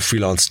just say a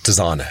freelance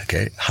designer.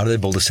 Okay. How do they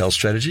build a sales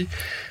strategy?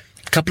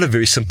 A couple of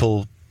very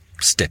simple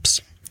steps.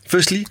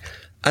 Firstly,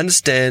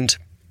 understand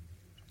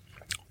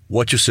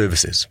what your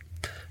service is.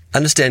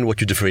 Understand what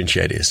your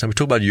differentiator is. Now we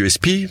talk about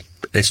USP.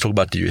 Let's talk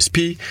about the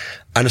USP.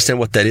 Understand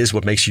what that is,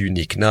 what makes you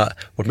unique. Now,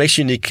 what makes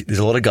you unique, there's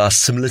a lot of guys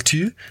similar to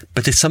you,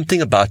 but there's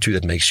something about you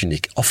that makes you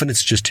unique. Often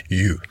it's just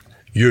you.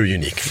 You're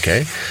unique,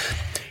 okay?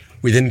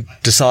 We then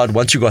decide,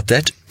 once you got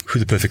that, who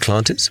the perfect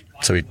client is.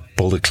 So we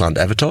build a client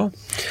avatar.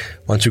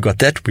 Once we got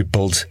that, we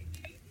build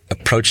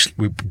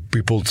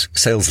we build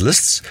sales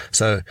lists.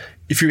 So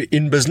if you're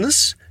in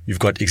business, you've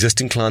got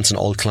existing clients and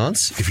old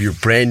clients. If you're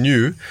brand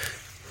new,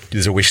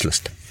 there's a wish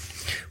list.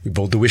 We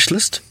build the wish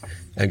list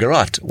and go,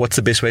 right, what's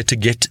the best way to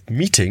get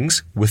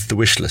meetings with the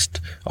wish list?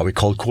 Are we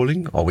cold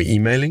calling? Are we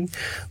emailing?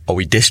 Are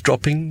we desk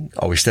dropping?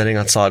 Are we standing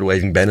outside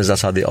waving banners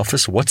outside the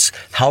office?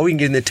 How are we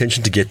getting the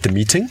attention to get the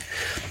meeting?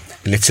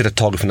 And let's set a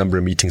target for number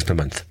of meetings per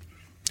month.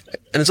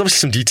 And there's obviously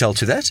some detail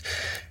to that.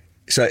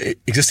 So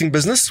existing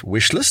business,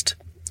 wish list.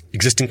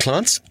 Existing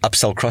clients,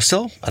 upsell,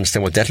 cross-sell,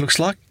 understand what that looks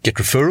like, get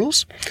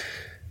referrals.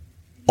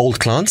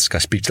 Old clients, go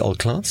speak to old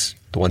clients,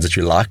 the ones that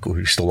you like or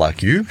who still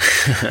like you.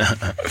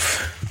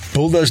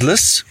 Build those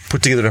lists,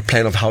 put together a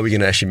plan of how we're going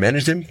to actually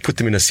manage them, put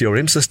them in a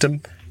CRM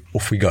system,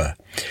 off we go.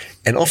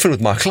 And often with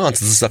my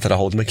clients, this is stuff that I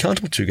hold them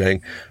accountable to,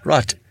 going,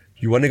 right,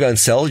 you want to go and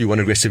sell, you want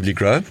to aggressively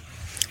grow.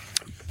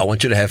 I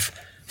want you to have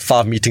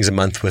 5 meetings a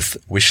month with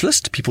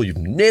wishlist, people you've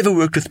never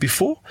worked with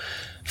before,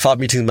 5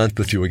 meetings a month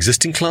with your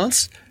existing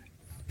clients,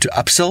 to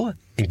upsell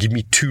and give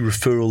me 2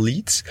 referral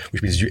leads,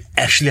 which means you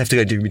actually have to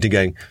go into a meeting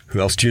going,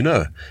 who else do you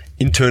know?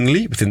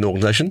 Internally, within the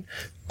organization,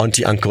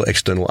 auntie, uncle,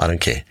 external, I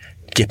don't care.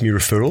 Get me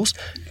referrals,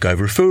 go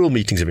over referral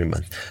meetings every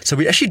month. So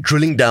we're actually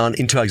drilling down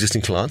into our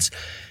existing clients,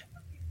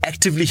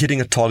 actively hitting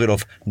a target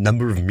of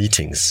number of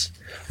meetings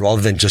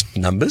rather than just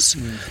numbers.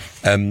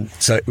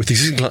 So with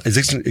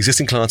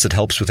existing clients, it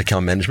helps with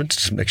account management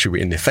to make sure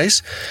we're in their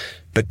face.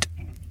 But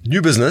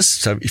new business,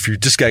 so if you're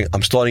just going,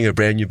 I'm starting a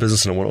brand new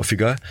business and I want off you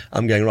go,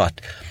 I'm going, right.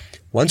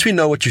 Once we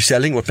know what you're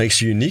selling, what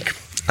makes you unique,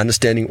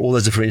 understanding all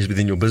those differentials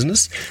within your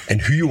business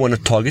and who you want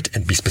to target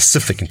and be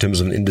specific in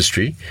terms of an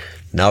industry,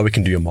 now we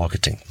can do your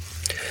marketing.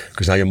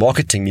 Because now your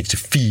marketing needs to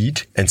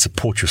feed and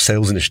support your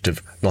sales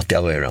initiative, not the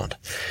other way around.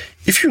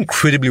 If you're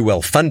incredibly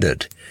well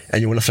funded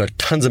and you want to throw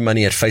tons of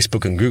money at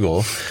Facebook and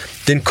Google,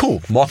 then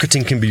cool,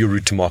 marketing can be your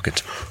route to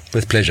market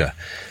with pleasure.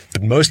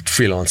 But most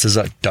freelancers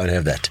don't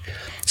have that.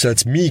 So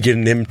it's me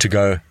getting them to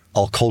go,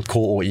 I'll cold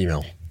call or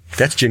email.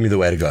 That's generally the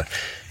way to go.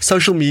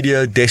 Social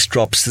media, desk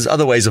drops, there's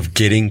other ways of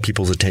getting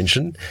people's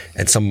attention,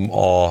 and some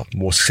are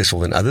more successful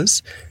than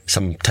others.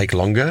 Some take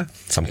longer,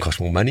 some cost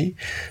more money.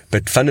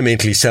 But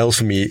fundamentally, sales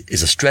for me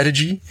is a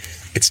strategy.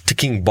 It's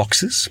ticking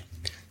boxes.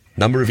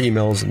 Number of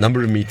emails,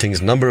 number of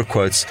meetings, number of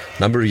quotes,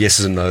 number of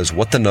yeses and nos,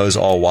 what the nos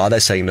are, why they're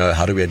saying no,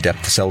 how do we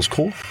adapt the sales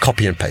call,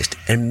 copy and paste,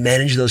 and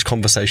manage those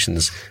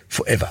conversations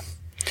forever.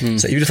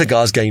 So even if the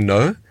guy's going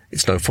no,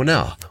 it's no for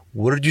now.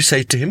 What did you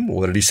say to him?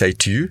 What did he say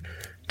to you?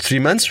 3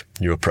 months,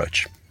 new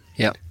approach.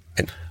 Yeah.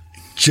 And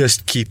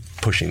just keep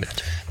pushing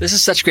that. This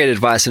is such great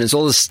advice, and it's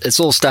all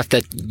stuff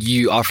that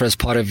you offer as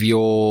part of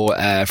your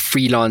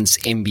freelance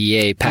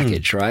MBA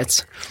package,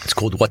 right? It's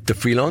called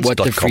whatthefreelance.com. What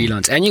the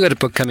Freelance. And you got a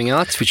book coming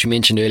out, which you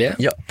mentioned earlier.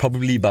 Yeah,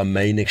 probably by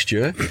May next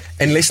year.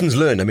 And lessons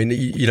learned. I mean,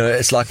 you know,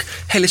 it's like,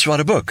 hey, let's write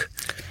a book.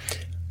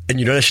 And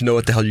you don't actually know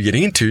what the hell you're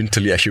getting into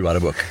until you actually write a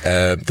book.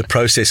 The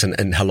process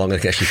and how long it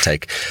can actually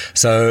take.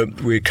 So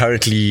we're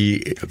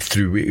currently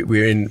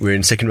we're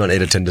in second round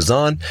edit and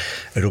design.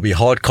 It'll be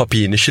hard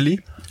copy initially,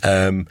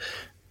 in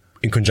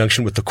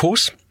conjunction with the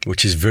course,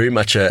 which is very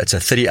much it's a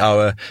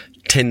 30-hour,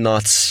 10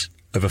 nights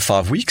over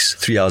 5 weeks,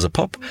 3 hours a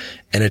pop.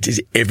 And it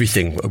is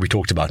everything we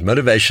talked about,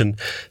 motivation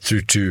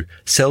through to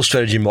sales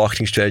strategy,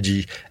 marketing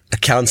strategy,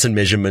 accounts and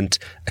measurement,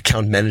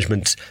 account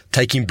management,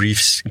 taking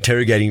briefs,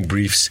 interrogating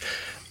briefs,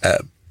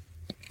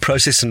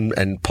 process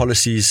and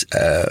policies,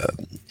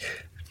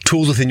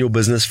 tools within your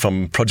business,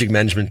 from project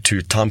management to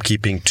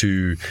timekeeping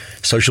to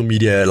social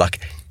media, like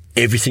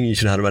everything you need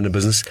to know how to run a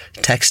business,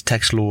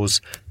 tax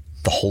laws,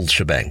 the whole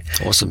shebang.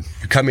 Awesome.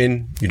 You come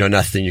in, you know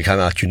nothing, you come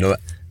out, you know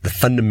the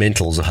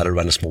fundamentals of how to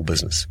run a small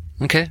business.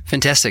 Okay,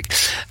 fantastic.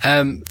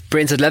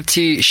 Brent, I'd love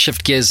to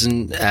shift gears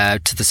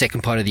to the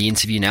second part of the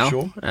interview now.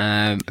 Sure.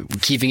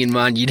 Keeping in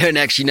mind, you don't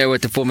actually know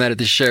what the format of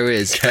the show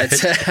is. Okay.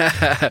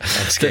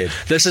 I'm scared.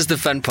 This is the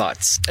fun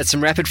parts. It's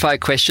some rapid fire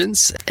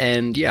questions,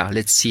 and yeah,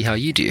 let's see how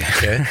you do.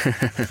 Okay.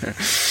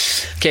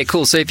 Okay,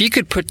 cool. So if you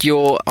could put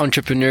your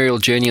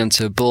entrepreneurial journey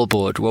onto a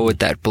billboard, what would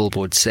that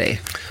billboard say?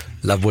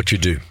 Love what you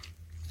do.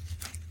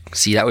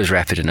 See, that was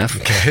rapid enough.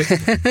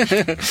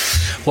 Okay.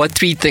 What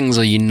 3 things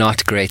are you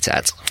not great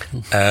at?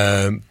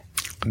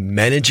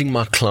 Managing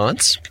my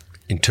clients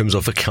in terms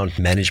of account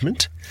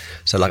management.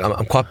 So like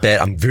I'm quite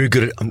bad. I'm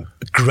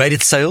great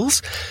at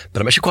sales,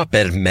 but I'm actually quite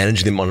bad at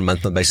managing them on a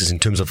monthly basis in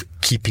terms of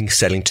keeping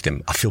selling to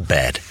them. I feel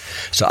bad.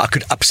 So I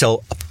could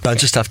upsell a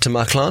bunch of stuff to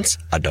my clients.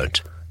 I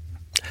don't.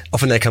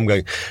 Often they come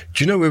going,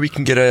 do you know where we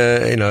can get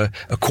a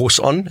course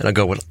on? And I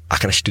go, well, I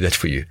can actually do that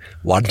for you.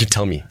 Why didn't you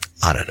tell me?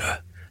 I don't know.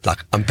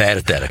 Like, I'm bad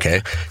at that,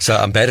 okay? So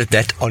I'm bad at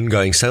that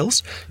ongoing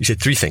sales. You said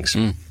 3 things.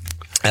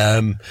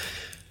 I'm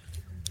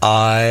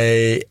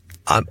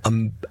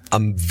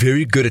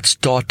very good at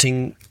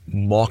starting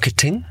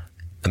marketing.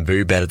 I'm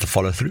very bad at the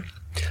follow through.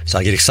 So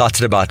I get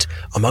excited about,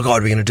 oh my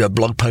God, we're going to do a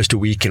blog post a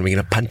week and we're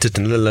going to punt it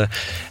and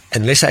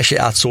unless I actually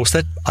outsource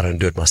that, I don't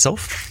do it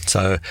myself.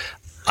 So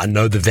I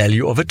know the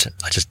value of it.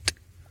 I just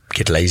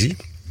get lazy.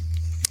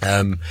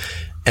 And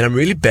I'm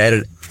really bad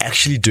at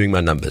actually doing my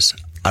numbers.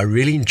 I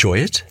really enjoy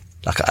it.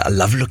 Like, I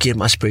love looking at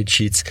my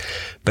spreadsheets,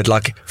 but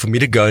like for me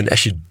to go and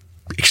actually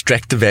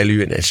extract the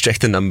value and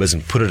extract the numbers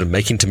and put it and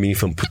make it into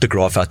meaningful and put the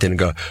graph out there and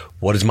go,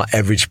 what is my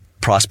average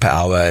price per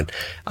hour?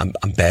 And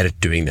I'm bad at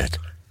doing that.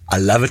 I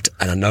love it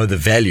and I know the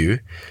value,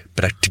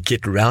 but to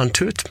get around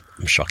to it,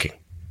 I'm shocking.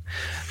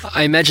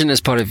 I imagine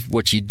as part of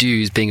what you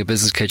do as being a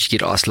business coach, you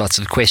get asked lots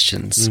of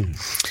questions.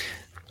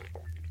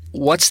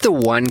 What's the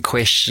one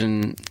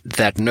question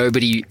that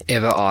nobody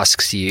ever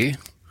asks you,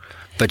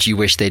 but you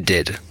wish they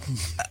did?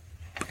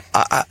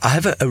 I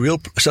have a real...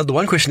 So the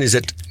one question is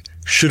that,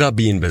 should I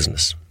be in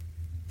business?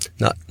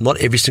 Now, not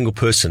every single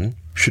person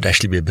should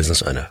actually be a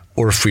business owner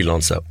or a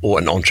freelancer or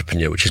an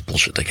entrepreneur, which is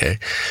bullshit, okay?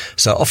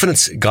 So often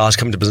it's guys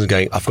coming to business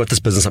going, I've got this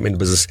business, I'm in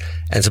business,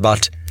 and it's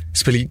about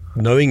simply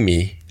knowing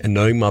me and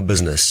knowing my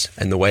business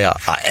and the way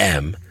I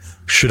am.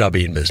 Should I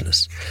be in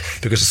business?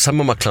 Because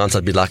some of my clients,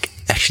 I'd be like,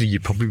 actually,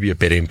 you'd probably be a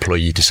better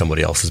employee to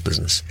somebody else's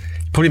business.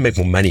 You'd probably make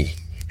more money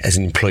as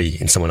an employee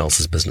in someone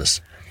else's business.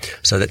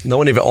 So that no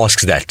one ever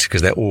asks that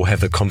because they all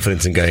have the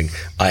confidence in going,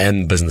 I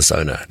am a business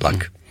owner.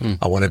 Like,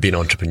 I want to be an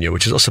entrepreneur,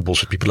 which is also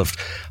bullshit. People have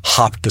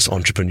hyped this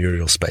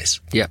entrepreneurial space.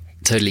 Yeah,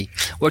 totally.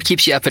 What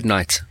keeps you up at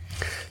night?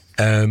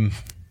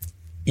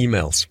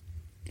 Emails.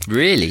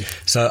 Really?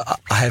 So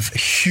I have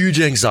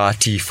huge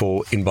anxiety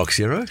for inbox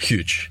zero.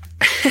 Huge.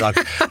 Like,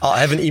 I'll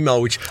have an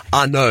email which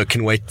I know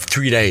can wait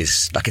 3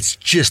 days. Like, it's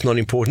just not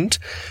important,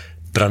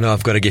 but I know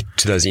I've got to get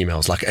to those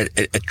emails. Like,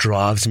 it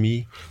drives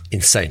me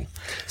insane.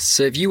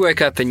 So if you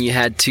woke up and you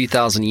had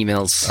 2,000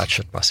 emails, I'd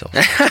shit myself.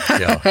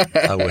 Yeah,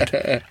 I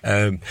would.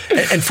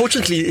 And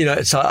fortunately, you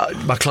know, so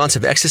my clients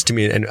have access to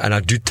me, and I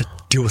do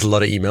deal with a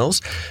lot of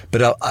emails,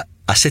 but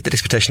I set that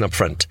expectation up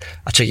front.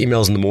 I check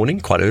emails in the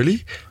morning quite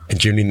early, and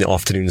generally in the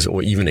afternoons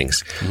or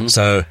evenings.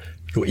 So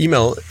your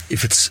email,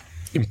 if it's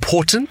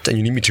important and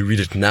you need me to read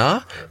it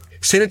now,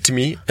 send it to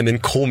me and then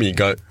call me,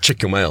 go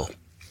check your mail.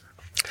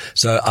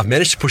 So I've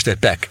managed to push that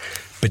back,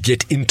 but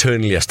yet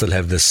internally I still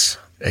have this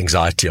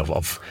anxiety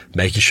of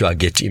making sure I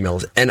get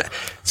emails. And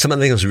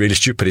something that's really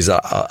stupid is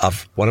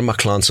one of my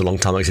clients a long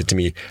time ago said to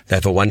me, they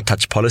have a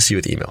one-touch policy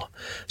with email.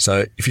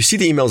 So if you see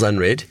the emails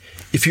unread,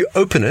 if you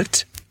open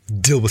it,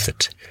 deal with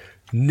it.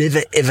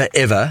 Never, ever,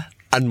 ever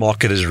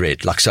unmark it as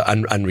read, like so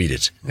unread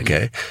it,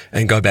 okay?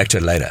 And go back to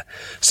it later.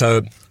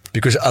 So,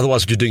 because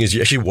otherwise what you're doing is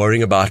you're actually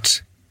worrying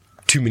about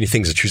too many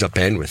things that chews up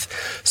bandwidth.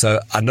 So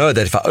I know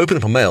that if I open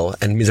up a mail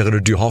and it means I've got to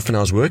do half an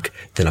hour's work,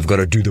 then I've got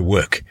to do the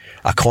work.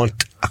 I can't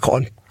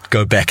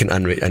go back and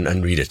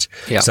unread it.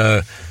 Yeah.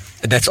 So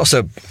that's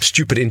also a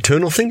stupid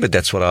internal thing, but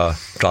that's what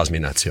drives me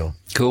nuts, yeah.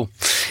 Cool.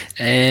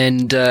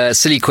 And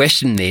silly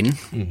question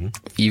then.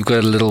 You've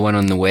got a little one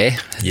on the way.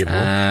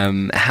 Yeah,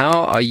 how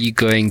are you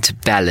going to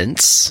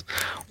balance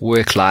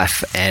work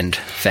life and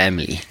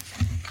family?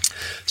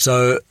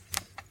 So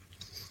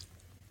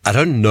I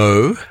don't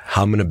know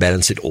how I'm going to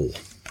balance it all,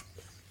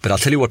 but I'll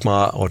tell you what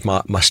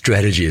my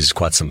strategy is.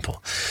 Quite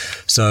simple.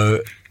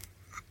 So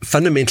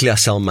fundamentally, I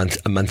sell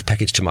a month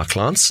package to my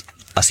clients.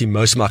 I see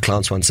most of my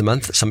clients once a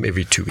month, some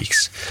every 2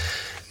 weeks.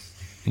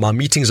 My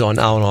meetings are an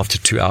hour and a half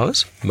to 2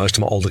 hours. Most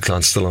of my older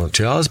clients still on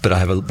 2 hours, but I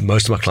have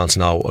most of my clients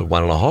now are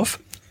 1.5.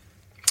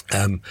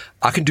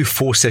 I can do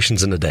 4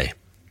 sessions in a day,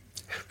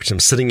 which I'm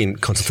sitting in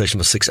consultation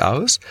for 6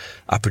 hours.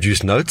 I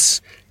produce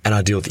notes and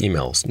I deal with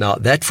emails. Now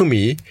that for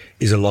me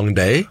is a long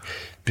day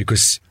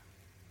because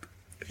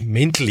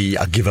mentally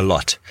I give a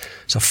lot.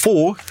 So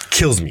 4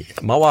 kills me.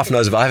 My wife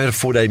knows if I have had a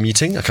 4-day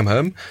meeting, I come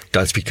home,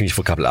 don't speak to me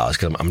for a couple of hours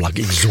because I'm like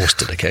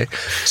exhausted. Okay.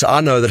 So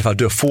I know that if I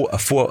do a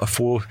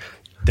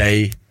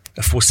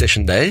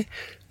 4-session day,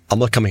 I'm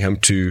not coming home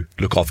to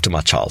look after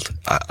my child.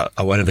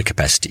 I won't have the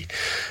capacity.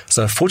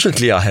 So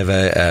fortunately I have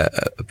a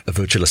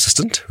virtual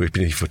assistant who's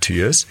been here for 2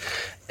 years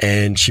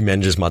and she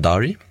manages my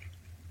diary.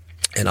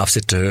 And I've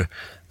said to her,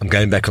 I'm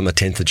going back on the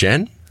 10th of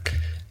Jan,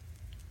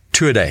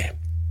 2 a day.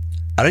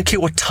 I don't care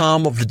what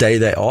time of the day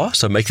they are,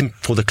 so make them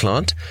for the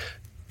client.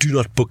 Do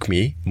not book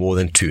me more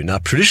than 2. Now,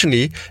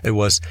 traditionally, it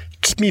was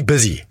keep me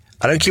busy.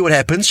 I don't care what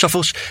happens,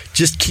 shuffle,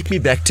 just keep me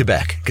back to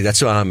back, because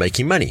that's how I'm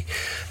making money.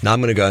 Now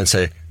I'm going to go and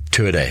say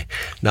 2 a day.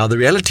 Now, the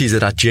reality is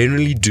that I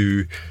generally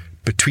do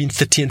between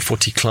 30 and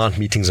 40 client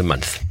meetings a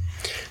month.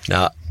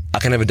 Now, I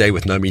can have a day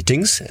with no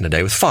meetings and a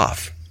day with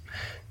 5.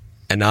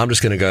 And now I'm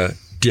just going to go,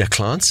 dear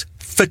clients,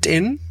 fit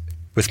in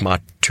with my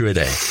 2 a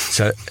day.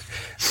 So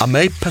I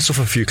may piss off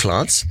a few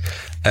clients,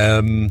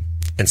 and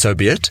so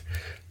be it.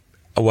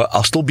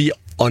 I'll still be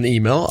on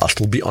email, I'll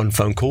still be on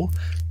phone call,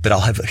 but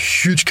I'll have a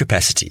huge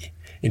capacity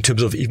in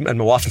terms of, and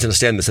my wife needs to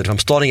understand this, that if I'm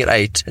starting at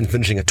 8 and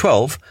finishing at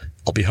 12,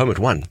 I'll be home at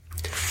 1.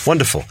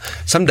 Wonderful.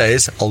 Some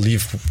days I'll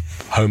leave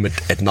home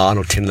at 9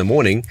 or 10 in the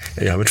morning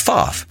and home at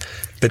 5.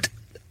 But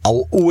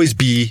I'll always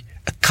be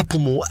a couple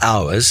more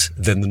hours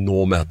than the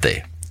norm out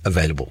there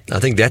available. I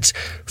think that's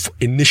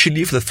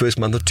initially for the first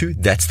month or 2,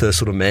 that's the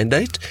sort of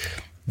mandate.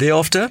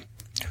 Thereafter,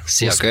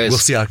 We'll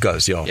see how it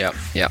goes. Yeah.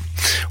 Yeah.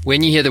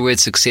 When you hear the word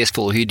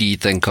successful, who do you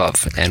think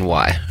of and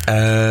why?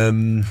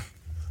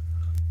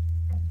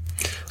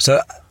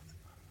 So,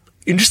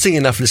 interesting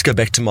enough, let's go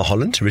back to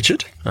Mulholland,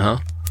 Richard.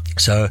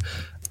 So,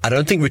 I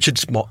don't think Richard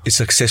is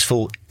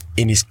successful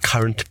in his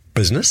current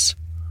business.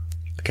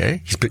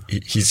 Okay.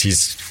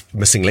 He's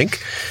missing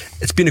link.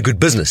 It's been a good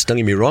business. Don't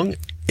get me wrong.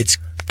 It's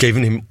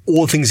given him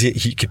all the things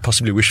he could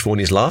possibly wish for in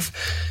his life,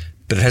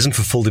 but it hasn't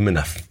fulfilled him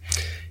enough.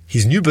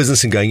 His new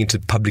business and going into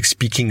the public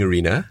speaking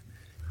arena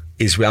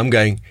is where I'm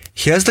going,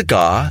 here's the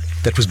guy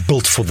that was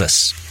built for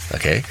this.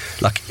 Okay.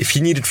 Like if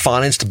he needed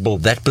finance to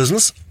build that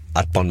business,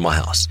 I'd bond my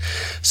house.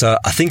 So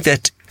I think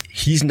that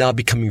he's now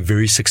becoming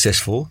very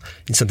successful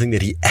in something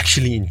that he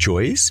actually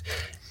enjoys.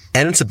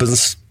 And it's a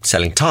business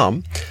selling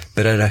time,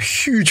 but at a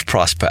huge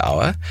price per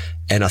hour.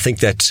 And I think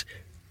that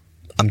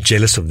I'm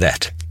jealous of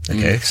that.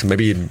 Okay. So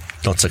maybe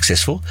not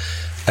successful.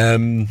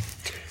 When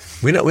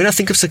I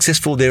think of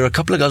successful, there are a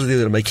couple of guys there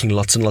that are making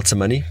lots and lots of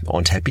money,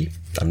 aren't happy.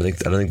 I don't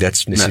think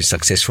that's necessarily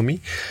success for me.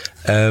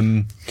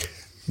 My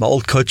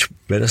old coach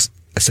ran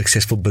a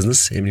successful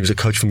business. I mean, he was a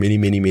coach for many,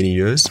 many, many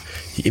years.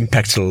 He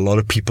impacted a lot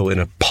of people in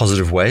a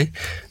positive way,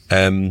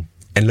 and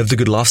lived a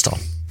good lifestyle.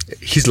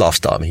 His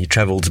lifestyle. I mean, he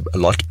traveled a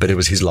lot, but it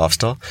was his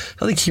lifestyle.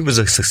 I think he was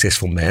a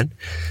successful man.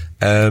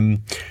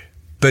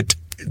 But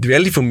the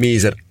reality for me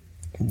is that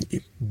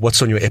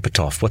what's on your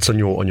epitaph? What's on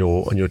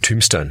your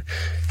tombstone?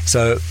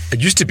 So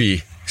it used to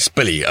be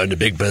Spilly owned a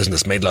big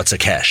business, made lots of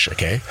cash.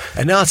 Okay.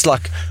 And now it's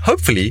like,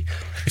 hopefully,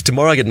 if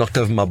tomorrow I get knocked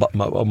over my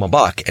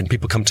bike and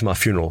people come to my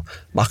funeral,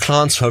 my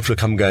clients hopefully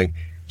come going,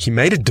 he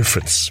made a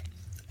difference.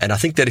 And I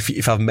think that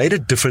if I've made a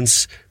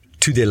difference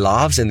to their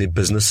lives and their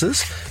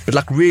businesses, but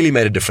like really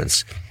made a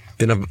difference,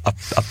 then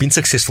I've been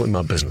successful in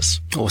my business.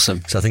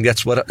 Awesome. So I think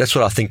that's what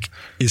I think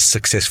is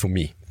success for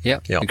me. Yeah.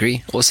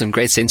 Agree. Awesome.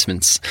 Great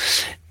sentiments.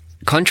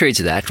 Contrary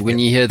to that, when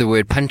you hear the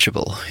word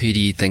punchable, who do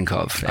you think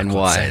of and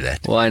why? Say that.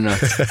 Why not?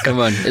 Come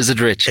on. Is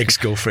it Rich?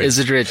 Ex-girlfriend. Is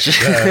it Rich?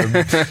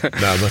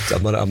 No,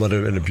 I'm not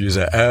an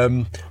abuser.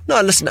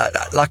 No, listen,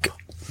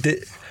 there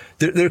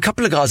are a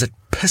couple of guys that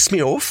piss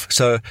me off.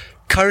 So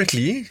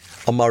currently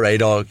on my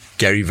radar,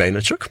 Gary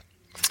Vaynerchuk.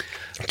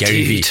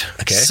 Gary Dude, V.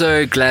 Okay.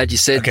 So glad you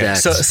said that.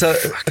 So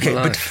okay,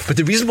 but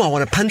the reason why I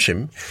want to punch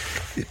him,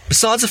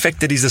 besides the fact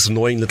that he's this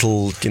annoying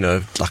little,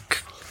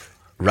 like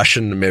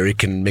Russian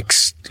American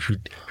mix who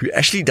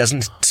actually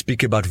doesn't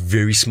speak about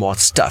very smart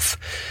stuff.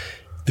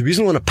 The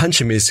reason I want to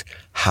punch him is,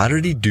 how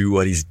did he do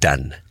what he's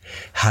done?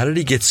 How did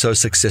he get so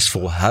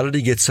successful? How did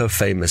he get so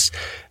famous?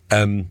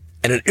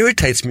 And it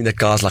irritates me that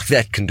guys like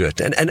that can do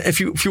it. And if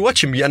you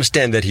watch him, you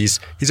understand that he's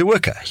a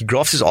worker. He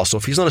grafts his ass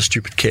off. He's not a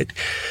stupid kid.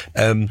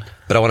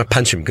 But I want to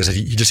punch him because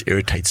he just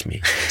irritates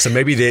me. So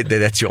maybe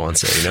that's your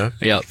answer,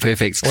 Yeah,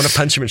 perfect. I want to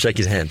punch him and shake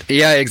his hand.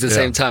 Yeah, at the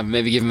same time.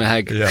 Maybe give him a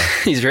hug. Yeah.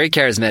 He's very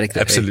charismatic.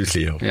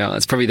 Absolutely. Yeah,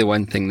 that's probably the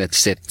one thing that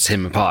sets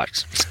him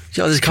apart.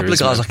 Yeah, there's a couple of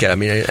guys like that. I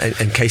mean,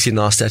 and Casey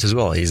Neistat as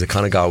well. He's the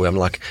kind of guy where I'm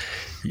like,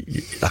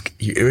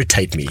 you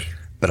irritate me,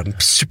 but I'm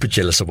super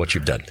jealous of what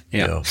you've done.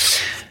 Yeah.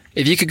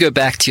 If you could go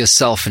back to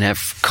yourself and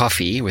have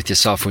coffee with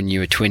yourself when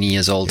you were 20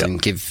 years old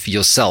and give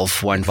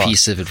yourself one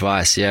piece of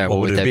advice, what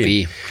would that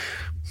be?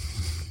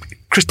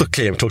 Crystal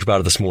clear. I talked about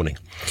it this morning.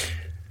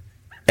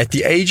 At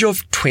the age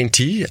of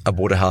 20, I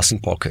bought a house in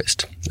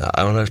Parkhurst.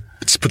 I want to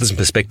just put this in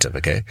perspective,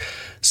 okay?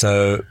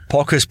 So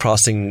Parkhurst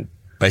pricing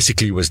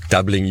basically was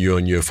doubling year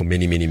on year for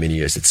many, many, many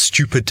years. It's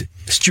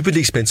stupidly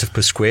expensive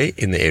per square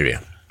in the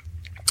area.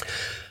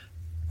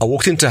 I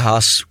walked into a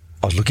house.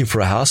 I was looking for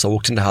a house. I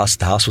walked into the house.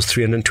 The house was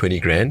 320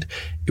 grand.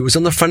 It was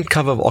on the front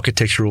cover of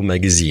Architectural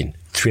Magazine,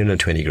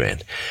 320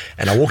 grand.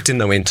 And I walked in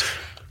and I went,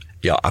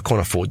 I can't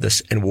afford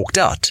this, and walked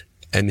out.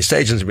 And the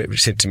agent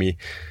said to me,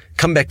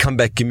 come back,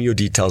 give me your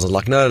details. I was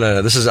like,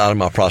 no, this is out of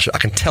my price. I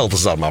can tell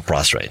this is out of my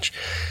price range.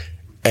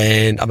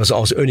 And I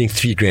was earning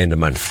 3 grand a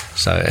month.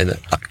 So, and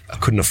I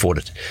couldn't afford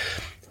it.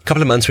 A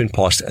couple of months went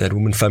past and that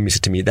woman phoned me and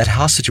said to me, that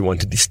house that you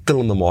wanted is still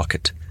on the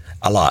market.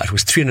 I lied. It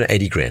was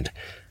 380 grand.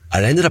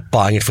 I ended up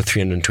buying it for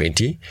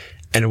 320,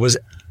 and it was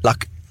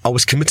like I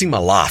was committing my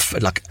life.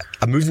 Like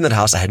I moved in that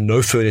house. I had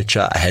no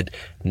furniture. I had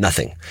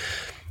nothing.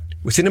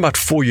 Within about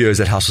 4 years,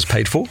 that house was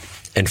paid for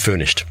and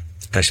furnished.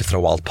 I used to throw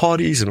wild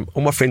parties, and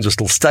all my friends were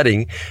still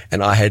studying,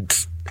 and I had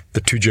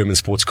the 2 German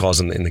sports cars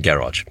in the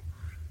garage.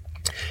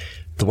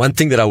 The one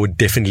thing that I would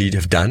definitely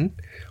have done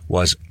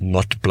was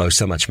not blow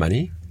so much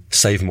money,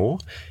 save more,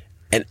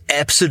 and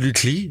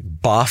absolutely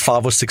buy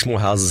 5 or 6 more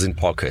houses in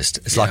Parkhurst.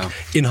 It's like,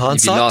 in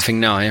hindsight, you'd be laughing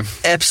now,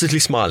 absolutely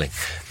smiling.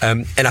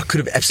 And I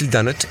could have absolutely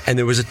done it. And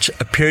there was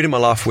a period in my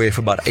life where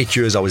for about 8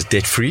 years I was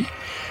debt free,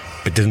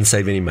 but didn't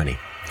save any money.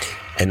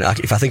 And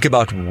if I think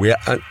about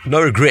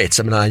no regrets.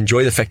 I mean, I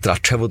enjoy the fact that I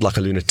traveled like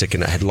a lunatic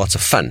and I had lots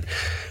of fun.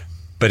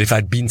 But if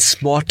I'd been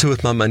smarter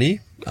with my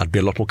money, I'd be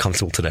a lot more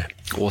comfortable today.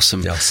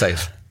 Awesome. Yeah,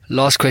 save.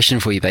 Last question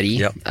for you, buddy.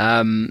 Yep.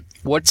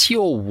 What's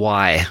your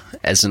why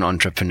as an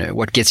entrepreneur?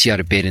 What gets you out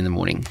of bed in the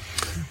morning?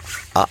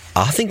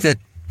 I think that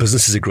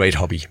business is a great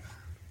hobby.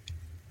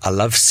 I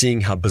love seeing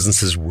how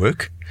businesses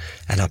work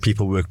and how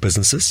people work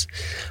businesses.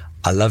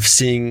 I love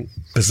seeing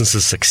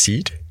businesses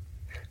succeed.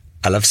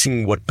 I love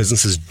seeing what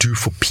businesses do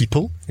for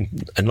people,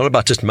 and not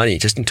about just money,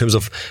 just in terms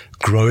of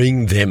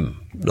growing them.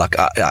 Like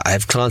I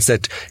have clients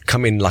that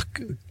come in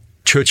like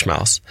church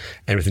mouse,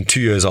 and within 2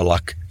 years are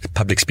like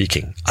public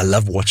speaking. I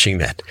love watching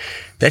that.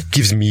 That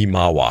gives me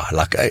my why.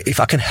 Like if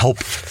I can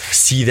help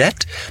see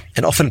that,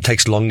 and often it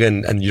takes longer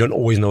and you don't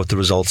always know what the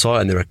results are,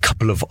 and there are a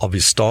couple of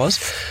obvious stars.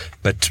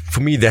 But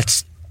for me,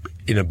 that's,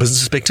 in a business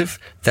perspective,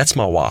 that's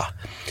my why.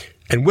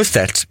 And with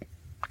that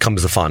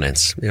comes the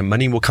finance.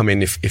 Money will come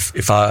in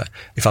if I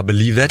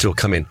believe that, it'll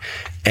come in.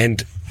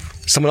 And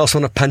someone else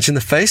want to punch in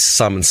the face?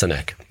 Simon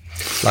Sinek.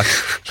 Like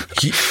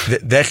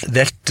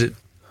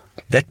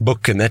that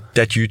book and that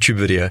YouTube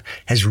video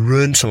has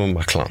ruined some of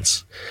my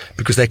clients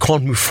because they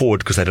can't move forward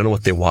because they don't know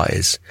what their why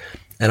is.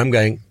 And I'm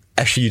going,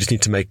 actually, you just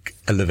need to make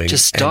a living.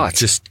 Just start.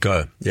 Just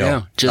go.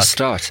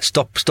 Start.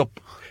 Stop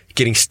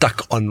getting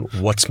stuck on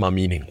what's my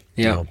meaning.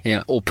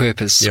 Or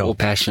purpose, or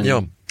passion.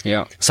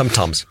 Yeah.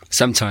 Sometimes.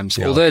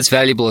 Yeah. Although it's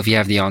valuable if you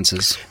have the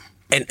answers.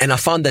 And I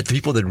find that the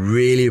people that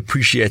really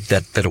appreciate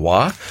that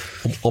why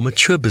are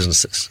mature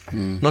businesses.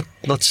 Not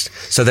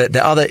so that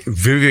they're either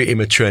very, very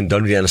immature and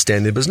don't really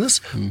understand their business,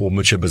 or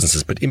mature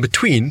businesses. But in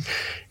between,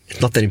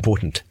 it's not that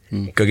important.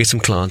 Go get some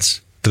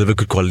clients, deliver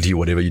good quality,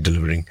 whatever you're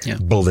delivering,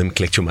 build them,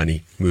 collect your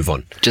money, move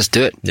on. Just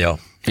do it. Yeah.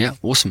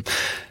 Awesome.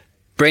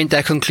 Brent,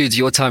 that concludes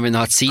your time in the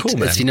hot seat.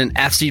 Cool, it's been an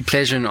absolute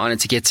pleasure and honor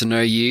to get to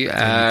know you.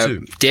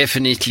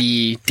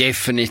 Definitely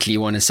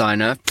want to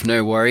sign up.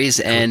 No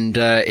worries. Cool. And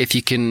if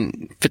you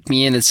can fit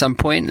me in at some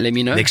point, let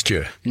me know. Next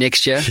year.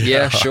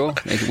 Yeah, sure.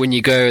 When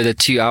you go the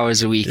 2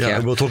 hours a week. Yeah,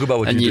 and we'll talk about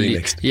what you're doing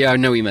next. Yeah,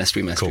 no, we must,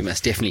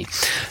 definitely.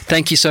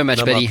 Thank you so much,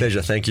 buddy. My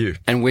pleasure. Thank you.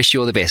 And wish you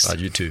all the best.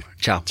 You too.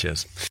 Ciao.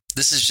 Cheers.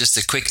 This is just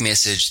a quick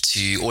message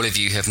to all of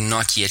you who have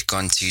not yet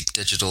gone to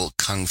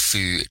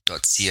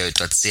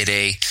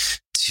digitalkungfu.co.za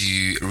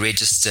to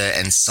register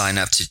and sign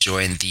up to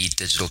join the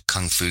Digital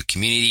Kung Fu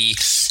community.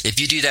 If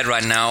you do that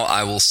right now,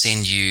 I will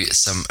send you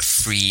some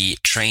free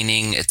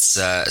training. It's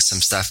some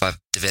stuff I've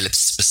developed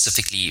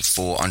specifically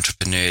for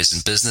entrepreneurs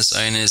and business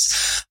owners.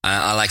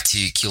 I like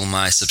to kill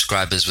my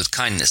subscribers with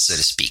kindness, so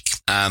to speak.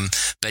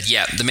 But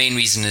yeah, the main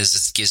reason is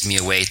it gives me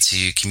a way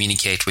to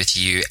communicate with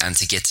you and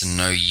to get to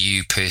know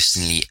you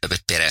personally a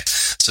bit better.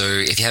 So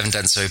if you haven't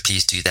done so,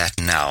 please do that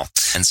now.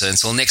 And so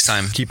until next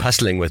time, keep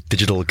hustling with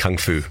Digital Kung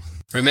Fu.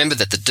 Remember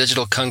that the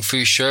Digital Kung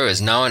Fu Show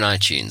is now on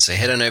iTunes, so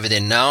head on over there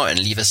now and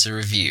leave us a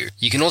review.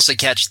 You can also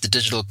catch the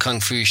Digital Kung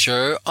Fu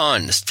Show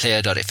on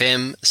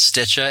Player.fm,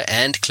 Stitcher,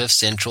 and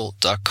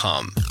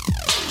CliffCentral.com.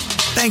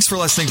 Thanks for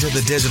listening to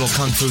the Digital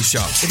Kung Fu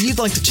Show. If you'd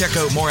like to check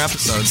out more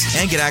episodes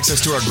and get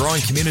access to our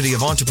growing community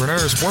of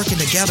entrepreneurs working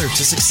together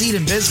to succeed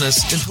in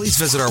business, then please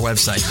visit our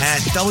website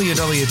at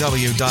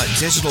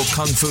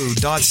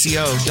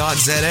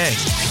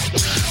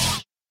www.digitalkungfu.co.za.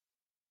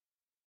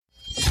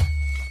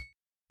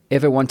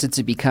 Ever wanted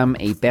to become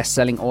a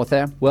best-selling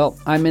author? Well,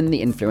 I'm in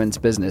the influence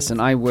business,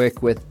 and I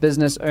work with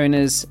business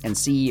owners and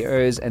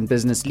CEOs and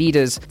business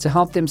leaders to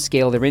help them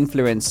scale their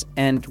influence.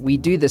 And we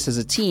do this as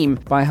a team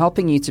by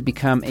helping you to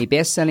become a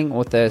best-selling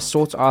author,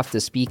 sought-after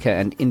speaker,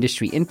 and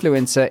industry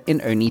influencer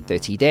in only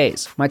 30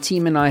 days. My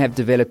team and I have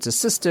developed a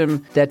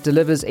system that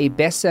delivers a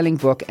best-selling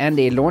book and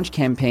a launch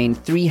campaign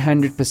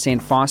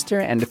 300% faster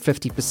and at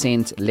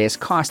 50% less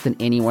cost than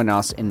anyone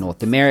else in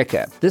North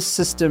America. This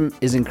system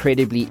is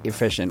incredibly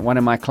efficient. One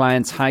of my clients,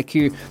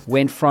 Haiku,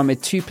 went from a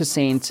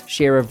 2%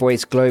 share of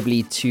voice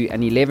globally to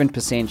an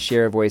 11%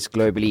 share of voice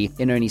globally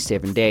in only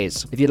 7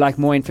 days. If you'd like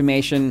more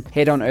information,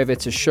 head on over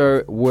to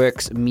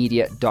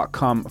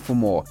showworksmedia.com for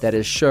more. That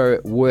is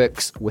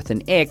showworks with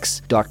an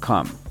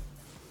X.com.